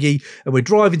love Biggie, and we're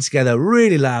driving together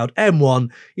really loud.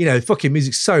 M1, fucking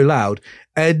music's so loud.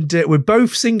 And we're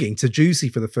both singing to Juicy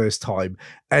for the first time.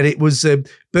 And it was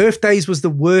birthdays was the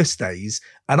worst days.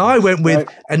 And I went with,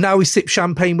 and now we sip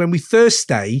champagne when we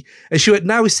Thursday. And she went,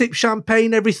 now we sip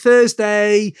champagne every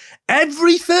Thursday.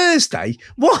 Every Thursday?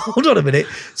 What? Hold on a minute.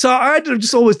 So I had to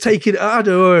just always take it. I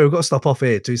don't know, I've got to stop off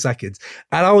here 2 seconds.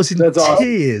 And I was in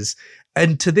tears.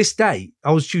 And to this day,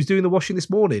 she was doing the washing this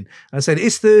morning. And I said,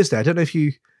 it's Thursday. I don't know if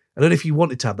you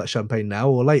wanted to have that champagne now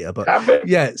or later, but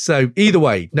yeah. So either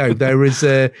way, no, there is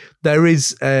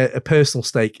a personal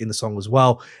stake in the song as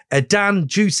well. Dan,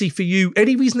 Juicy for you.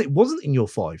 Any reason it wasn't in your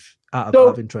 5 out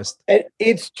of interest?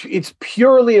 It's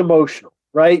purely emotional,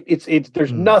 right?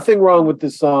 There's nothing wrong with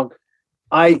this song.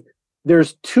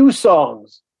 There's 2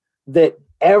 songs that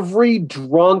every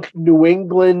drunk New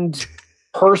England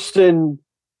person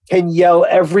can yell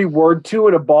every word to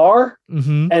in a bar.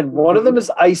 Mm-hmm. And one of them is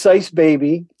Ice Ice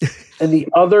Baby and the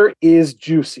other is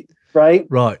Juicy, right?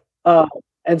 Right.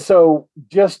 And so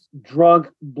just drunk,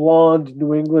 blonde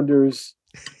New Englanders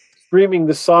screaming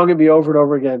the song at me over and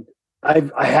over again.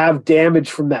 I have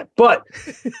damage from that. But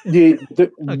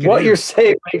what you're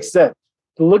saying makes sense.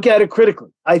 To look at it critically,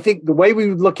 I think the way we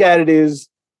would look at it is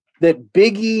that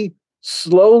Biggie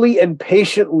slowly and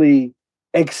patiently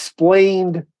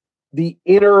explained the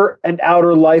inner and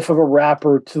outer life of a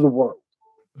rapper to the world,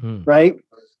 right?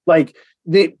 Like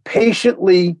they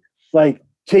patiently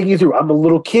taking you through. I'm a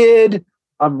little kid.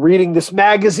 I'm reading this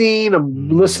magazine. I'm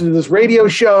listening to this radio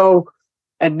show.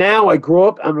 And now I grow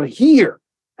up, I'm here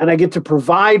and I get to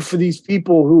provide for these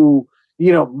people who,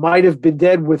 might have been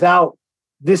dead without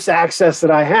this access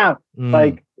that I have.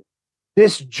 Like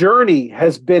this journey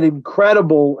has been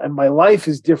incredible and my life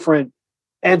is different.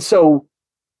 And so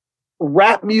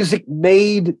rap music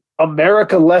made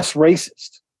America less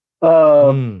racist.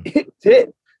 It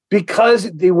did,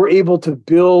 because they were able to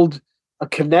build a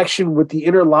connection with the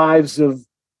inner lives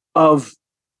of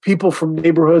people from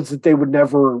neighborhoods that they would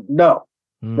never know,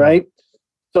 right?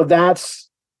 So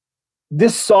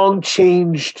this song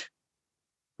changed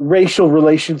racial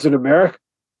relations in America.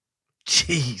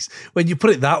 Jeez, when you put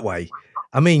it that way.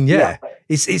 I mean, yeah.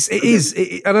 It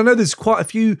is. And I know there's quite a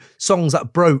few songs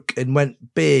that broke and went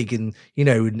big and,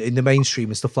 in the mainstream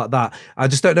and stuff like that. I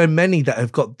just don't know many that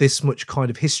have got this much kind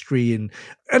of history and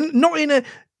not in a,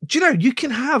 you can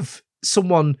have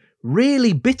someone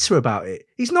really bitter about it.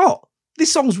 He's not.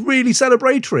 this song's really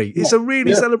celebratory. It's a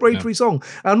really celebratory song.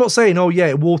 And I'm not saying, oh yeah,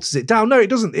 it waters it down. No,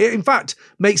 it doesn't. It, in fact,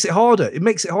 makes it harder. It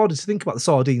makes it harder to think about the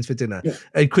sardines for dinner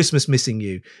and Christmas missing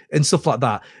you and stuff like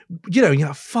that. You know, you're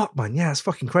like, fuck, man, yeah, it's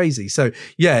fucking crazy. So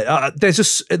yeah, there's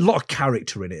just a lot of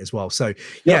character in it as well. So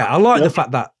yeah, I like the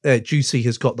fact that Juicy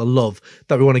has got the love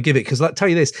that we want to give it. Because I'll tell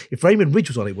you this, if Raymond Ridge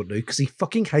was on, it wouldn't do, because he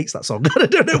fucking hates that song. I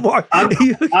don't know why.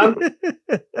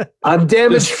 I'm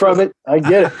damaged from it. I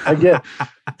get it.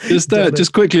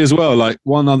 Just quickly as well, like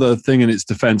one other thing in its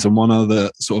defense and one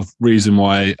other sort of reason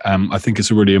why I think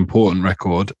it's a really important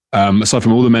record, aside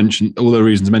from all the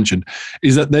reasons mentioned,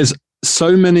 is that there's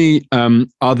so many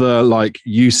other like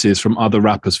uses from other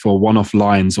rappers for one-off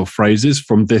lines or phrases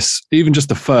from this, even just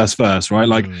the first verse, right?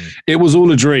 Like it was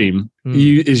all a dream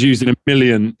is used in a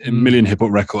million hip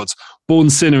hop records.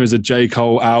 Born Sinner is a J.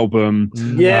 Cole album.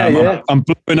 I'm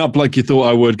blowing up like you thought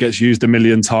I would gets used a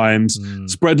million times.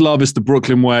 Spread love is the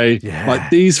Brooklyn way.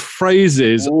 Like these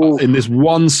phrases in this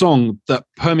one song that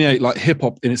permeate like hip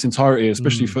hop in its entirety,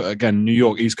 especially for, again, New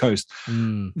York, East Coast.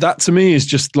 That to me is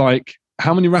just like,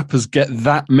 how many rappers get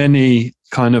that many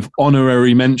kind of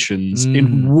honorary mentions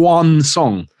in one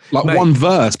song, like one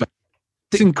verse?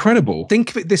 It's incredible. Think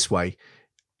of it this way.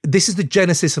 This is the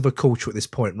genesis of a culture at this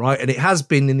point, right? And it has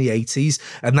been in the 80s,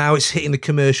 and now it's hitting the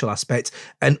commercial aspect.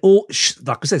 And all,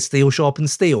 like I said, steel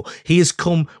sharpens steel. He has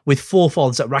come with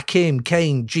forefathers at Rakim,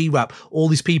 Kane, G-Rap. All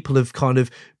these people have kind of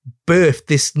birthed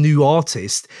this new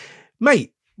artist.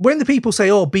 Mate, when the people say,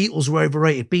 oh, Beatles were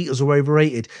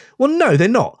overrated. Well, no, they're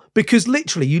not. Because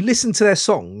literally you listen to their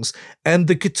songs and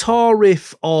the guitar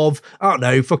riff of, I don't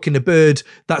know, fucking A Bird,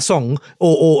 that song,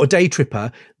 or A Day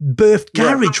Tripper, birthed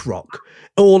garage rock.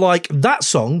 Or like that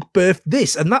song birthed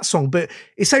this and that song, but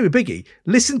it's same with Biggie.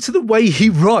 Listen to the way he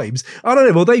rhymes. I don't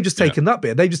know. Well, they've just taken that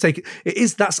bit. They've just taken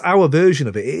that's our version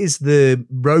of it. It is the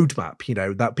roadmap, you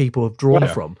know, that people have drawn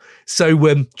from.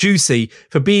 So Juicy,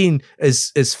 for being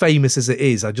as famous as it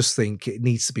is, I just think it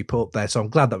needs to be put up there. So I'm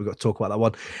glad that we got to talk about that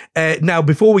one. Now,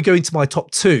 before we go into my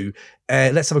top two,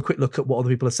 let's have a quick look at what other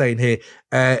people are saying here.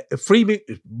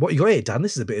 What you got here, Dan?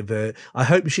 This is a bit of a... I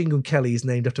hope Machine Gun Kelly is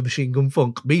named after Machine Gun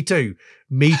Funk. Me too.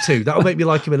 That'll make me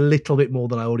like him a little bit more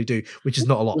than I already do, which is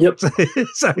not a lot.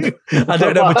 So I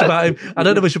don't know much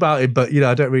about him. But, you know,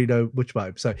 I don't really know much about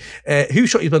him. So Who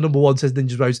Shot You by number one, says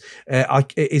Ninja Rose.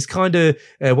 It's kind of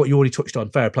what you already touched on.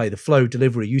 Fair play. The flow,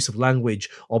 delivery, use of language,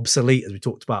 obsolete, as we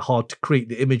talked about, hard to create,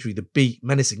 the imagery, the beat,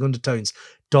 menacing undertones,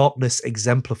 darkness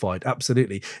exemplified.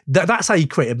 Absolutely. That's how you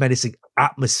create a menacing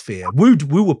atmosphere. We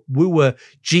were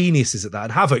geniuses at that,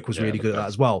 and Havoc was really good at that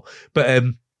as well. But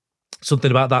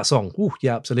something about that song. Ooh,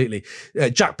 yeah, absolutely.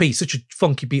 Jack P, such a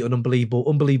funky beat on Unbelievable.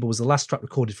 Unbelievable was the last track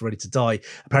recorded for Ready to Die.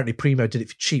 Apparently Primo did it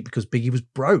for cheap because Biggie was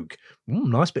broke.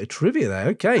 Nice bit of trivia there.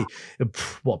 Okay.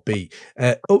 What beat?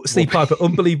 Steve Piper,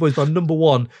 Unbelievable is my number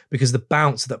one because the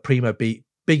bounce of that Primo beat,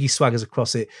 Biggie swaggers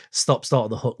across it, start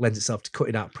of the hook lends itself to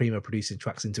cutting out Primo producing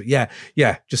tracks into it.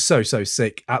 Yeah, just so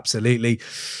sick. Absolutely.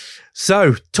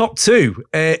 So, top two.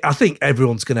 I think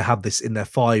everyone's going to have this in their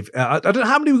five. I don't know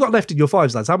how many we've got left in your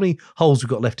fives, lads. How many holes we've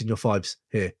got left in your fives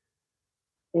here?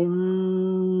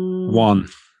 One.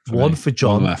 One for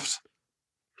John. One left.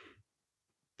 I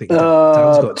think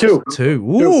Dan's got two.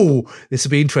 Ooh, this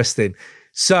will be interesting.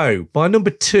 So, my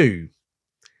number two,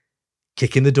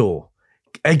 Kick in the Door.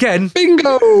 Again,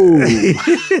 bingo.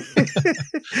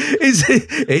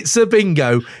 It's a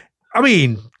bingo. I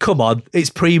mean, come on, it's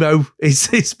Primo, it's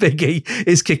Biggie,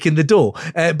 it's Kick in the Door.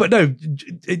 But no,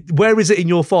 where is it in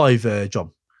your five,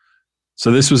 John?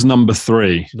 So this was number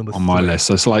three on my list.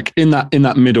 So it's like in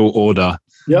that middle order.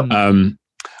 Yep. And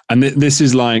this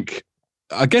is like,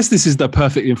 I guess this is the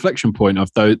perfect inflection point of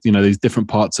those, you know, these different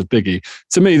parts of Biggie.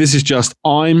 To me, this is just,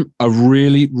 I'm a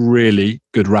really, really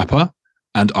good rapper,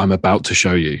 and I'm about to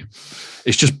show you.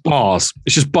 It's just bars.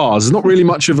 There's not really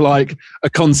much of like a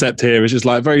concept here. It's just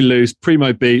like very loose,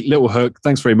 Primo beat, little hook.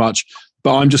 Thanks very much.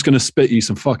 But I'm just going to spit you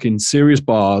some fucking serious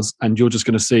bars, and you're just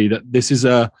going to see that this is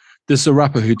a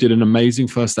rapper who did an amazing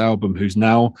first album, who's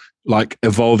now like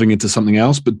evolving into something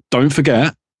else. But don't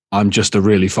forget, I'm just a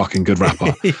really fucking good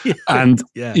rapper. And,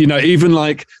 you know, even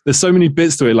like there's so many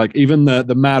bits to it, like even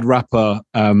the Mad Rapper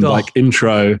like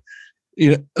intro,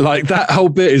 you know, like that whole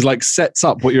bit is like sets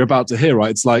up what you're about to hear,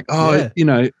 right? It's like, you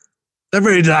know, they're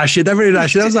really dashing. That's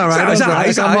all right. That's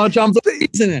all right. My John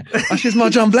Blaze in it. That's just my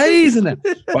John Blaze in it.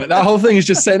 Right, that whole thing is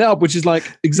just setting up, which is like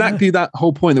exactly that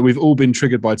whole point that we've all been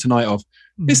triggered by tonight of,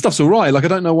 this stuff's all right. Like, I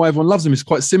don't know why everyone loves him. It's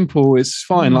quite simple. It's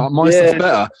fine. Like, my stuff's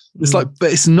better. It's like,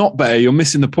 but it's not better. You're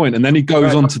missing the point. And then he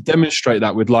goes on to demonstrate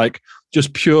that with like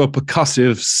just pure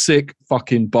percussive, sick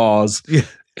fucking bars.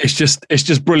 It's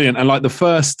just brilliant. And like the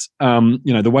first,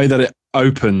 the way that it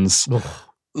opens,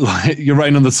 like you're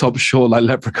rain on the top short like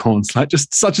leprechauns, like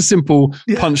just such a simple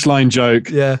punchline joke.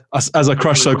 Yeah. As I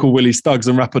crush so-called Willie Stuggs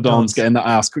and Rapadons getting that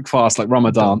ass quick fast like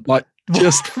Ramadan. Like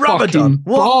just Ramadan. fucking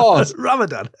bars.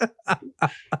 Ramadan.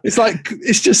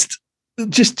 It's just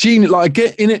genius. Like I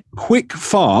get in it quick,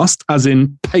 fast, as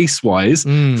in pace wise,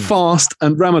 fast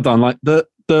and Ramadan. Like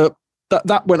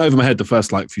that went over my head the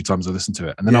first like few times I listened to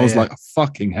it, and then I was like,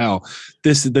 "Fucking hell!"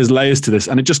 There's layers to this,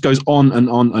 and it just goes on and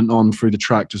on and on through the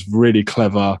track. Just really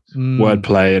clever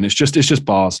wordplay, and it's just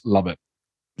bars. Love it.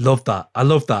 Love that. I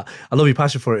love that. I love your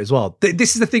passion for it as well.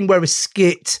 This is the thing where a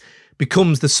skit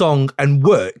becomes the song and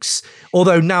works.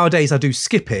 Although nowadays I do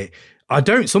skip it. I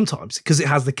don't sometimes because it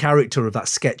has the character of that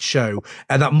sketch show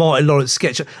and that Martin Lawrence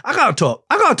sketch. I gotta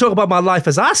talk about my life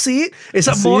as I see it. It's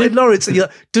like Martin Lawrence, and you're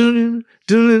like, dun,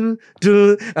 dun,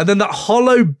 dun, and then that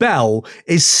hollow bell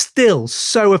is still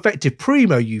so effective.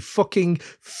 Primo, you fucking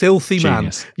filthy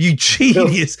man, you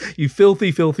genius, you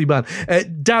filthy man.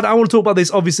 Dan, I want to talk about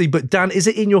this obviously, but Dan, is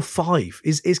it in your 5?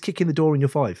 Is Kicking the Door in your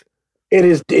 5? It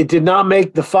is. It did not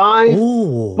make the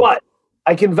 5, but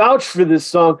I can vouch for this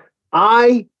song.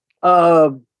 I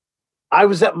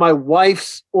was at my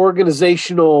wife's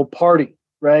organizational party,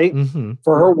 right,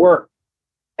 for her work.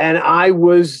 And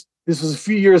this was a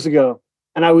few years ago,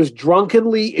 and I was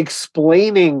drunkenly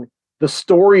explaining the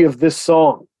story of this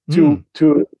song to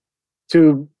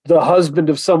the husband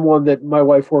of someone that my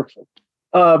wife works with.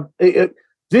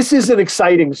 This is an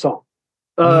exciting song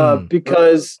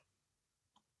because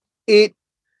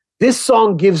this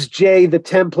song gives Jay the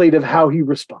template of how he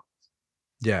responds.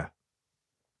 Yeah.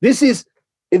 This is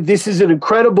an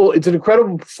incredible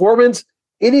performance.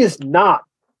 It is not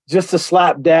just a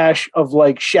slapdash of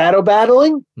like shadow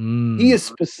battling. He is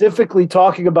specifically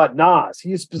talking about Nas.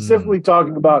 He is specifically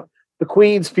talking about the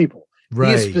Queens people.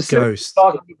 He is specifically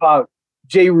talking about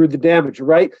J. Rue the Damager,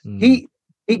 right?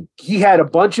 He had a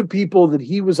bunch of people that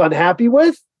he was unhappy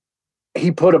with. He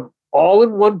put them all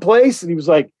in one place and he was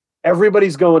like,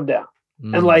 everybody's going down.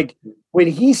 And like when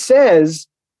he says,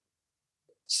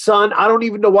 son, I don't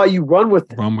even know why you run with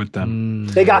them. Run with them.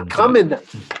 They got coming.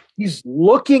 He's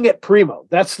looking at Primo.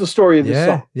 That's the story of this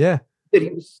song. Yeah. That he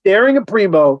was staring at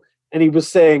Primo and he was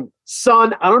saying,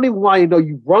 son, I don't even want you to know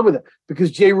you run with it.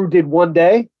 Because J. Rue did One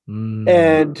Day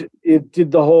and it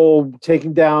did the whole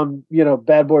taking down,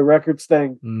 Bad Boy Records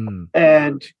thing.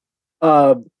 And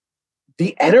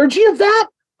the energy of that,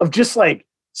 of just like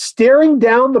staring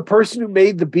down the person who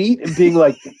made the beat and being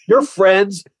like, your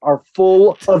friends are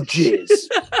full of jizz.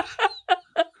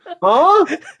 Huh?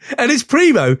 And it's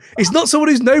Primo. It's not someone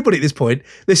who's nobody at this point.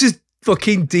 This is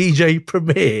fucking DJ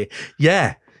Premier.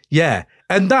 Yeah.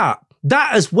 And that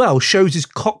as well shows his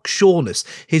cocksureness.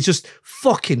 He's just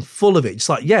fucking full of it. It's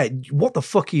like, yeah, what the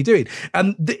fuck are you doing?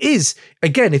 And there is,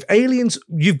 again, if Aliens,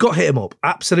 you've got Hit 'Em Up.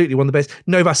 Absolutely. One of the best.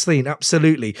 No Vaseline.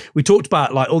 Absolutely. We talked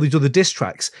about like all these other diss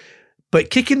tracks. But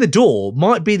Kicking the Door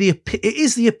might be it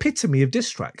is the epitome of diss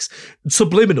tracks.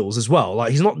 Subliminals as well.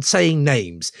 Like he's not saying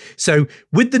names. So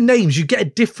with the names, you get a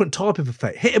different type of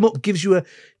effect. Hit 'Em Up gives you a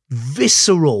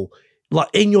visceral, like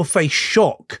in your face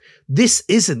shock. This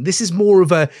isn't. This is more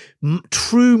of a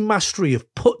true mastery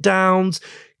of put downs,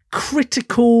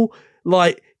 critical,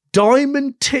 like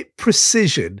diamond tip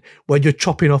precision when you're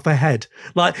chopping off a head.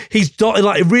 Like he's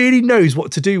like really knows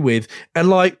what to do with, and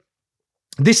like,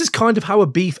 this is kind of how a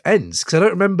beef ends, because I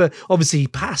don't remember, obviously he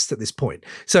passed at this point.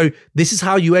 So this is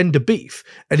how you end a beef.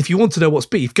 And if you want to know what's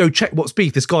beef, go check What's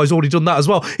Beef. This guy's already done that as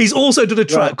well. He's also done a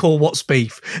track called What's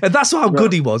Beef. And that's how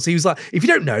good he was. He was like, if you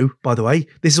don't know, by the way,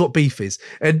 this is what beef is.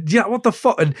 And yeah, what the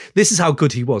fuck? And this is how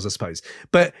good he was, I suppose.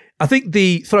 But I think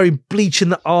the throwing bleach in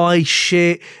the eye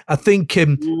shit, I think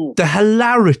the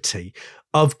hilarity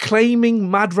of claiming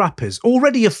mad rappers,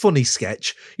 already a funny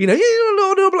sketch, who the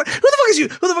fuck is you?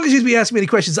 Who the fuck is you to be asking me any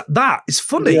questions? That is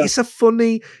funny. Yeah. It's a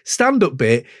funny stand-up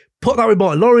bit. Put that with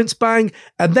Martin Lawrence, bang,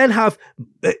 and then have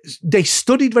they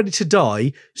studied Ready to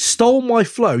Die, stole my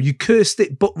flow, you cursed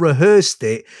it but rehearsed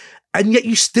it, and yet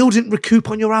you still didn't recoup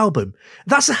on your album.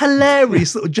 That's a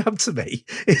hilarious little jab to me.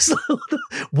 It's like,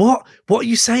 what are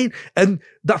you saying? And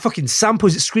that fucking sample,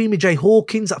 is it Screaming Jay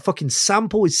Hawkins? That fucking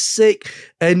sample is sick.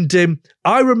 And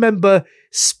I remember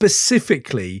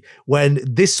specifically when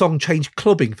this song changed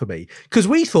clubbing for me, because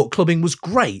we thought clubbing was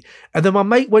great. And then my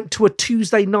mate went to a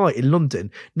Tuesday night in London.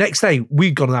 Next day,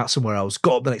 we'd gone out somewhere else,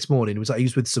 got up the next morning. He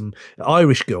was with some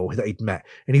Irish girl that he'd met.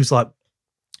 And he was like,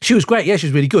 She was great. Yeah, she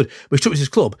was really good. But she took us to this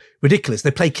club. Ridiculous.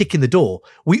 They played Kick in the Door.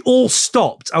 We all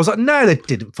stopped. I was like, no, they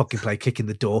didn't fucking play Kick in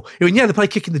the Door. He went, yeah, they played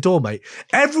Kick in the Door, mate.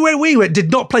 Everywhere we went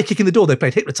did not play Kick in the Door. They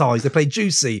played Hypnotised. They played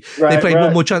Juicy. They played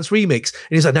One More Chance Remix.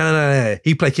 And he's like, no.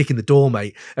 He played Kick in the Door,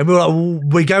 mate. And we were like, well,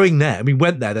 we're going there. And we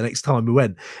went there the next time we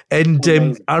went. And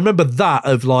I remember that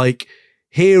of like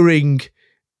hearing,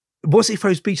 what's it,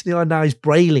 throws Beach in the Eye now, he's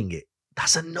brailing it.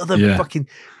 That's another fucking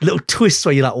little twist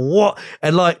where you're like, what?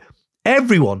 And like,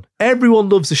 everyone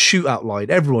loves a shootout line.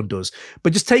 Everyone does.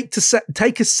 But just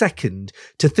take a second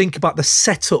to think about the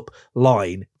setup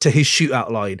line to his shootout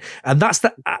line. And that's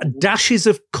the dashes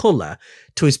of colour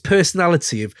to his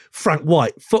personality of Frank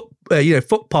White, fuck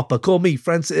Papa, call me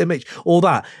Francis MH, all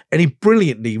that. And he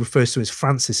brilliantly refers to him as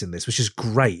Francis in this, which is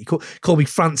great. He call me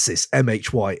Francis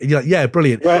MH White. And you're like, yeah,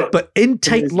 brilliant. Right. But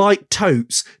intake light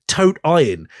totes, tote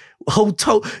iron.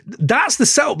 That's the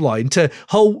setup line to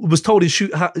Hull was told in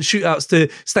shootouts to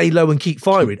stay low and keep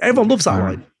firing. Everyone loves that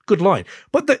line. Good line.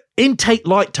 But the intake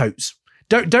light totes.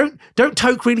 Don't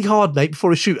toke really hard, mate,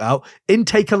 before a shootout.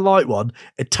 Intake a light one,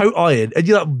 a tote iron, and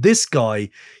you're like, this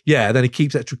guy, yeah. Then he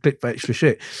keeps extra clip for extra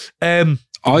shit.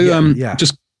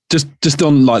 Just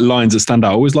on like lines that stand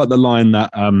out. I always like the line that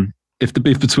if the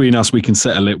beef between us, we can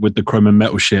settle it with the chrome and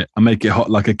metal shit and make it hot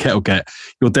like a kettle get.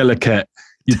 You're delicate.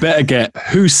 You better get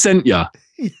who sent ya,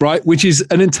 right? Which is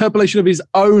an interpolation of his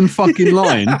own fucking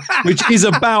line, which is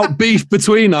about beef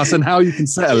between us and how you can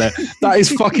settle it. That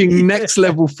is fucking next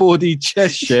level 4D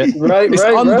chess shit. It's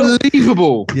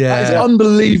unbelievable. Yeah. That is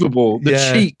unbelievable.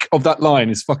 The cheek of that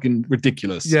line is fucking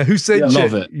ridiculous. Yeah, who sent you?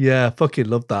 Love it. Yeah, fucking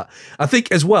love that. I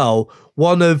think as well,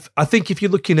 I think if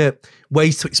you're looking at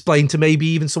ways to explain to maybe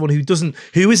even someone who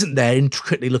isn't there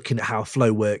intricately looking at how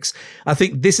flow works, I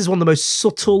think this is one of the most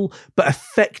subtle but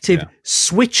effective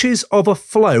switches of a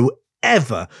flow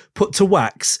ever put to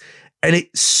wax. And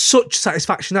it's such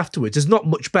satisfaction afterwards. There's not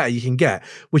much better you can get,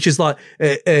 which is like,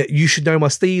 you should know my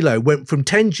stilo went from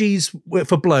 10 G's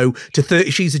for blow to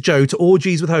 30 G's of Joe to all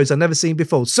G's with hose I've never seen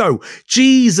before. So,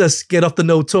 Jesus, get off the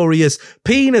notorious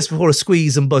penis before a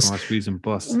squeeze and bust. Oh, squeeze and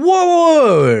bust.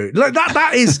 Whoa! Like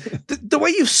that is the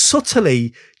way you've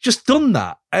subtly just done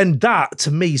that. And that to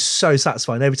me is so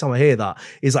satisfying. Every time I hear that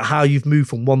is like how you've moved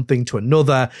from one thing to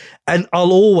another. And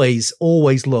I'll always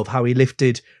love how he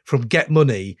lifted from Get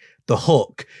Money, the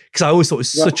hook, because I always thought it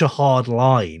was such a hard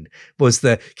line, was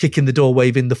the kick in the door,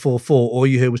 waving the 4-4, all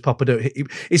you heard was Papa don't hit.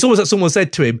 It's almost like someone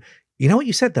said to him, you know what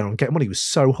you said there on Get Money was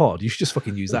so hard. You should just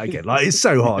fucking use that again. Like, it's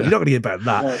so hard. You're not going to get better than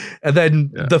that. And then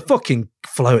the fucking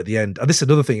flow at the end. And this is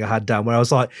another thing I had down where I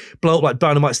was like, blow up like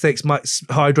dynamite sticks,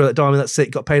 hydro, that diamond, that's it.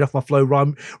 Got paid off my flow.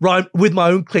 Rhyme with my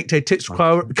own click. Take tips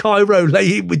from Cairo,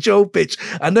 lay in with Joel pitch.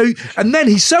 I know. And then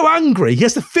he's so angry. He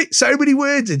has to fit so many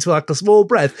words into like a small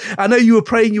breath. I know you were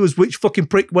praying you was which fucking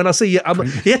prick when I see you.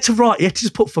 He had to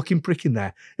just put fucking prick in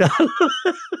there.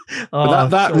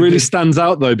 That really stands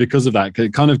out though because of that.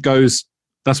 It kind of goes.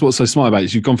 That's what's so smart about it.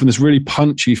 Is you've gone from this really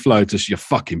punchy flow to you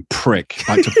fucking prick,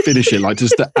 like to finish it, like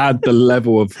just to add the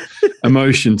level of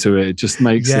emotion to it. It just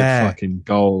makes it fucking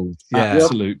gold,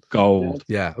 absolute gold.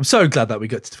 Yeah, I'm so glad that we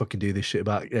got to fucking do this shit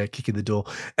about kicking the door.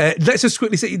 Let's just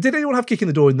quickly see. Did anyone have kicking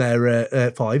the door in their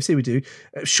fives? Here we do.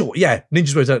 Sure, yeah.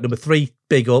 Ninja's Rose out at number 3.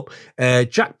 Big up.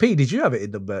 Jack P. Did you have it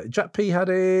in number? Jack P. had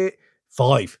it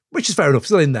 5, which is fair enough.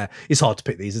 Still in there. It's hard to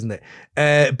pick these, isn't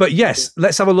it? But yes,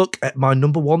 let's have a look at my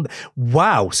number 1.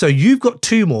 Wow. So you've got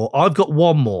 2 more. I've got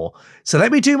 1 more. So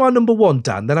let me do my number 1,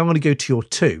 Dan. Then I'm going to go to your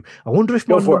 2. I wonder if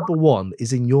my number 1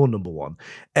 is in your number 1.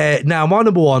 Now, my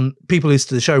number 1, people who listen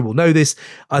to the show will know this.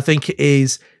 I think it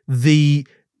is if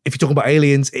you're talking about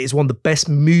aliens, it is one of the best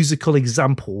musical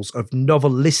examples of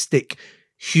novelistic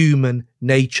human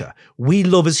nature. We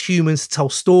love as humans to tell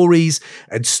stories,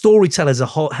 and storytellers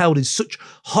are held in such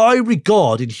high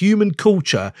regard in human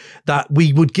culture that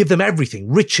we would give them everything,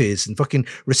 riches and fucking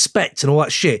respect and all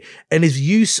that shit. And his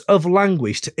use of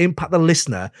language to impact the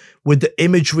listener with the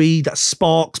imagery that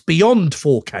sparks beyond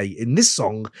 4K in this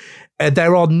song,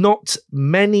 there are not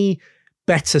many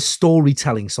better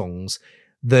storytelling songs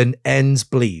than Ends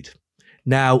Bleed.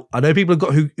 Now, I know people have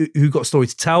got who got a story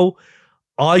to tell.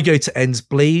 I go to Ends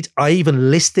Bleed. I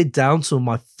even listed down some of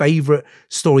my favorite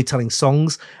storytelling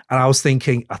songs, and I was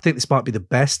thinking, I think this might be the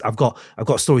best. I've got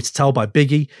a story to tell by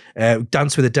B.I.G,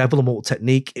 Dance with the Devil, Immortal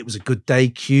Technique, It Was a Good Day,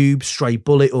 Cube, Stray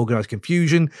Bullet, Organized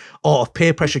Confusion, Art of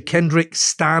Peer Pressure, Kendrick,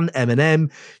 Stan,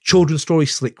 Eminem, Children's Story,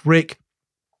 Slick Rick,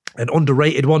 An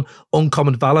underrated one,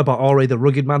 Uncommon Valor by R.A. the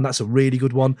Rugged Man. That's a really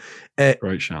good one.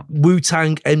 Great shout.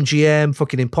 Wu-Tang, MGM,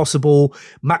 fucking Impossible,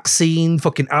 Maxine,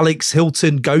 fucking Alex,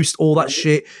 Hilton, Ghost, all that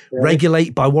shit. Yeah.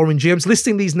 Regulate by Warren G. I'm just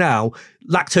listing these now.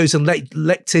 Lactose and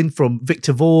Lectin from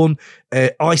Victor Vaughn,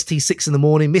 Ice-T 6 in the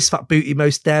Morning, Miss Fat Booty,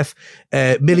 Most Def,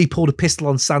 Millie pulled a pistol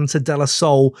on Santa, De La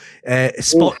Soul,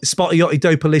 Spotty Yachty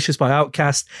Dopalicious by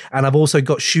Outkast, and I've also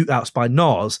got Shootouts by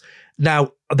Nas.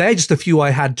 Now, they're just a few I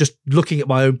had just looking at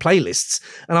my own playlists.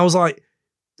 And I was like,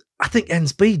 I think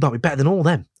Ends Bleed might be better than all of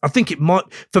them. I think it might,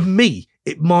 for me,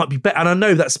 it might be better. And I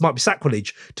know that might be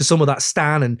sacrilege to some of that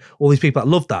Stan and all these people that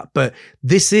love that. But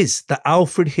this is the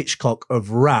Alfred Hitchcock of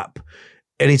rap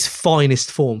in its finest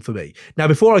form for me. Now,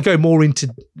 before I go more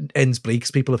into Ends Bleed,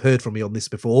 because people have heard from me on this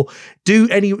before,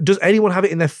 does anyone have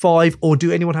it in their 5, or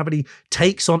do anyone have any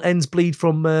takes on Ends Bleed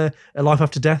from A Life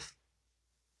After Death?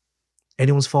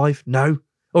 Anyone's 5? No.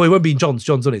 Oh, it won't be in John's.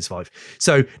 John's on its 5.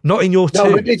 So not in your 2.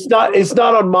 No, it's not. It's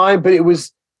not on mine, but it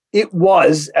was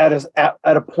at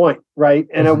a point, right?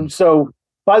 And so,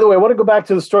 by the way, I want to go back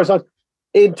to the story songs.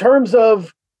 In terms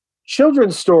of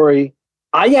children's story,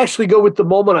 I actually go with The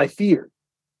Moment I Feared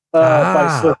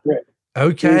by Slick Rick.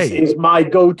 Okay, is my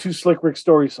go-to Slick Rick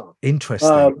story song.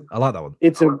 Interesting. I like that one.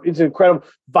 It's incredible.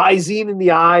 Visine in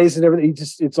the eyes and everything.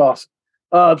 It's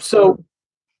awesome.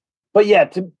 But yeah,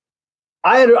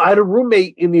 I had a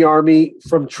roommate in the Army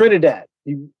from Trinidad.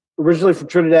 He originally from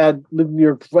Trinidad, lived in New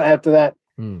York after that.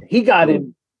 He got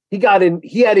in.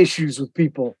 He had issues with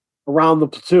people around the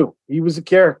platoon. He was a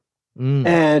character.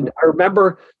 And I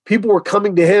remember people were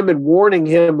coming to him and warning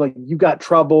him, like, you got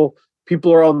trouble.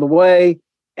 People are on the way.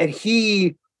 And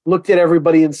he looked at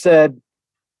everybody and said,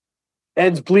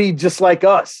 Ends bleed just like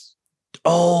us.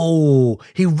 Oh,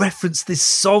 he referenced this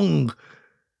song.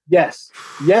 Yes.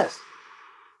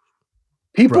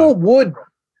 People would,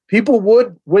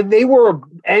 when they were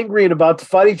angry and about to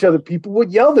fight each other, people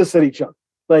would yell this at each other,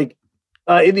 like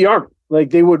in the Army. Like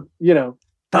they would,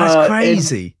 That's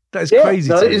crazy. That is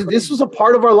crazy. This was a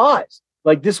part of our lives.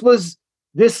 Like this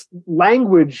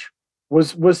language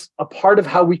was a part of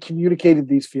how we communicated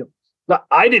these feelings. Now,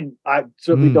 I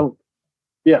certainly don't.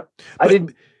 Yeah. I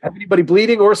didn't have anybody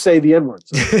bleeding or say the N-word.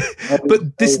 So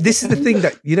but this is the thing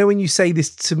that, when you say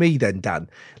this to me then, Dan,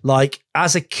 like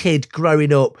as a kid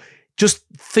growing up, just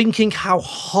thinking how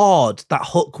hard that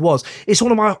hook was. It's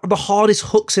one of the hardest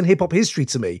hooks in hip hop history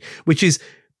to me, which is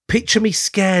picture me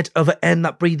scared of an N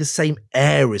that breathe the same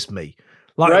air as me.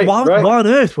 Like, why on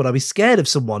earth would I be scared of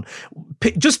someone?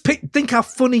 Think how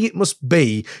funny it must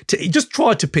be to just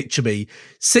try to picture me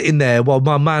sitting there while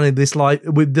my man in this life,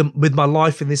 with my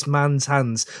life in this man's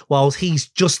hands, while he's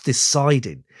just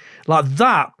deciding. Like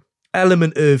that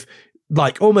element of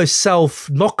like almost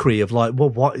self-mockery of like, well,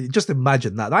 what? Just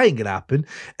imagine that ain't gonna happen.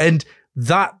 And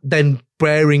that then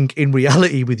bearing in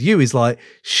reality with you is like,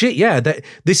 shit, yeah,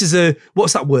 this is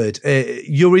what's that word?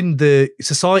 You're in the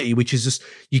society, which is just,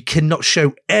 you cannot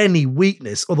show any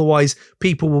weakness. Otherwise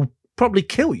people will probably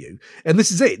kill you. And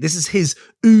this is it. This is his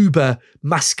uber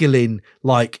masculine,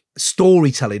 like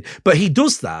storytelling, but he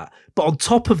does that. But on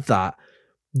top of that,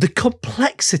 the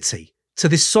complexity to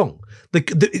this song,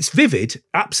 it's vivid,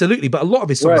 absolutely, but a lot of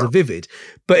his songs are vivid,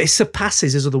 but it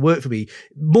surpasses his other work for me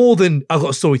more than I've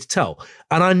Got a Story to Tell.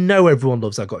 And I know everyone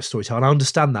loves I've Got a Story to Tell, and I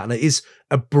understand that, and it is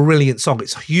a brilliant song.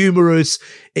 It's humorous,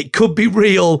 it could be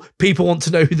real, people want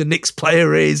to know who the Knicks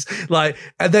player is, like,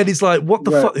 and then it's like, what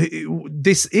the fuck?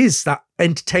 This is that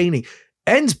entertaining.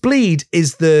 Ends Bleed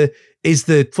is the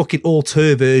fucking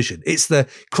auteur version. It's the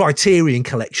Criterion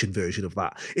Collection version of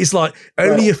that. It's like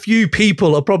only a few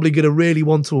people are probably going to really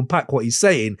want to unpack what he's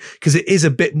saying because it is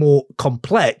a bit more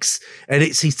complex and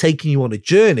he's taking you on a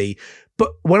journey.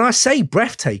 But when I say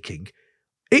breathtaking,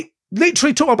 it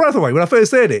literally took my breath away when I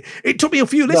first heard it. It took me a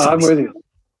few listens. I'm with you.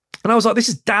 And I was like, this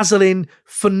is dazzling,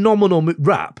 phenomenal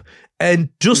rap. And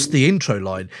just the intro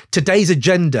line, today's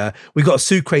agenda, we got a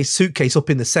suitcase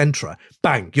up in the centre.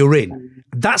 Bang, you're in.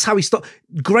 That's how he starts.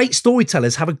 Great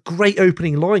storytellers have a great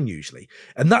opening line usually.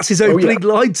 And that's his opening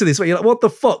line to this, where you're like, what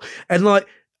the fuck? And like,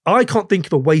 I can't think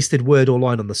of a wasted word or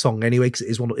line on the song anyway, because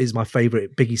it is my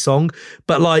favourite Biggie song.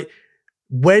 But like,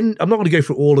 I'm not going to go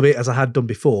through all of it as I had done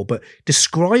before, but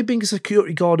describing a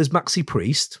security guard as Maxi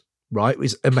Priest, right,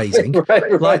 is amazing.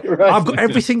 Right. I've got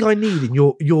everything I need in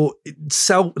your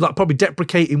self, like probably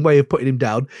deprecating way of putting him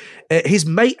down. His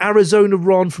mate Arizona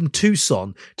Ron from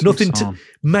Tucson, nothing to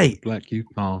mate. Black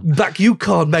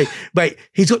Yukon, mate.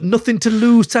 He's got nothing to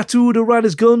lose, tattooed around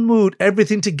his gun wound,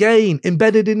 everything to gain,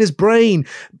 embedded in his brain.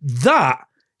 That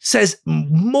says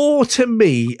more to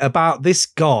me about this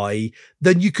guy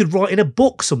than you could write in a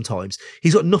book sometimes.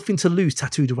 He's got nothing to lose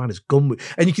tattooed around his gun.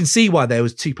 And you can see why there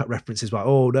was Tupac references like,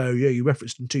 oh no, yeah, you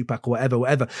referenced in Tupac or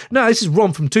whatever. No, this is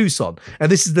Ron from Tucson.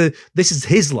 And this is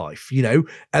his life, you know?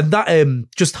 And that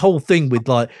just whole thing with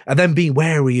like, and then being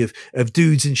wary of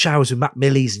dudes in showers with Mac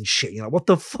Millies and shit. You're like, what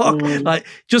the fuck? Like,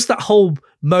 just that whole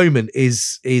moment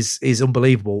is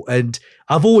unbelievable. And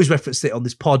I've always referenced it on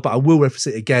this pod, but I will reference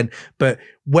it again. But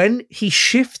when he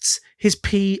shifts his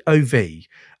POV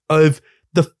of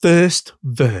the first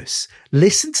verse,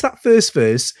 listen to that first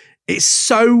verse. It's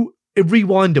so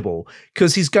rewindable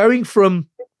because he's going from,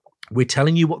 we're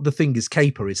telling you what the Thinger's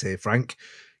caper is here, Frank.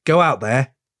 Go out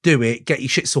there, do it, get your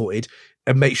shit sorted,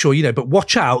 and make sure you know. But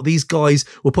watch out, these guys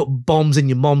will put bombs in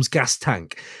your mom's gas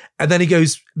tank. And then he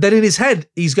goes, then in his head,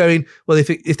 he's going, well,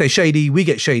 if they're shady, we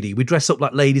get shady. We dress up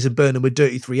like ladies and burn them with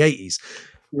dirty 380s.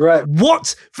 Right.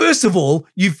 What? First of all,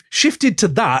 you've shifted to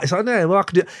that. It's like, no, well, I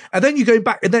can do it. And then you go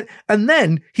back, and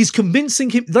then he's convincing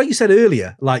him, like you said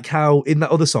earlier, like how in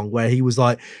that other song where he was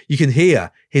like, you can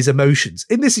hear his emotions.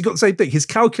 In this, he's got the same thing. He's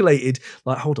calculated,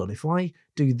 like, hold on, if I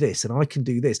do this and I can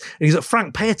do this. And he's like,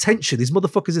 Frank, pay attention. These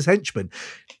motherfuckers is henchmen.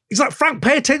 He's like, Frank,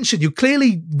 pay attention. You're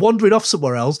clearly wandering off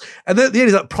somewhere else. And then at the end,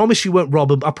 he's like, promise you won't rob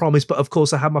him. I promise. But of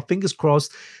course, I have my fingers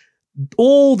crossed.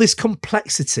 All this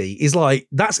complexity is like,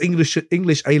 that's English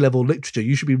A-level literature.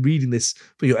 You should be reading this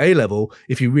for your A-level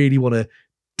if you really want to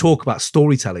talk about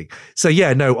storytelling. So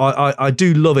yeah, no, I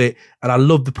do love it. And I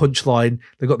love the punchline.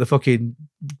 They got the fucking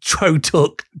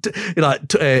Toad,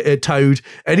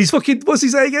 and he's fucking, what's he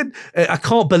say again? I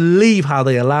can't believe how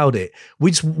they allowed it.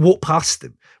 We just walked past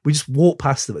him. We just walked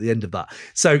past them at the end of that.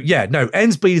 So yeah, no,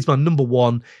 Ends Bleed is my number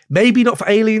one. Maybe not for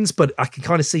Aliens, but I can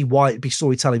kind of see why it'd be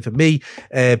storytelling for me.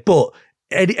 But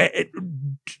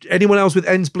anyone else with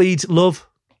Ends Bleed love?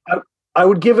 I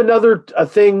would give a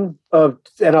thing of,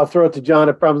 and I'll throw it to John.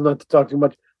 I promise not to talk too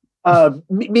much.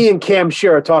 Me and Cam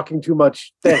share a talking too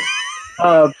much thing.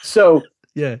 So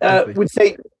yeah, would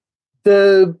say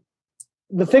the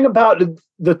thing about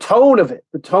the tone of it,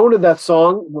 the tone of that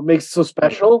song, what makes it so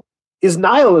special is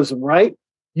nihilism, right?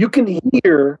 You can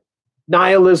hear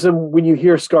nihilism when you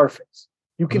hear Scarface.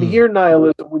 You can hear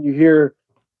nihilism when you hear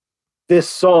this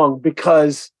song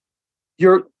because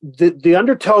the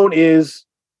undertone is,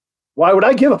 why would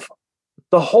I give a fuck?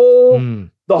 The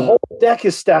whole deck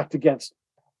is stacked against it.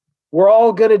 We're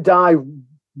all gonna die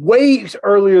way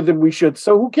earlier than we should,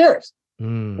 so who cares?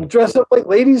 We'll dress up like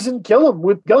ladies and kill them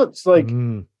with guns. Like, I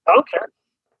don't care.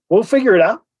 We'll figure it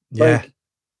out. Yeah.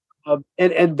 Like,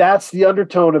 and that's the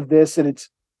undertone of this, and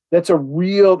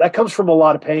that comes from a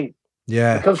lot of pain.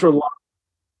 Yeah, it comes from a lot.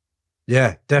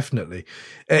 Yeah, definitely.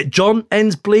 John,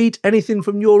 Ends Bleed. Anything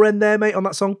from your end there, mate, on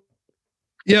that song?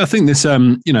 Yeah, I think this,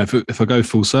 if I go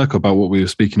full circle about what we were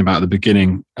speaking about at the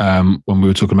beginning, when we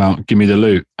were talking about Give Me the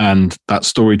Loot and that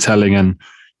storytelling and,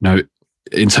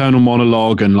 internal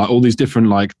monologue and like all these different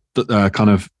like kind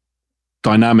of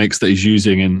dynamics that he's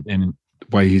using in the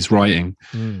way he's writing,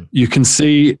 you can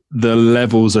see the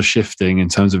levels are shifting in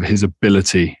terms of his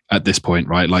ability at this point,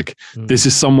 right? Like this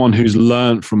is someone who's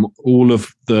learned from all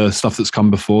of the stuff that's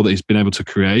come before that he's been able to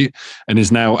create and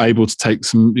is now able to take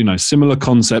some, similar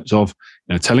concepts of,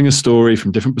 telling a story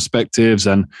from different perspectives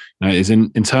and his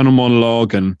internal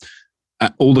monologue and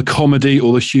all the comedy,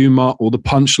 all the humor, all the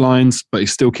punchlines, but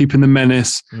he's still keeping the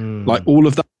menace. Like all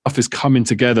of that stuff is coming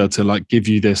together to like give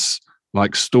you this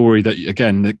like story that,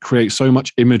 again, that creates so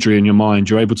much imagery in your mind.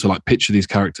 You're able to like picture these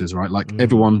characters, right? Like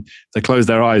everyone, they close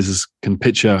their eyes can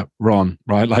picture Ron,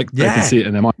 right? Like they can see it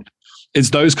in their mind. It's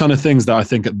those kind of things that I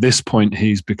think at this point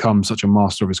he's become such a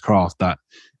master of his craft that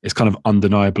it's kind of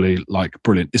undeniably like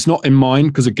brilliant. It's not in mine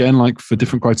because again, like for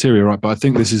different criteria, right? But I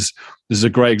think this is a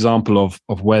great example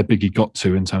of where Biggie got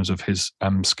to in terms of his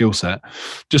skill set.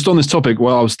 Just on this topic,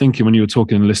 well, I was thinking when you were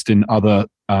talking and listing other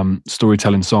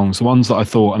storytelling songs, the ones that I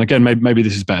thought, and again, maybe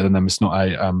this is better than them. It's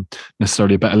not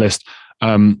necessarily a better list.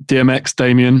 DMX,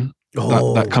 Damien.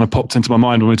 That kind of popped into my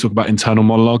mind when we talk about internal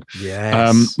monologue.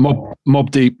 Yes.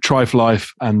 Mob Deep, Trife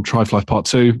Life, and Trife Life Part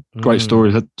 2. Great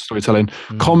storytelling.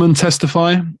 Common,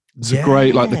 Testify. It's a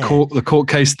great, like the court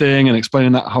case thing and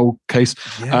explaining that whole case.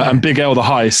 And Big L, the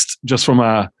heist, just from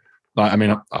I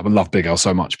love Big L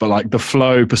so much, but like the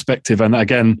flow perspective and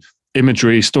again,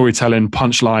 imagery, storytelling,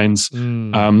 punchlines.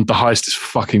 The heist is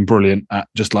fucking brilliant at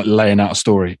just like laying out a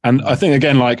story. And I think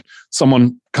again, like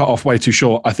someone cut off way too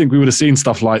short. I think we would have seen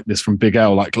stuff like this from Big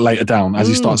L, like later down as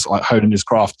he starts like honing his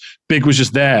craft. Big was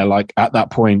just there, like at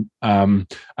that point, and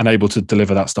able to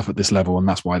deliver that stuff at this level. And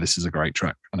that's why this is a great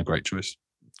track and a great choice.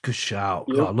 Good shout.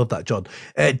 Yep. God, I love that, John.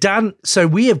 Dan, so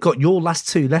we have got your last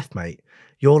two left, mate.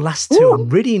 Your last two. I'm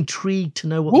really intrigued to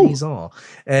know what these are.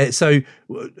 So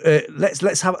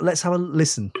let's have a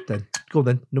listen then. Go on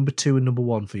then. Number 2 and number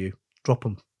 1 for you. Drop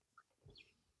them.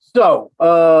 So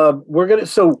we're gonna.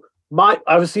 So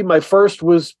my first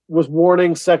was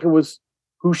Warning. Second was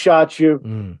Who Shot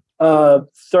You.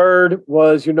 Third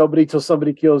was You're Nobody Till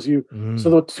Somebody Kills You. So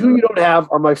the 2 you don't have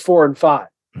are my 4 and 5.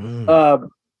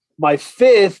 My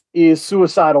 5th is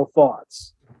Suicidal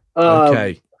Thoughts.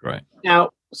 Okay, right. Now,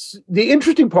 the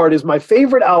interesting part is my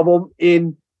favorite album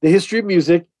in the history of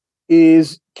music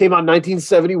came out in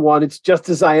 1971. It's Just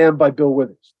As I Am by Bill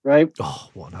Withers, right? Oh,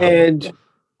 what and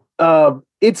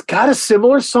it's got a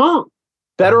similar song,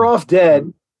 Better Off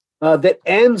Dead, that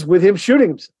ends with him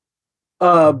shooting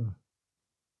himself.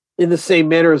 In the same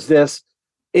manner as this,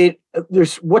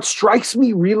 there's what strikes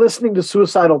me re-listening to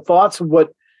Suicidal Thoughts and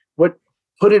what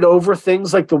put it over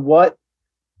things like the What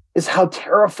is how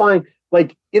terrifying.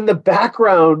 Like in the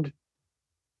background,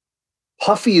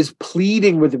 Puffy is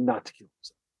pleading with him not to kill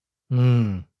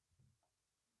himself.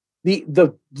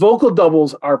 The vocal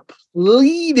doubles are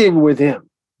pleading with him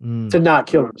to not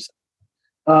kill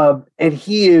himself, and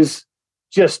he is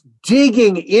just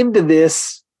digging into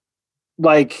this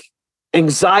like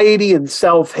anxiety and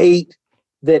self-hate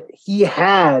that he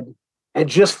had and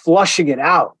just flushing it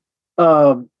out,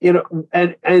 and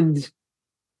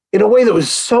in a way that was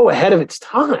so ahead of its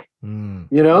time,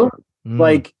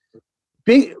 like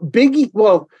Biggie.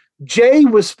 Well, Jay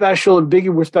was special and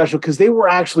Biggie were special because they were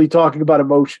actually talking about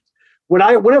emotions.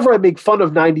 Whenever I make fun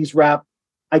of 90s rap,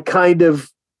 I kind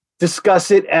of discuss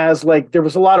it as like there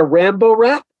was a lot of Rambo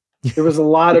rap. There was a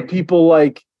lot of people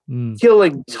like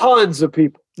killing tons of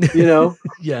people,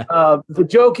 Yeah. The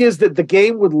joke is that the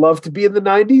Game would love to be in the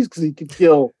 90s because he could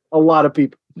kill a lot of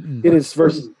people in his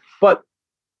verses. But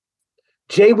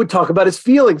Jay would talk about his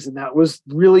feelings, and that was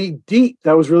really deep.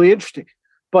 That was really interesting.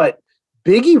 But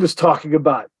Biggie was talking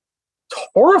about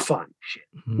horrifying shit,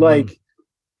 like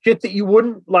shit that you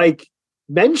wouldn't like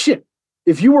mention.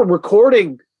 If you were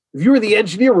the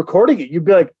engineer recording it, you'd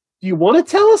be like, do you want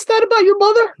to tell us that about your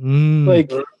mother?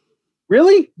 Like,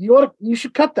 really? You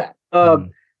should cut that.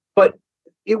 But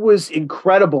it was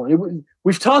incredible.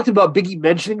 We've talked about Biggie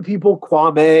mentioning people,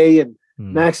 Kwame and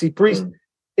Maxi Priest.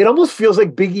 It almost feels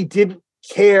like Biggie didn't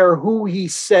care who he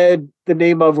said the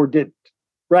name of or didn't,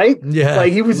 right? Yeah.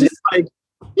 Like he was just like,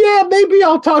 yeah, maybe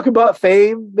I'll talk about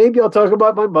fame. Maybe I'll talk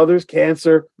about my mother's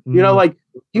cancer. Like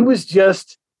he was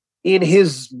just in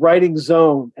his writing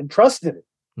zone and trusted it.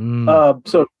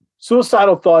 So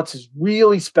Suicidal Thoughts is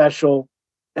really special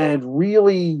and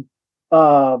really,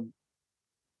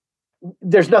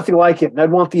 there's nothing like it. And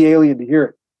I'd want the alien to hear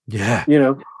it. Yeah.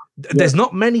 There's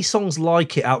not many songs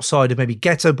like it outside of maybe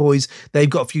Ghetto Boys. They've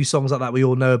got a few songs like that we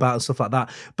all know about and stuff like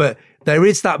that. But there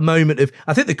is that moment of,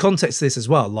 I think the context of this as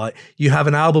well, like you have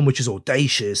an album which is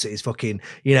audacious, it's fucking,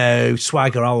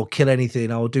 swagger, I will kill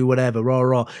anything, I will do whatever, rah,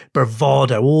 rah,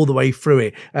 bravado all the way through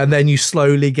it. And then you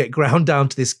slowly get ground down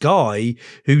to this guy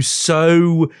who's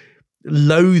so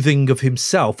loathing of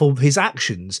himself or his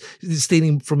actions,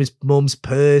 stealing from his mum's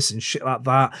purse and shit like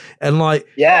that, and like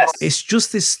it's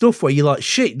just this stuff where you're like,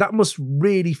 shit, that must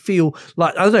really feel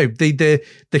like, I don't know,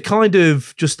 the kind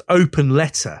of just open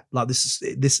letter like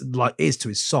this like is to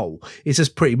his soul. It's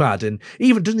just pretty mad. And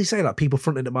even doesn't he say like people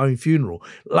fronting at my own funeral,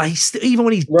 like even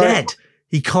when he's dead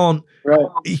he can't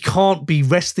be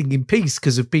resting in peace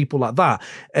because of people like that.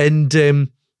 And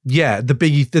yeah, the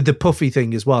Biggie, the Puffy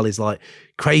thing as well is like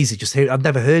crazy. I've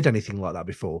never heard anything like that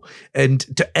before. And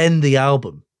to end the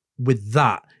album with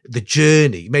that, the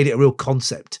journey made it a real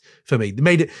concept for me. They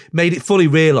made it fully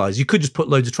realized you could just put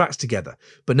loads of tracks together,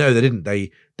 but no, they didn't.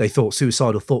 They thought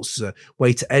Suicidal Thoughts was a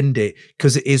way to end it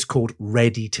because it is called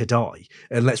Ready to Die,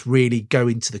 and let's really go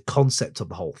into the concept of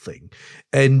the whole thing.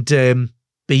 And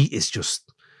beat is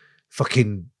just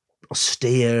fucking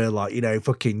austere, like,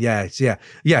 fucking yeah.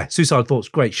 Suicidal Thoughts,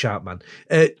 great shout, man.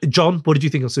 John, what did you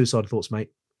think of Suicidal Thoughts, mate?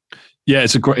 Yeah,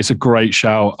 it's a great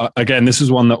shout. Again, this is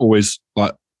one that always,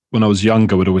 like when I was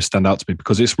younger, would always stand out to me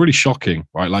because it's really shocking,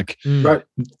 right? Like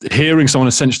hearing someone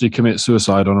essentially commit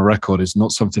suicide on a record is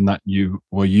not something that you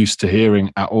were used to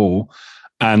hearing at all.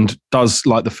 And does,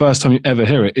 like, the first time you ever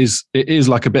hear it is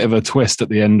like a bit of a twist at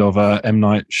the end of a M.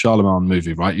 Night Shyamalan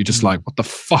movie, right? You're just like, what the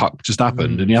fuck just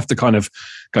happened? And you have to kind of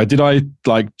go, did I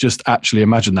like just actually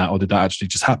imagine that, or did that actually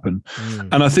just happen?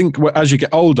 And I think as you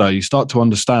get older, you start to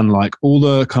understand like all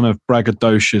the kind of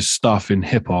braggadocious stuff in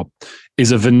hip hop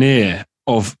is a veneer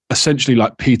of essentially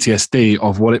like PTSD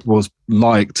of what it was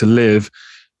like to live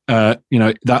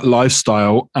that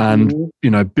lifestyle and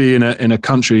be in a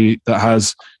country that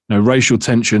has racial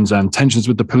tensions and tensions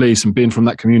with the police, and being from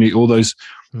that community, all those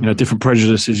different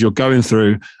prejudices you're going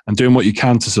through and doing what you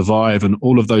can to survive, and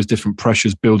all of those different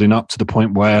pressures building up to the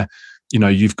point where,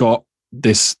 you've got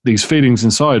these feelings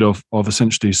inside of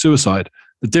essentially suicide.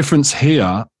 The difference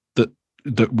here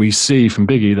that we see from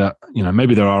Biggie, that,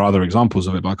 maybe there are other examples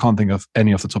of it, but I can't think of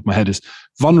any off the top of my head, is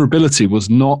vulnerability was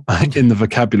not in the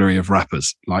vocabulary of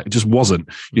rappers. Like, it just wasn't.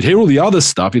 You'd hear all the other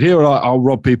stuff. You'd hear, like, I'll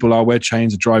rob people, I'll wear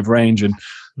chains, I drive range, and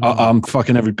I'm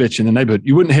fucking every bitch in the neighborhood.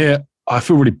 You wouldn't hear, I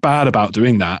feel really bad about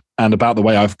doing that and about the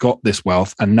way I've got this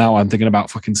wealth, and now I'm thinking about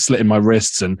fucking slitting my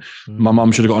wrists, and my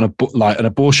mum should have got an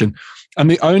abortion. And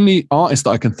the only artist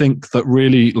that I can think that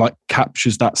really like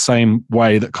captures that same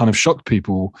way that kind of shocked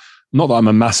people, not that I'm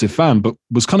a massive fan, but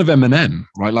was kind of Eminem,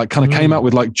 right? Like, kind of came out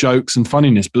with like jokes and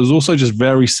funniness, but was also just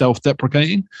very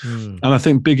self-deprecating. And I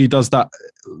think Biggie does that,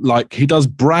 like, he does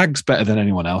brags better than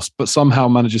anyone else, but somehow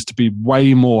manages to be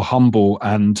way more humble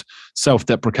and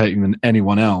self-deprecating than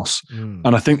anyone else.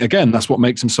 And I think, again, that's what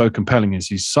makes him so compelling, is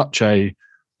he's such a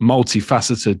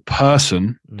multifaceted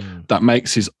person that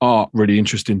makes his art really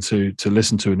interesting to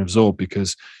listen to and absorb,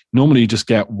 because normally you just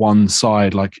get one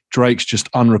side, like Drake's just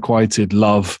unrequited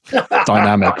love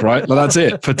dynamic, right? Like, that's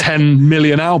it for 10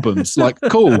 million albums. Like,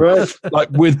 cool. Right.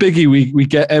 Like with Biggie, we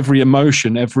get every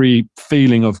emotion, every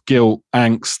feeling of guilt,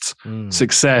 angst,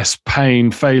 success,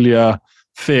 pain, failure,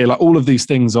 fear, like all of these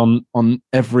things on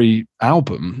every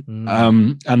album.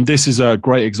 And this is a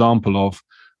great example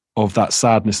of that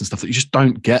sadness and stuff that you just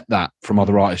don't get that from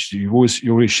other artists. You're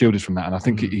always shielded from that. And I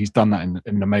think he's done that in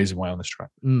an amazing way on this track.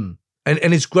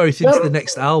 And his growth into the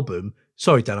next album.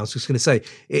 Sorry, Dan, I was just going to say,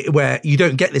 where you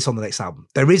don't get this on the next album.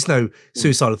 There is no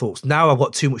suicidal thoughts. Now I've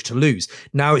got too much to lose.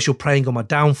 Now it's you're preying on my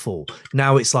downfall.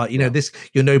 Now it's like, this,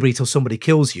 you're nobody till somebody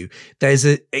kills you. There's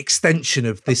an extension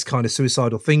of this kind of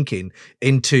suicidal thinking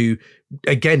into,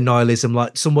 again, nihilism,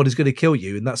 like somebody's going to kill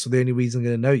you and that's the only reason I'm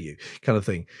going to know you, kind of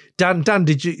thing. Dan,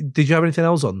 did you have anything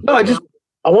else on? No,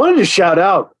 I wanted to shout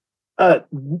out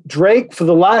Drake. For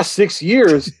the last 6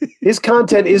 years, his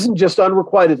content isn't just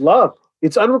unrequited love.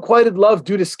 It's unrequited love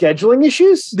due to scheduling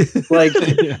issues. Like,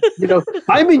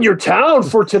 I'm in your town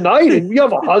for tonight and you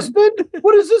have a husband?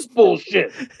 What is this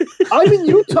bullshit? I'm in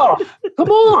Utah. Come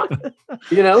on.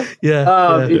 Yeah.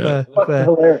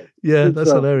 Hilarious. Yeah,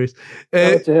 that's hilarious.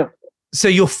 So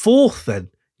your fourth,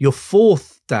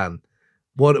 Dan.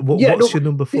 What's your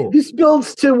number 4? This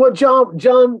builds to what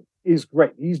John is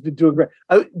great. He's been doing great.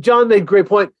 John made a great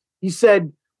point. He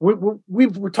said,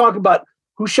 we're talking about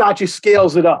who shot you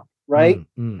scales it up, right?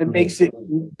 And makes it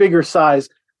bigger size.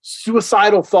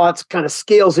 Suicidal thoughts kind of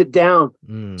scales it down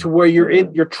to where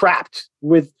you're trapped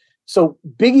with. So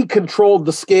Biggie controlled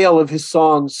the scale of his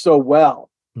songs so well.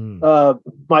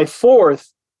 My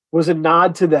fourth was a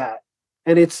nod to that.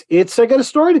 And it's I got a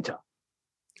story to tell.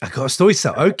 I got a story to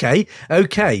tell.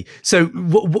 Okay. So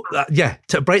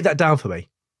to break that down for me.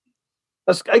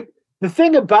 The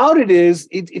thing about it is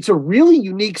it's a really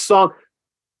unique song.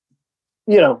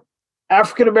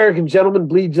 African-American Gentlemen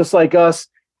Bleed Just Like Us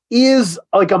is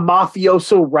like a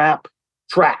mafioso rap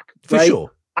track. For right?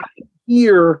 sure. I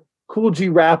hear Cool G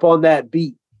rap on that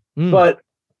beat. But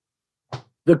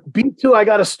the beat to I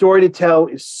Got a Story to Tell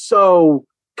is so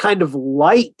kind of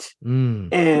light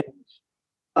and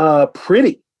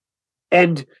pretty.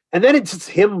 And then it's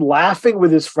him laughing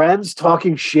with his friends,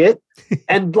 talking shit.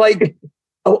 And like,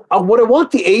 what I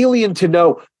want the alien to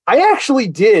know, I actually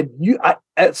did.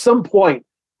 At some point,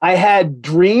 I had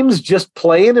Dreams just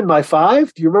playing in my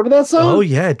 5. Do you remember that song? Oh,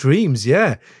 yeah, Dreams,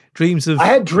 yeah. Dreams of... I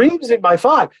had Dreams in my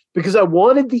 5 because I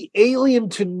wanted the alien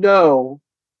to know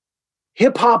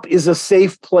hip-hop is a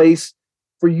safe place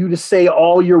for you to say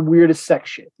all your weirdest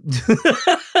sex shit.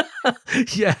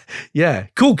 Yeah.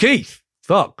 Cool, Keith.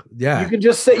 Fuck, yeah. You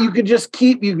can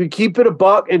keep it a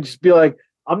buck and just be like,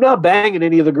 I'm not banging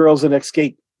any of the girls in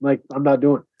Escape. Like, I'm not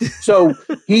doing it. So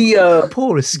he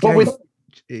poor Escape.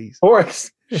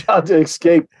 Shout out to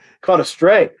Escape, caught a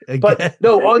stray. But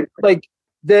no, like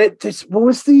that. What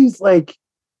was these like?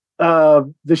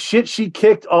 The shit she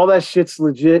kicked, all that shit's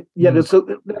legit. Yeah.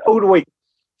 So wait,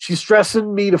 she's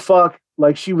stressing me to fuck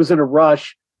like she was in a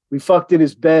rush. We fucked in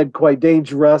his bed, quite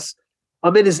dangerous.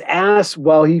 I'm in his ass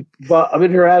I'm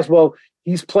in her ass while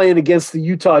he's playing against the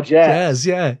Utah Jazz.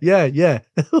 Yeah.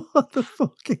 What the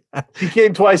fuck? She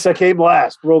came twice. I came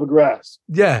last. Roll the grass.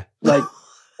 Yeah. Like,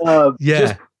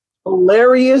 just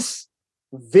hilarious,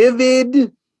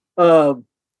 vivid,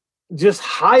 just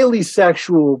highly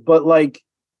sexual, but like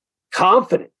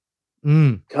confident.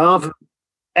 Confident.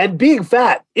 And being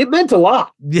fat, it meant a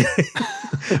lot. Yeah.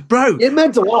 Bro. It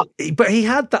meant a lot. But he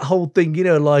had that whole thing,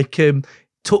 like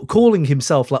calling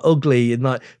himself like ugly and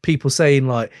like people saying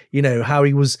like, how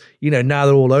he was, now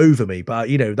they're all over me, but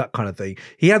that kind of thing.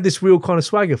 He had this real kind of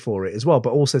swagger for it as well,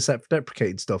 but also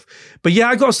self-deprecating stuff. But yeah,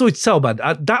 I got a story to tell, man.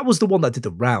 That was the one that did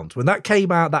the rounds. When that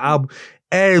came out, that album,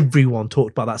 everyone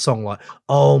talked about that song like,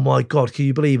 oh my God, can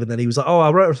you believe? And then he was like, oh,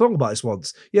 I wrote a song about this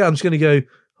once. Yeah, I'm just going to go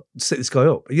set this guy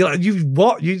up. You're like,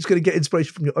 you're just going to get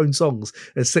inspiration from your own songs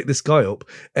and set this guy up.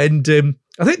 And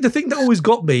I think the thing that always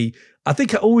got me, I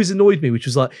think it always annoyed me, which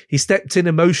was like he stepped in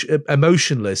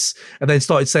emotionless and then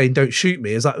started saying, "Don't shoot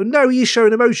me." It's like, no, he's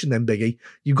showing emotion then, Biggie.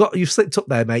 You've slipped up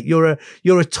there, mate. You're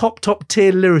a top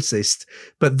tier lyricist.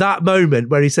 But that moment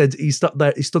where he said he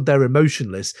stood there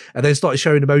emotionless and then started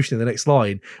showing emotion in the next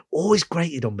line always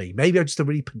grated on me. Maybe I'm just a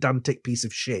really pedantic piece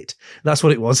of shit. That's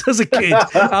what it was as a kid.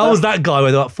 I was that guy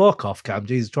where they're like, fuck off, Cam.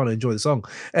 Jesus, trying to enjoy the song.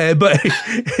 But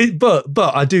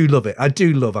I do love it. I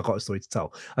do love I Got a Story to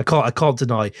Tell. I can't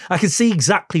deny. I can see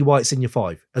exactly why it's in your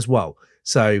 5 as well.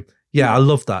 So yeah, I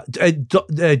love that.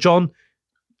 John,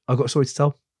 I've got a story to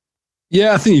tell.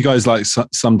 Yeah, I think you guys like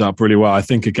summed up really well. I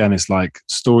think again, it's like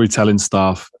storytelling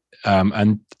stuff,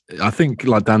 and I think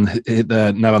like Dan hit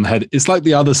the nail on the head. It's like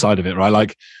the other side of it, right?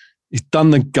 Like he's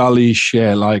done the gully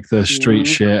shit, like the street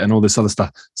shit and all this other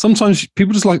stuff. Sometimes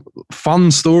people just like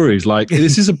fun stories. Like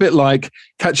this is a bit like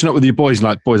catching up with your boys.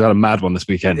 Like, boys, I had a mad one this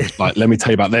weekend. Like, let me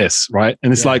tell you about this, right?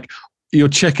 And it's like you're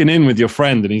checking in with your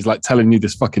friend and he's like telling you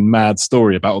this fucking mad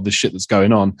story about all this shit that's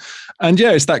going on. And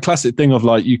yeah, it's that classic thing of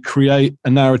like, you create a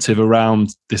narrative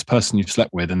around this person you've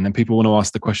slept with. And then people want to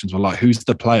ask the questions, well, like, who's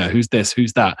the player? Who's this?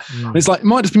 Who's that? And it's like, it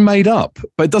might just be made up,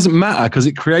 but it doesn't matter because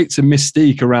it creates a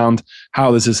mystique around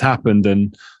how this has happened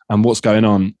and what's going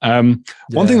on.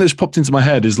 One thing that's popped into my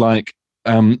head is like,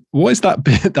 what is that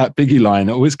bit, that Biggie line?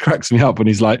 It always cracks me up when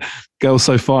he's like, "Girl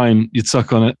so fine, you'd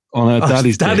suck on her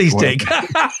daddy's dick."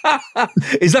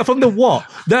 Is that from the what?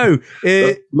 No,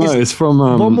 it's from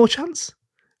One More Chance.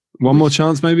 One More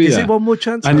Chance, maybe. Is it One More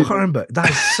Chance? I can't remember. That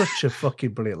is such a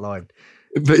fucking brilliant line.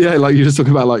 But yeah, like you're just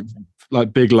talking about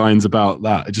like big lines about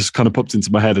that. It just kind of popped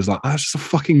into my head as like, that's just a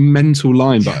fucking mental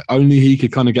line, but only he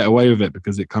could kind of get away with it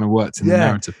because it kind of worked in the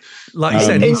narrative. Like you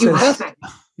said,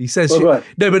 he says,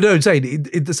 I'm saying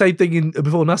the same thing in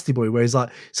Before Nasty Boy, where he's like,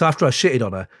 so after I shitted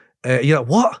on her, you're like,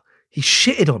 what? He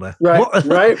shitted on her. Right.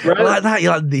 Like that.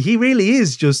 You're like, he really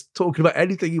is just talking about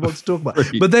anything he wants to talk about.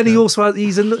 But then he also has,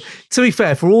 to be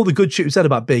fair, for all the good shit we said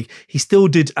about Big, he still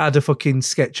did add a fucking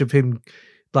sketch of him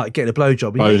like getting a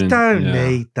blowjob. You don't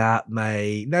need that,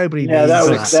 mate. Nobody needs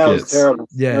that. That was terrible.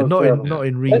 Yeah, not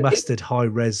in remastered high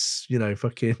res,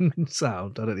 fucking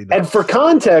sound. I don't need that. And for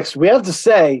context, we have to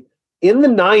say, in the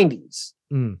 90s,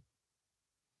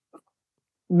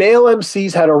 male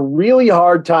MCs had a really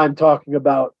hard time talking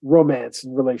about romance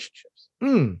and relationships.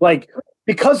 Like,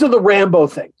 because of the Rambo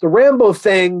thing. The Rambo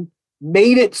thing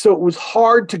made it so it was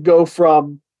hard to go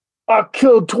from, I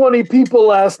killed 20 people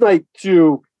last night,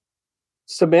 to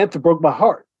Samantha broke my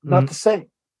heart. Not the same.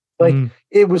 Like,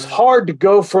 it was hard to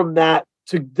go from that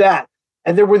to that.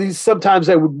 And there were these, sometimes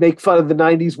I would make fun of the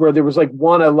 90s where there was like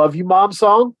one I Love You Mom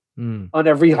song on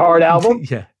every hard album.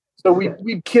 So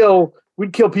we'd kill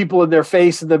people in their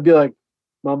face and then be like,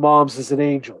 my mom's is an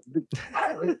angel.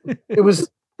 It was,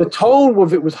 the tone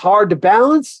of it was hard to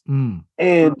balance.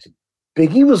 And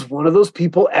Biggie was one of those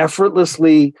people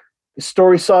effortlessly. His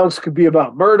story songs could be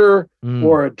about murder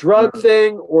or a drug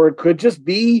thing, or it could just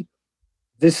be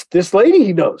this lady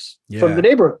he knows from the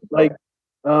neighborhood. Like,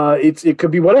 it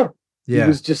could be whatever. Yeah. He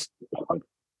was just,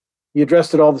 he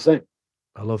addressed it all the same.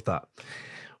 I love that.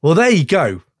 Well, there you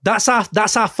go. That's our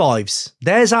 5s.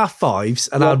 There's our 5s,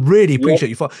 and I really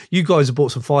appreciate you guys have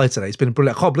brought some fire today. It's been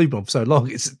brilliant. I can't believe we've been on for so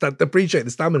long. I appreciate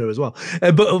the stamina as well.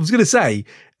 But I was going to say,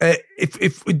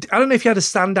 if I don't know if you had a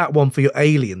standout one for your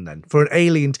Alien then, for an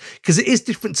Alien, because it is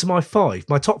different to my 5.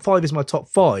 My top 5 is my top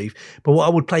 5, but what I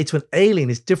would play to an Alien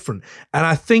is different. And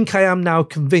I think I am now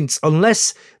convinced,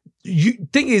 unless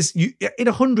thing is, in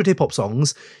 100 hip hop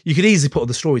songs, you could easily put on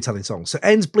the storytelling songs. So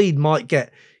Ends Bleed might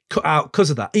get cut out because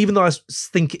of that. Even though I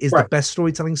think it is the best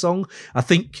storytelling song, I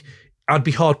think I'd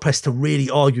be hard pressed to really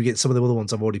argue against some of the other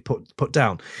ones I've already put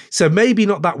down. So maybe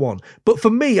not that one. But for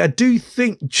me, I do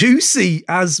think Juicy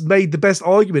has made the best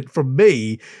argument from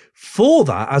me for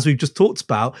that, as we've just talked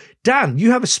about. Dan,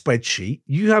 you have a spreadsheet.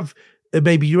 You have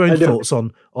maybe your own thoughts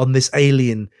on this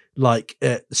Alien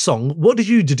song. What did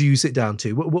you deduce it down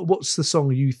to? What's the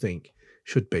song you think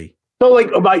should be? So,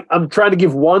 like, I'm trying to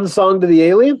give one song to the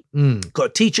Alien. Got to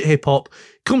teach it hip hop.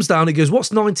 Comes down, it goes, what's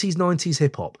 90s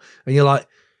hip hop? And you're like,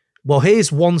 well,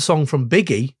 here's one song from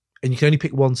Biggie, and you can only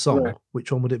pick one song. Yeah.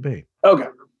 Which one would it be? Okay.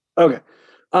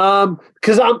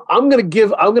 Because I'm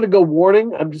gonna go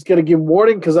warning. I'm just gonna give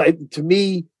warning because to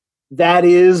me that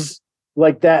is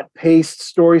like that paced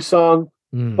story song.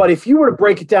 But if you were to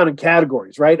break it down in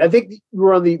categories, right? I think you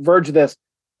were on the verge of this.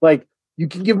 Like you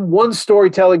can give one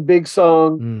storytelling big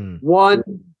song, one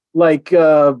like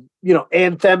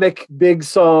anthemic big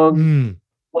song,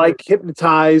 like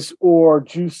Hypnotize or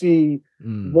Juicy,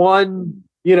 one,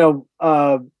 and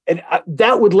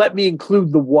that would let me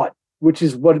include the what, which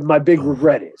is what my big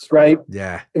regret is, right?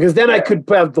 Yeah. Because then I could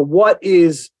have the what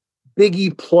is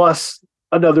Biggie plus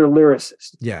another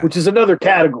lyricist, which is another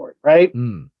category, right?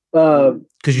 Because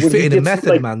you fit in a method,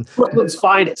 like, man. Brooklyn's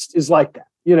Finest is like that,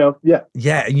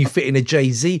 Yeah, and you fit in a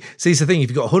Jay-Z. So here's the thing: if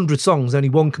you've got 100 songs, only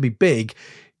one can be big.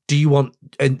 Do you want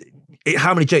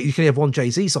how many you can have one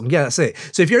Jay-Z song? Yeah, that's it.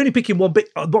 So if you're only picking one bit,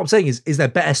 what I'm saying is there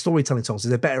better storytelling songs? Is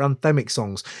there better anthemic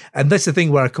songs? And that's the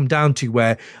thing where I come down to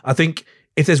where I think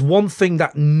if there's one thing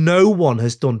that no one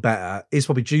has done better, is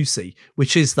probably Juicy,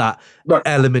 which is that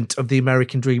element of the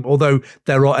American dream. Although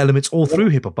there are elements all through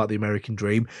hip hop about the American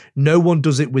dream, no one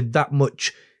does it with that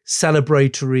much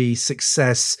celebratory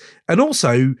success. And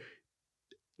also,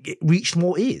 it reached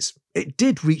more ears. It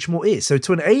did reach more ears. So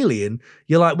to an alien,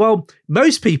 you're like, well,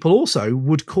 most people also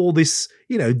would call this,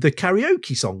 the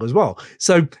karaoke song as well.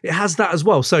 So it has that as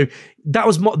well. So that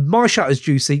was my shout as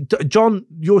Juicy. John,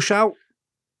 your shout?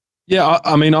 Yeah,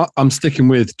 I mean, I'm sticking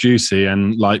with Juicy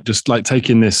and just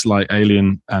taking this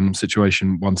alien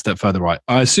situation one step further. Right,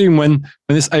 I assume when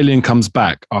this alien comes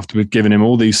back after we've given him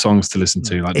all these songs to listen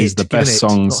to, these are the best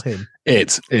songs.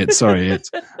 This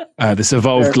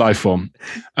evolved life form.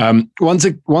 Once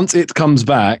it comes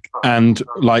back and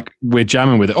we're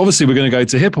jamming with it, obviously we're going to go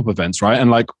to hip hop events, right?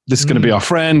 And this is going to be our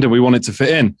friend, and we want it to fit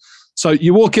in. So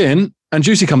you walk in and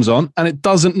Juicy comes on, and it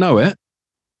doesn't know it.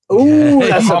 Ooh,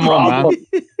 that's a problem.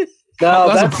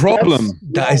 That's a problem.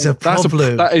 That is a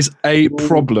problem. That is a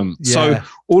problem. Yeah. So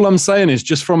all I'm saying is,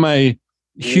 just from a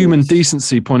human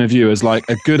decency point of view, as a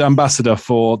good ambassador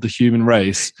for the human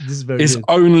race, it's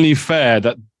only fair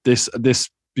that this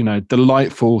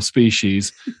delightful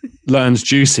species learns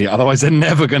Juicy. Otherwise, they're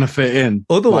never going to fit in.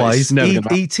 Otherwise,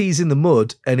 E.T.'s in the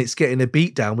mud and it's getting a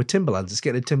beat down with Timberlands. It's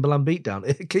getting a Timberland beat down.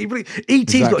 Can you believe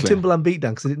E.T.'s got a Timberland beat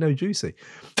down because they didn't know Juicy?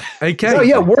 Okay. No,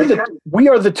 yeah, we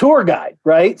are the tour guide,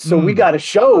 right? So we got to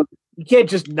show. You can't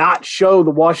just not show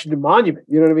the Washington Monument.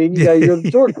 You know what I mean? You're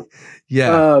the tour guide.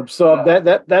 Yeah. So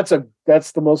that's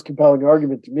the most compelling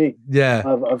argument to me. Yeah.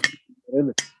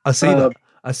 I see that.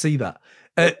 I see that.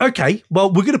 Okay,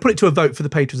 well, we're going to put it to a vote for the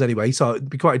patrons anyway, so it'd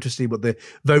be quite interesting what the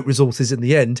vote result is in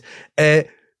the end.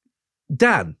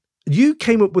 Dan, you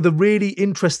came up with a really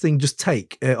interesting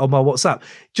take on my WhatsApp.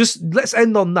 Just let's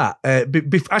end on that.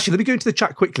 Actually, let me go into the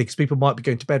chat quickly because people might be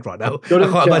going to bed right now. I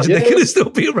can't imagine they're going to still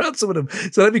be around, some of them.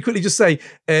 So let me quickly just say,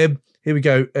 here we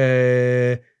go.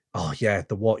 Oh, yeah,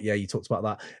 the what? Yeah, you talked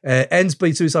about that. Ends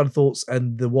bleed suicidal thoughts,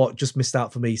 and the what just missed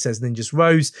out for me, says Ninjas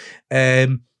Rose.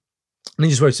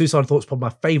 Ninjas Rose, Suicidal Thoughts, probably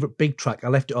my favourite big track. I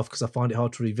left it off because I find it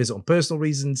hard to revisit on personal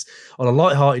reasons. On a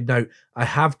light-hearted note, I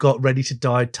have got Ready to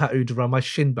Die tattooed around my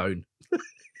shin bone,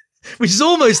 which is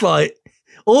almost like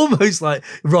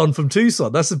Ron from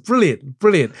Tucson. That's brilliant.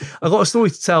 I got a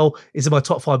story to tell. It's in my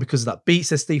top 5 because of that beat,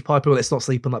 says Steve Piper. Let's not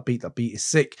sleep on that beat. That beat is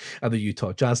sick. And the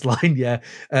Utah Jazz line, yeah.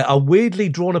 I weirdly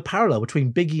drawn a parallel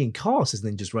between Biggie and Carr, says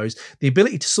Ninjas Rose. The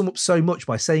ability to sum up so much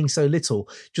by saying so little,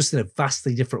 just in a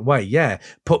vastly different way. Yeah.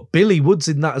 Put Billy Woods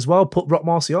in that as well. Put Rock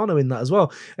Marciano in that as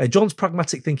well. John's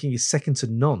pragmatic thinking is second to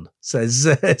none, says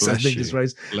Ninjas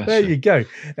Rose. There you go.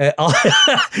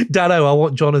 Dano, I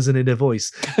want John as an inner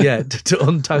voice. Yeah,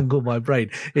 to untangle my brain.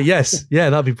 Yes, yeah,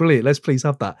 that'd be brilliant. Let's please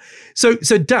have that. So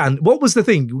Dan, what was the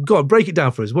thing? Go on, break it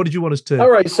down for us. What did you want us to? All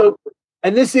right, so,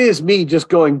 and this is me just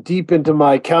going deep into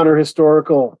my counter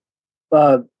historical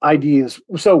ideas.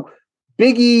 So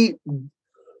Biggie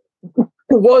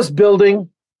was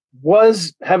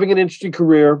having an interesting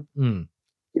career.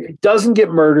 If he doesn't get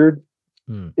murdered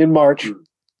in March,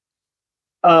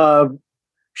 shout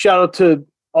out to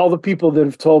all the people that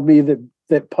have told me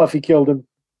that Puffy killed him.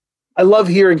 I love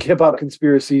hearing hip hop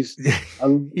conspiracies.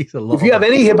 If you have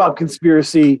any hip hop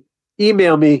conspiracy,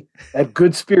 email me at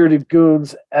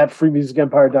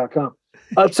goodspiritedgoons@freemusicempire.com.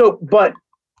 So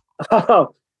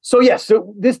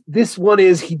this one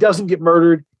is he doesn't get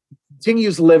murdered,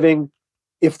 continues living.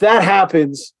 If that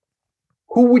happens,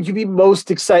 who would you be most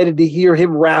excited to hear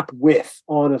him rap with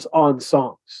on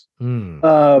songs?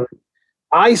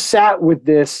 I sat with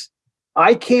this.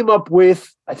 I came up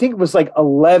with, I think it was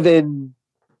 11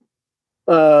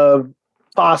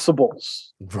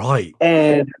 possibles. Right.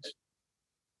 And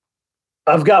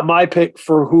I've got my pick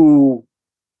for who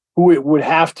it would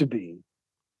have to be.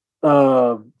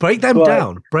 Break them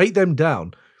down. Break them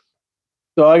down.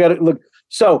 So I got to look.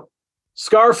 So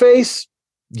Scarface.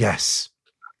 Yes.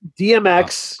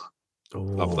 DMX.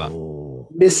 Love that.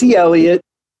 Missy Elliott.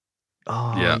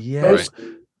 Oh,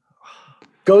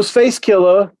 Ghostface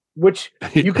Killer, which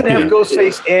you can have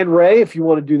Ghostface and Ray if you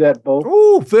want to do that both.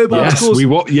 Oh, verbal intercourse.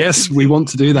 We want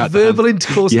to do that. Verbal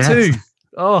intercourse too.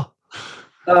 Oh.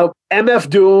 MF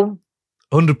Doom.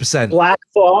 100%. Black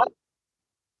Thought.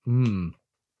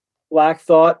 Black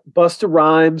Thought. Busta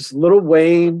Rhymes. Lil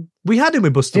Wayne. We had him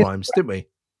with Busta Rhymes, didn't we?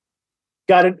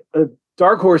 Got a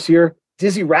dark horse here.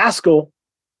 Dizzy Rascal.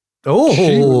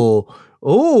 Oh.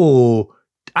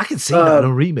 I can see that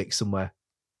in a remix somewhere.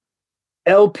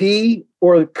 LP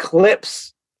or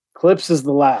Clips. Clips is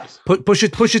the last.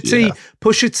 Pusha T. Yeah.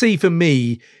 Pusha T for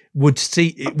me would see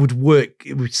it would work.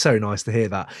 It was so nice to hear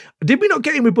that. Did we not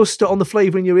get him with Busta on the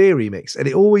Flavor in Your Ear remix? And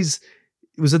it was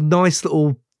a nice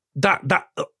little that the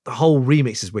whole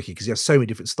remix is wicked because he has so many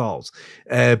different styles.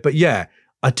 But yeah,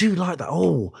 I do like that.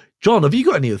 Oh, John, have you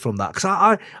got any from that? Because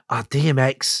I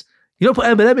DMX. You don't put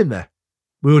Eminem in there.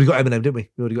 We already got Eminem, didn't we?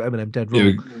 We already got Eminem dead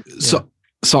wrong.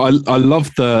 So I love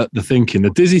the thinking. The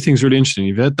Dizzy thing's really interesting.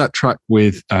 You've heard that track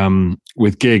with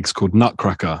Giggs called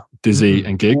Nutcracker, Dizzy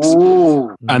and Giggs.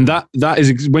 Ooh. And that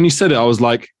is, when you said it, I was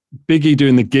like, Biggie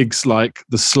doing the Giggs, like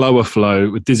the slower flow,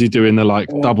 with Dizzy doing the like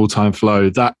double time flow.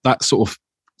 That sort of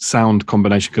sound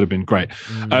combination could have been great.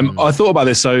 I thought about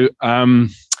this. So I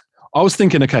was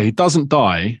thinking, okay, he doesn't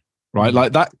die, right?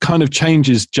 Like that kind of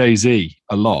changes Jay-Z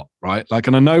a lot, right? Like,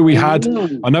 and I know we had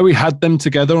them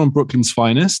together on Brooklyn's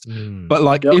Finest, but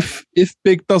like if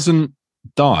Big doesn't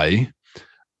die,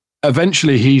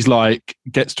 eventually he's like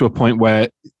gets to a point where,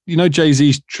 you know,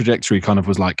 Jay-Z's trajectory kind of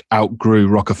was like outgrew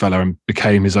Rockefeller and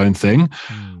became his own thing.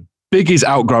 Biggie's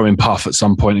outgrowing Puff at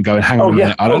some point and going, hang on a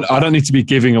minute, I don't need to be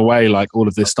giving away like all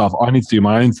of this stuff. I need to do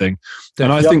my own thing.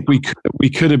 And I think we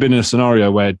could have been in a scenario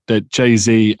where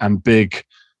Jay-Z and Big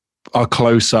are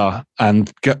closer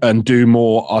and do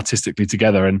more artistically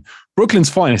together. And Brooklyn's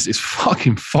Finest is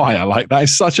fucking fire. Like that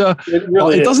is such a,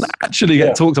 it doesn't actually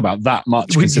get talked about that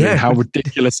much considering how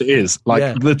ridiculous it is.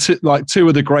 Like two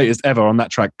of the greatest ever on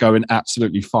that track going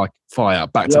absolutely fire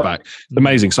back to back.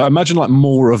 Amazing. So I imagine like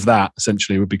more of that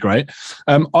essentially would be great.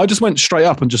 I just went straight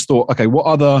up and just thought, okay, what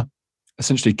other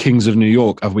essentially Kings of New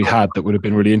York have we had that would have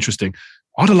been really interesting?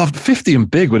 I'd have loved 50 and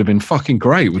Big would have been fucking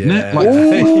great, wouldn't it? Like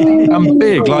 50 and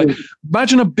Big. Like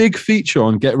imagine a Big feature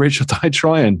on Get Rich or Die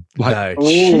Trying. Like,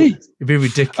 it'd be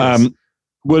ridiculous.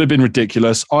 Would have been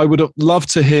ridiculous. I would have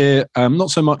loved to hear, not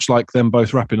so much like them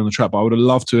both rapping on the track, but I would have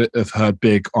loved to have heard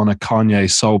Big on a Kanye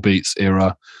Soul Beats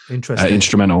era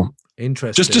instrumental.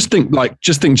 Interesting.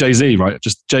 Just think Jay-Z, right?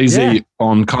 Just Jay-Z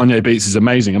on Kanye beats is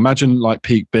amazing. Imagine like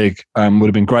peak Big would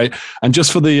have been great. And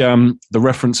just for the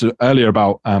reference earlier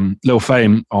about Lil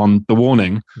Fame on The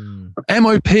Warning,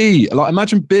 MOP, like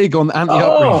imagine Big on the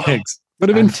Anti-Up remix. Would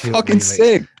have been fucking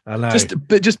sick. I know.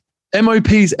 Just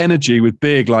MOP's energy with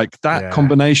Big, like that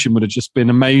combination would have just been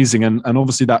amazing. And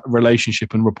obviously that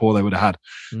relationship and rapport they would have had.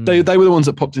 They were the ones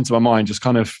that popped into my mind, just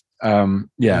kind of, I think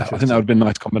that would have been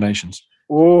nice combinations.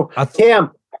 Oh, Cam,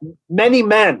 many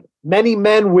men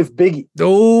with Biggie.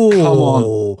 Oh, come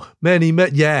on. Many men.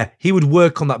 Yeah, he would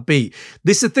work on that beat.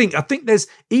 This is the thing. I think there's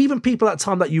even people at that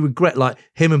time that you regret, like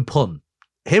him and Pun.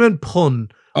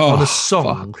 On a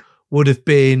song would have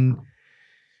been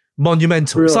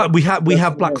monumental. Really? It's like we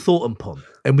have Black Thought and Pun,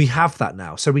 and we have that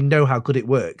now, so we know how good it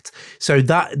worked. So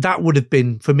that would have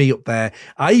been for me up there.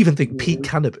 I even think Pete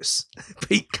Cannabis.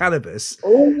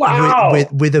 Oh wow!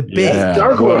 With a big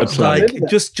like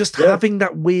just having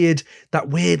that weird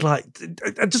like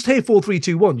I just hear 4 3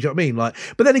 2 1. Do you know what I mean? Like,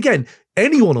 but then again,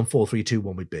 anyone on 4 3 2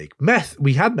 1 with Big. Meth,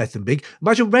 we had Meth and Big.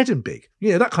 Imagine Red and Big.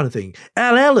 You know, that kind of thing.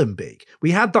 LL and Big.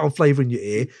 We had that on Flavor in Your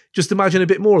Ear. Just imagine a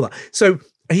bit more of that. So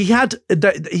he had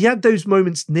those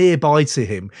moments nearby to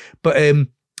him, but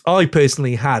I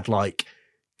personally had like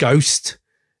Ghost,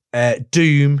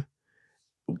 Doom.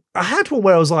 I had one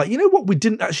where I was like, you know what we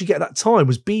didn't actually get at that time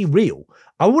was Be Real.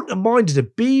 I wouldn't have minded a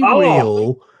Be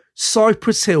Real,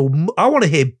 Cypress Hill. I want to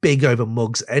hear Big over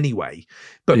Muggs anyway,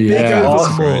 but Big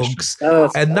over Muggs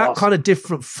and that kind of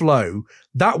different flow,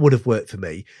 that would have worked for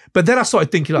me. But then I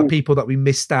started thinking like people that we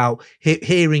missed out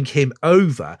hearing him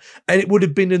over, and it would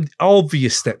have been an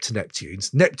obvious step to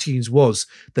Neptunes. Neptunes was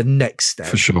the next step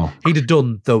for sure. He'd have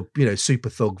done the Super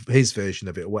Thug, his version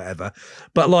of it or whatever.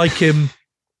 But like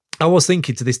I was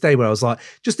thinking to this day where I was like,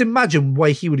 just imagine the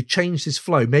way he would have changed his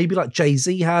flow, maybe like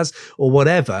Jay-Z has or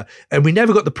whatever. And we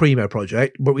never got the Primo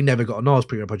project, but we never got a Nas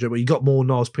Primo project, but you got more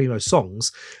Nas Primo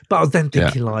songs. But I was then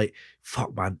thinking like,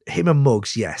 fuck man, him and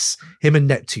Muggs, yes. Him and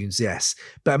Neptunes, yes.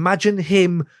 But imagine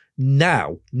him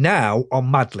now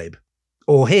on Madlib,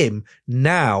 or him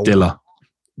now Dilla.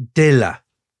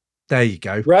 There you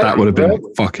go. That would have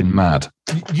been fucking mad.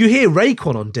 You hear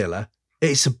Raekwon on Dilla,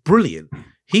 it's brilliant.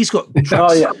 He's got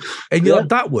tracks, and you're like,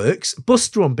 that works.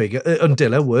 Buster on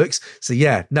Dilla works. So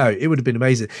yeah, no, it would have been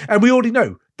amazing. And we already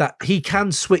know that he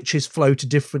can switch his flow to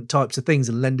different types of things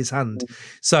and lend his hand.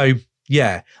 So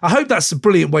yeah, I hope that's a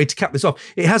brilliant way to cap this off.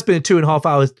 It has been a 2.5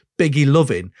 hours Biggie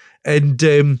loving, and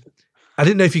I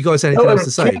didn't know if you guys had anything else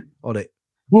to say on it.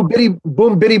 Boom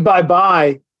Biddy Bye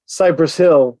Bye, Cypress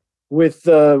Hill with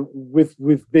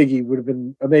Biggie would have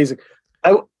been amazing.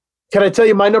 Can I tell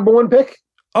you my number one pick?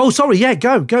 Oh, sorry. Yeah,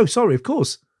 go. Sorry, of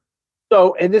course.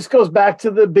 So, and this goes back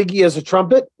to the Biggie as a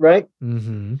trumpet, right?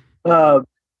 Mm-hmm.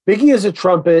 Biggie as a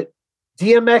trumpet,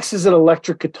 DMX is an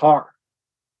electric guitar.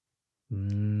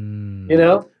 You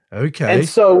know? Okay. And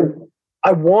so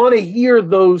I want to hear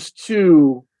those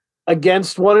two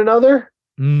against one another.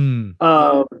 I'm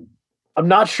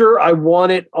not sure I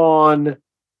want it on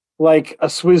like a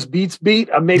Swizz Beatz beat,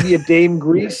 maybe a Dame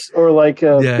Grease or like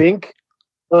a Bink.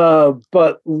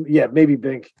 But yeah, maybe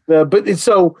Bink. But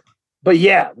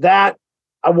yeah, that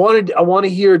I want to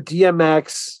hear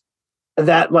DMX,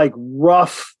 that like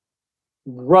rough,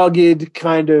 rugged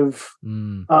kind of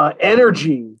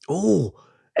energy. Oh,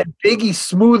 and Biggie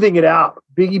smoothing it out.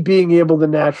 Biggie being able to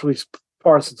naturally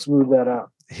parse and smooth that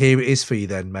out. Here it is for you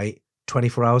then, mate.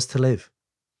 24 Hours to Live.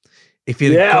 If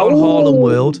he'd have gone Harlem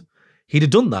World, he'd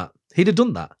have done that. He'd have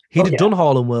done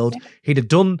Harlem World. He'd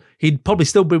probably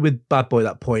still be with Bad Boy at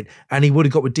that point, and he would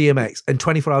have got with DMX, and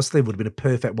 24 Hours to Live would have been a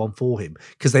perfect one for him,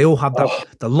 because they all have that.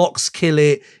 The Locks kill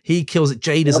it. He kills it.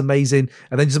 Jada's amazing.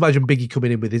 And then just imagine Biggie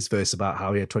coming in with his verse about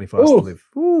how he had 24 Hours to Live.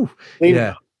 Ooh.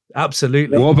 Yeah,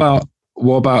 absolutely.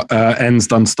 What about Ends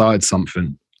Done Started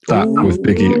Something? That with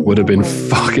Biggie would have been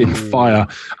fucking fire.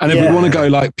 And if we want to go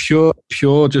like pure,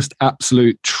 just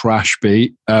absolute trash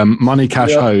beat, Money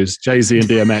Cash Hose, Jay-Z and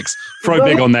DMX, throw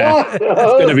Big on there. It's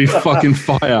going to be fucking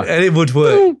fire. And it would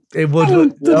work. It would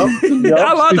work.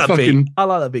 I like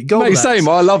that beat. Gold Mate, same.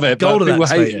 I love it. Gold but people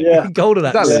hate it. Yeah. Gold of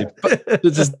that. Exactly. But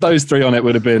just those three on it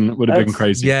would have been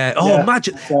crazy. Yeah. Oh,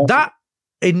 imagine that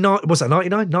in was that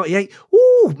 99, 98?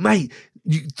 Ooh, mate.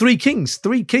 Three kings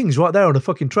right there on a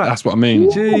fucking track. That's what I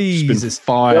mean. Jesus, it's been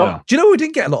fire. Do you know what we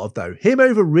didn't get a lot of though? Him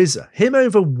over RZA, him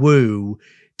over Wu.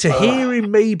 To hear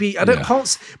him, maybe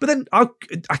can't. But then I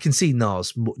can see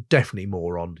Nas definitely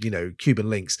more on Cuban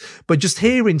Links. But just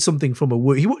hearing something from a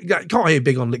Wu, can't hear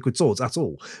Big on Liquid Swords at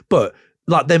all. But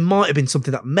like there might have been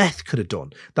something that Meth could have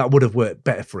done that would have worked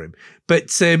better for him.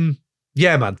 But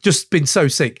yeah, man, just been so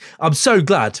sick. I'm so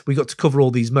glad we got to cover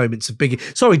all these moments of Biggie.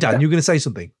 Sorry, Dan, you were going to say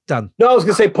something. Dan. No, I was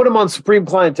going to say put him on Supreme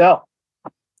Clientele.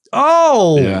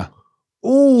 Oh. Yeah.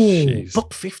 Oh,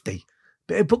 buck 50.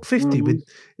 Bit of buck 50 with,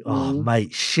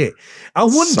 mate, shit. I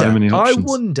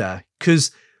wonder,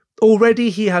 because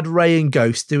already he had Ray and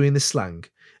Ghost doing the slang.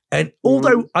 And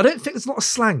although I don't think there's a lot of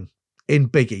slang in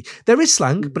Biggie. There is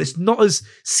slang, but it's not as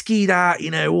skied out,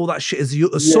 all that shit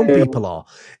as some people are.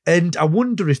 And I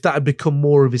wonder if that had become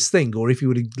more of his thing, or if he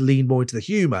would have leaned more into the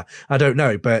humor. I don't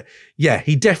know. But yeah,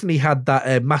 he definitely had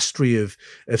that mastery of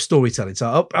storytelling.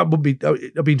 So I'd be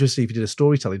interested if he did a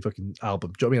storytelling fucking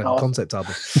album. Do you know what I mean? Like a concept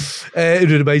album. It would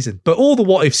be amazing. But all the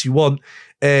what ifs you want.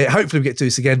 Hopefully we get to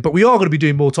this again, but we are going to be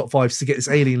doing more top fives to get this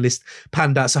alien list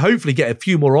panned out. So hopefully get a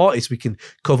few more artists we can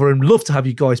cover, and love to have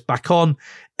you guys back on.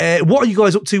 What are you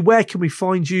guys up to? Where can we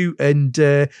find you? And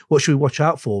what should we watch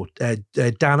out for? Dan,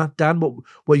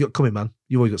 what you got coming, man?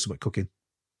 You always got something cooking.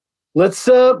 Let's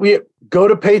we go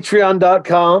to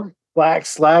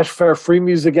patreon.com/Free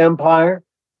Music Empire.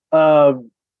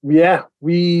 Yeah,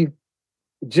 we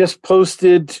just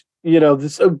posted,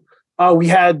 this. We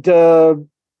had.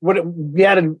 We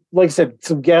had, like I said,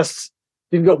 some guests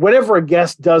didn't go. Whenever a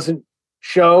guest doesn't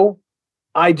show,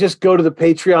 I just go to the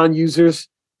Patreon users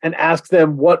and ask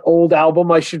them what old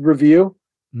album I should review.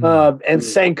 And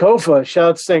Sankofa, shout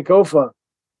out to Sankofa,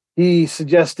 he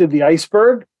suggested The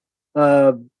Iceberg,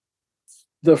 the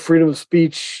Freedom of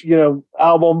Speech,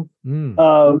 album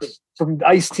from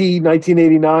Ice-T,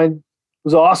 1989. It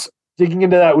was awesome. Digging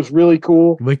into that was really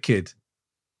cool. Wicked.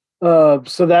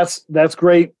 So that's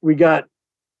great. We got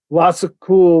lots of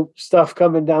cool stuff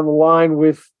coming down the line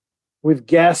with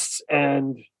guests,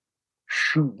 and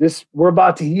we're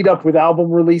about to heat up with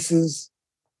album releases.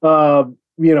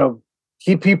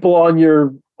 Keep people on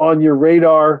your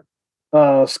radar.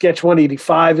 Sketch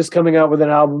 185 is coming out with an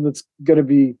album that's going to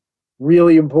be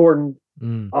really important.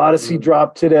 Odyssey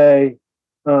dropped today.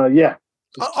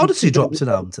 Odyssey dropped an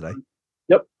album today.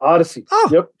 Yep, Odyssey. Oh,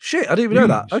 yep. Shit, I didn't even know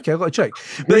that. Okay, I've got to check.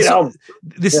 Great album.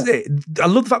 This is it. I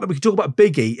love the fact that we can talk about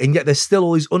Biggie, and yet there's still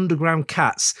all these underground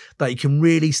cats that you can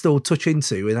really still touch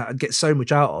into and get so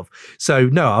much out of. So,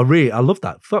 no, I love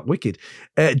that. Fuck, wicked.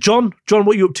 John, what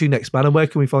are you up to next, man? And where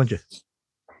can we find you?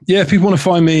 Yeah, if people want to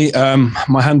find me,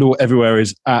 my handle everywhere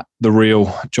is at the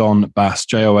real John Bass,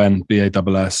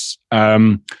 JONBASS.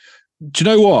 Do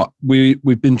you know what?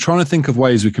 We've been trying to think of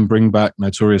ways we can bring back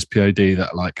Notorious P.I.G.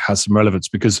 that like has some relevance,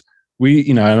 because we,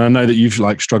 and I know that you've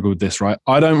like struggled with this, right?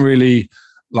 I don't really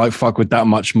like fuck with that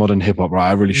much modern hip hop, right?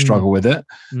 I really struggle with it.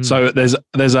 So there's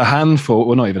a handful,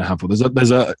 well, not even a handful.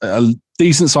 There's a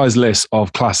decent sized list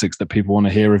of classics that people want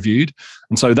to hear reviewed,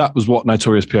 and so that was what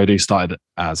Notorious P.I.G. started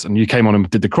as. And you came on and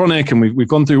did the Chronic, and we've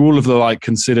gone through all of the like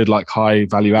considered like high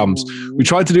value albums. We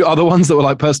tried to do other ones that were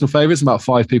like personal favorites. About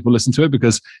 5 people listened to it,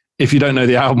 because if you don't know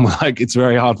the album, like it's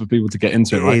very hard for people to get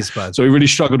into it, right? So we really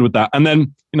struggled with that. And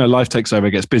then, life takes over,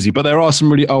 it gets busy. But there are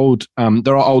some really old,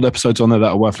 old episodes on there that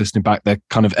are worth listening back. They're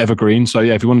kind of evergreen. So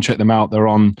yeah, if you want to check them out, they're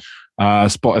on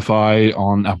Spotify,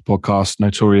 on Apple Podcasts,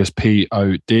 Notorious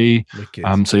P.O.D.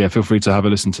 So yeah, feel free to have a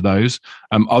listen to those.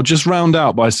 I'll just round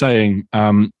out by saying,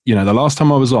 the last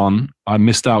time I was on, I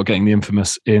missed out getting the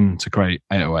infamous in to Crate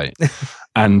 808.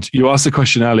 And you asked the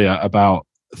question earlier about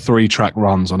 3-track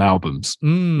runs on albums.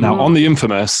 Now, on the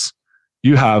infamous,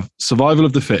 you have Survival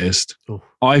of the Fittest,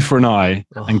 Eye for an Eye,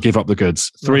 and Give Up the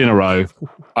Goods. 3 in a row.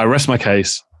 I rest my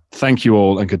case. Thank you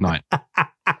all, and good night.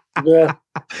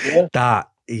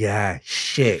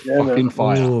 Shit. Fucking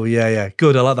fire. Oh, yeah.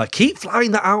 Good, I like that. Keep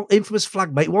flying that out infamous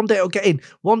flag, mate. One day it'll get in.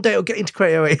 One day it'll get into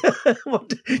Crate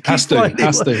 808. Has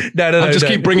to. No.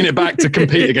 Keep bringing it back to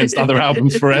compete against other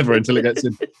albums forever until it gets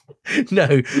in. No,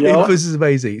 infamous is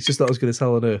amazing. It's just not as good as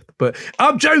Hell on Earth. But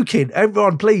I'm joking.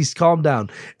 Everyone, please calm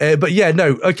down. But yeah,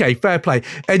 no, okay, fair play.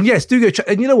 And yes, do go check.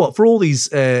 And you know what? For all these,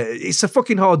 it's a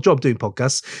fucking hard job doing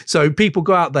podcasts. So people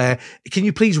go out there. Can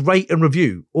you please rate and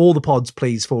review all the pods,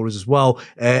 please, for us as well?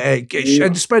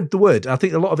 And spread the word. I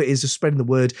think a lot of it is just spreading the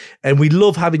word. And we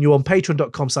love having you on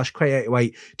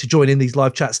patreon.com/Crate808 to join in these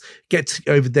live chats. Get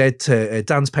over there to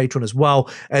Dan's Patreon as well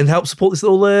and help support this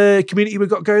little community we've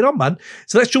got going on, man.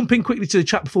 So let's jump in quickly to the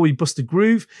chat before we bust the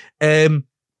groove.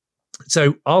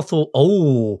 So I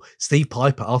thought, Steve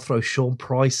Piper, I'll throw Sean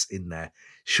Price in there.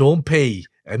 Sean P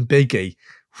and Biggie.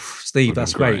 Steve,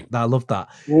 that's great. I love that.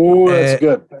 Oh, that's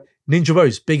good. Ninja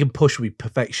Rose, Big and Push with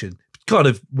perfection. Kind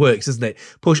of works, doesn't it?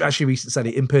 Push actually recently said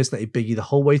he impersonated Biggie the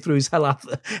whole way through his Hell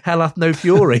Hath No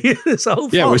Fury. It's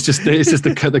just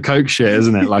the coke shit,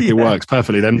 isn't it? Like it works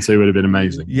perfectly. Them two would have been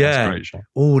amazing. Yeah. Great show.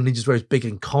 Oh, Ninja Rose, Big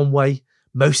and Conway.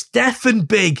 Most Def and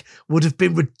Big would have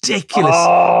been ridiculous.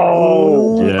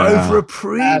 Over a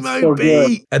primo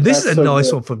beat. And this is a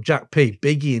nice one from Jack P.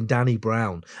 Biggie and Danny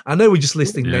Brown. I know we're just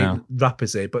listing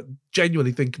rappers here, but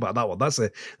genuinely think about that one. That's an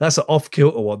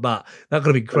off-kilter one. That could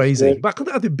have been crazy. But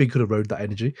I think Big could have rode that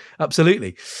energy.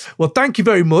 Absolutely. Well, thank you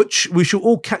very much. We shall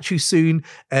all catch you soon.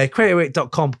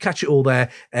 Crate8.com. Catch it all there.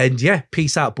 And yeah,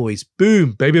 peace out, boys.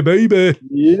 Boom. Baby.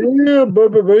 Yeah,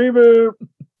 baby.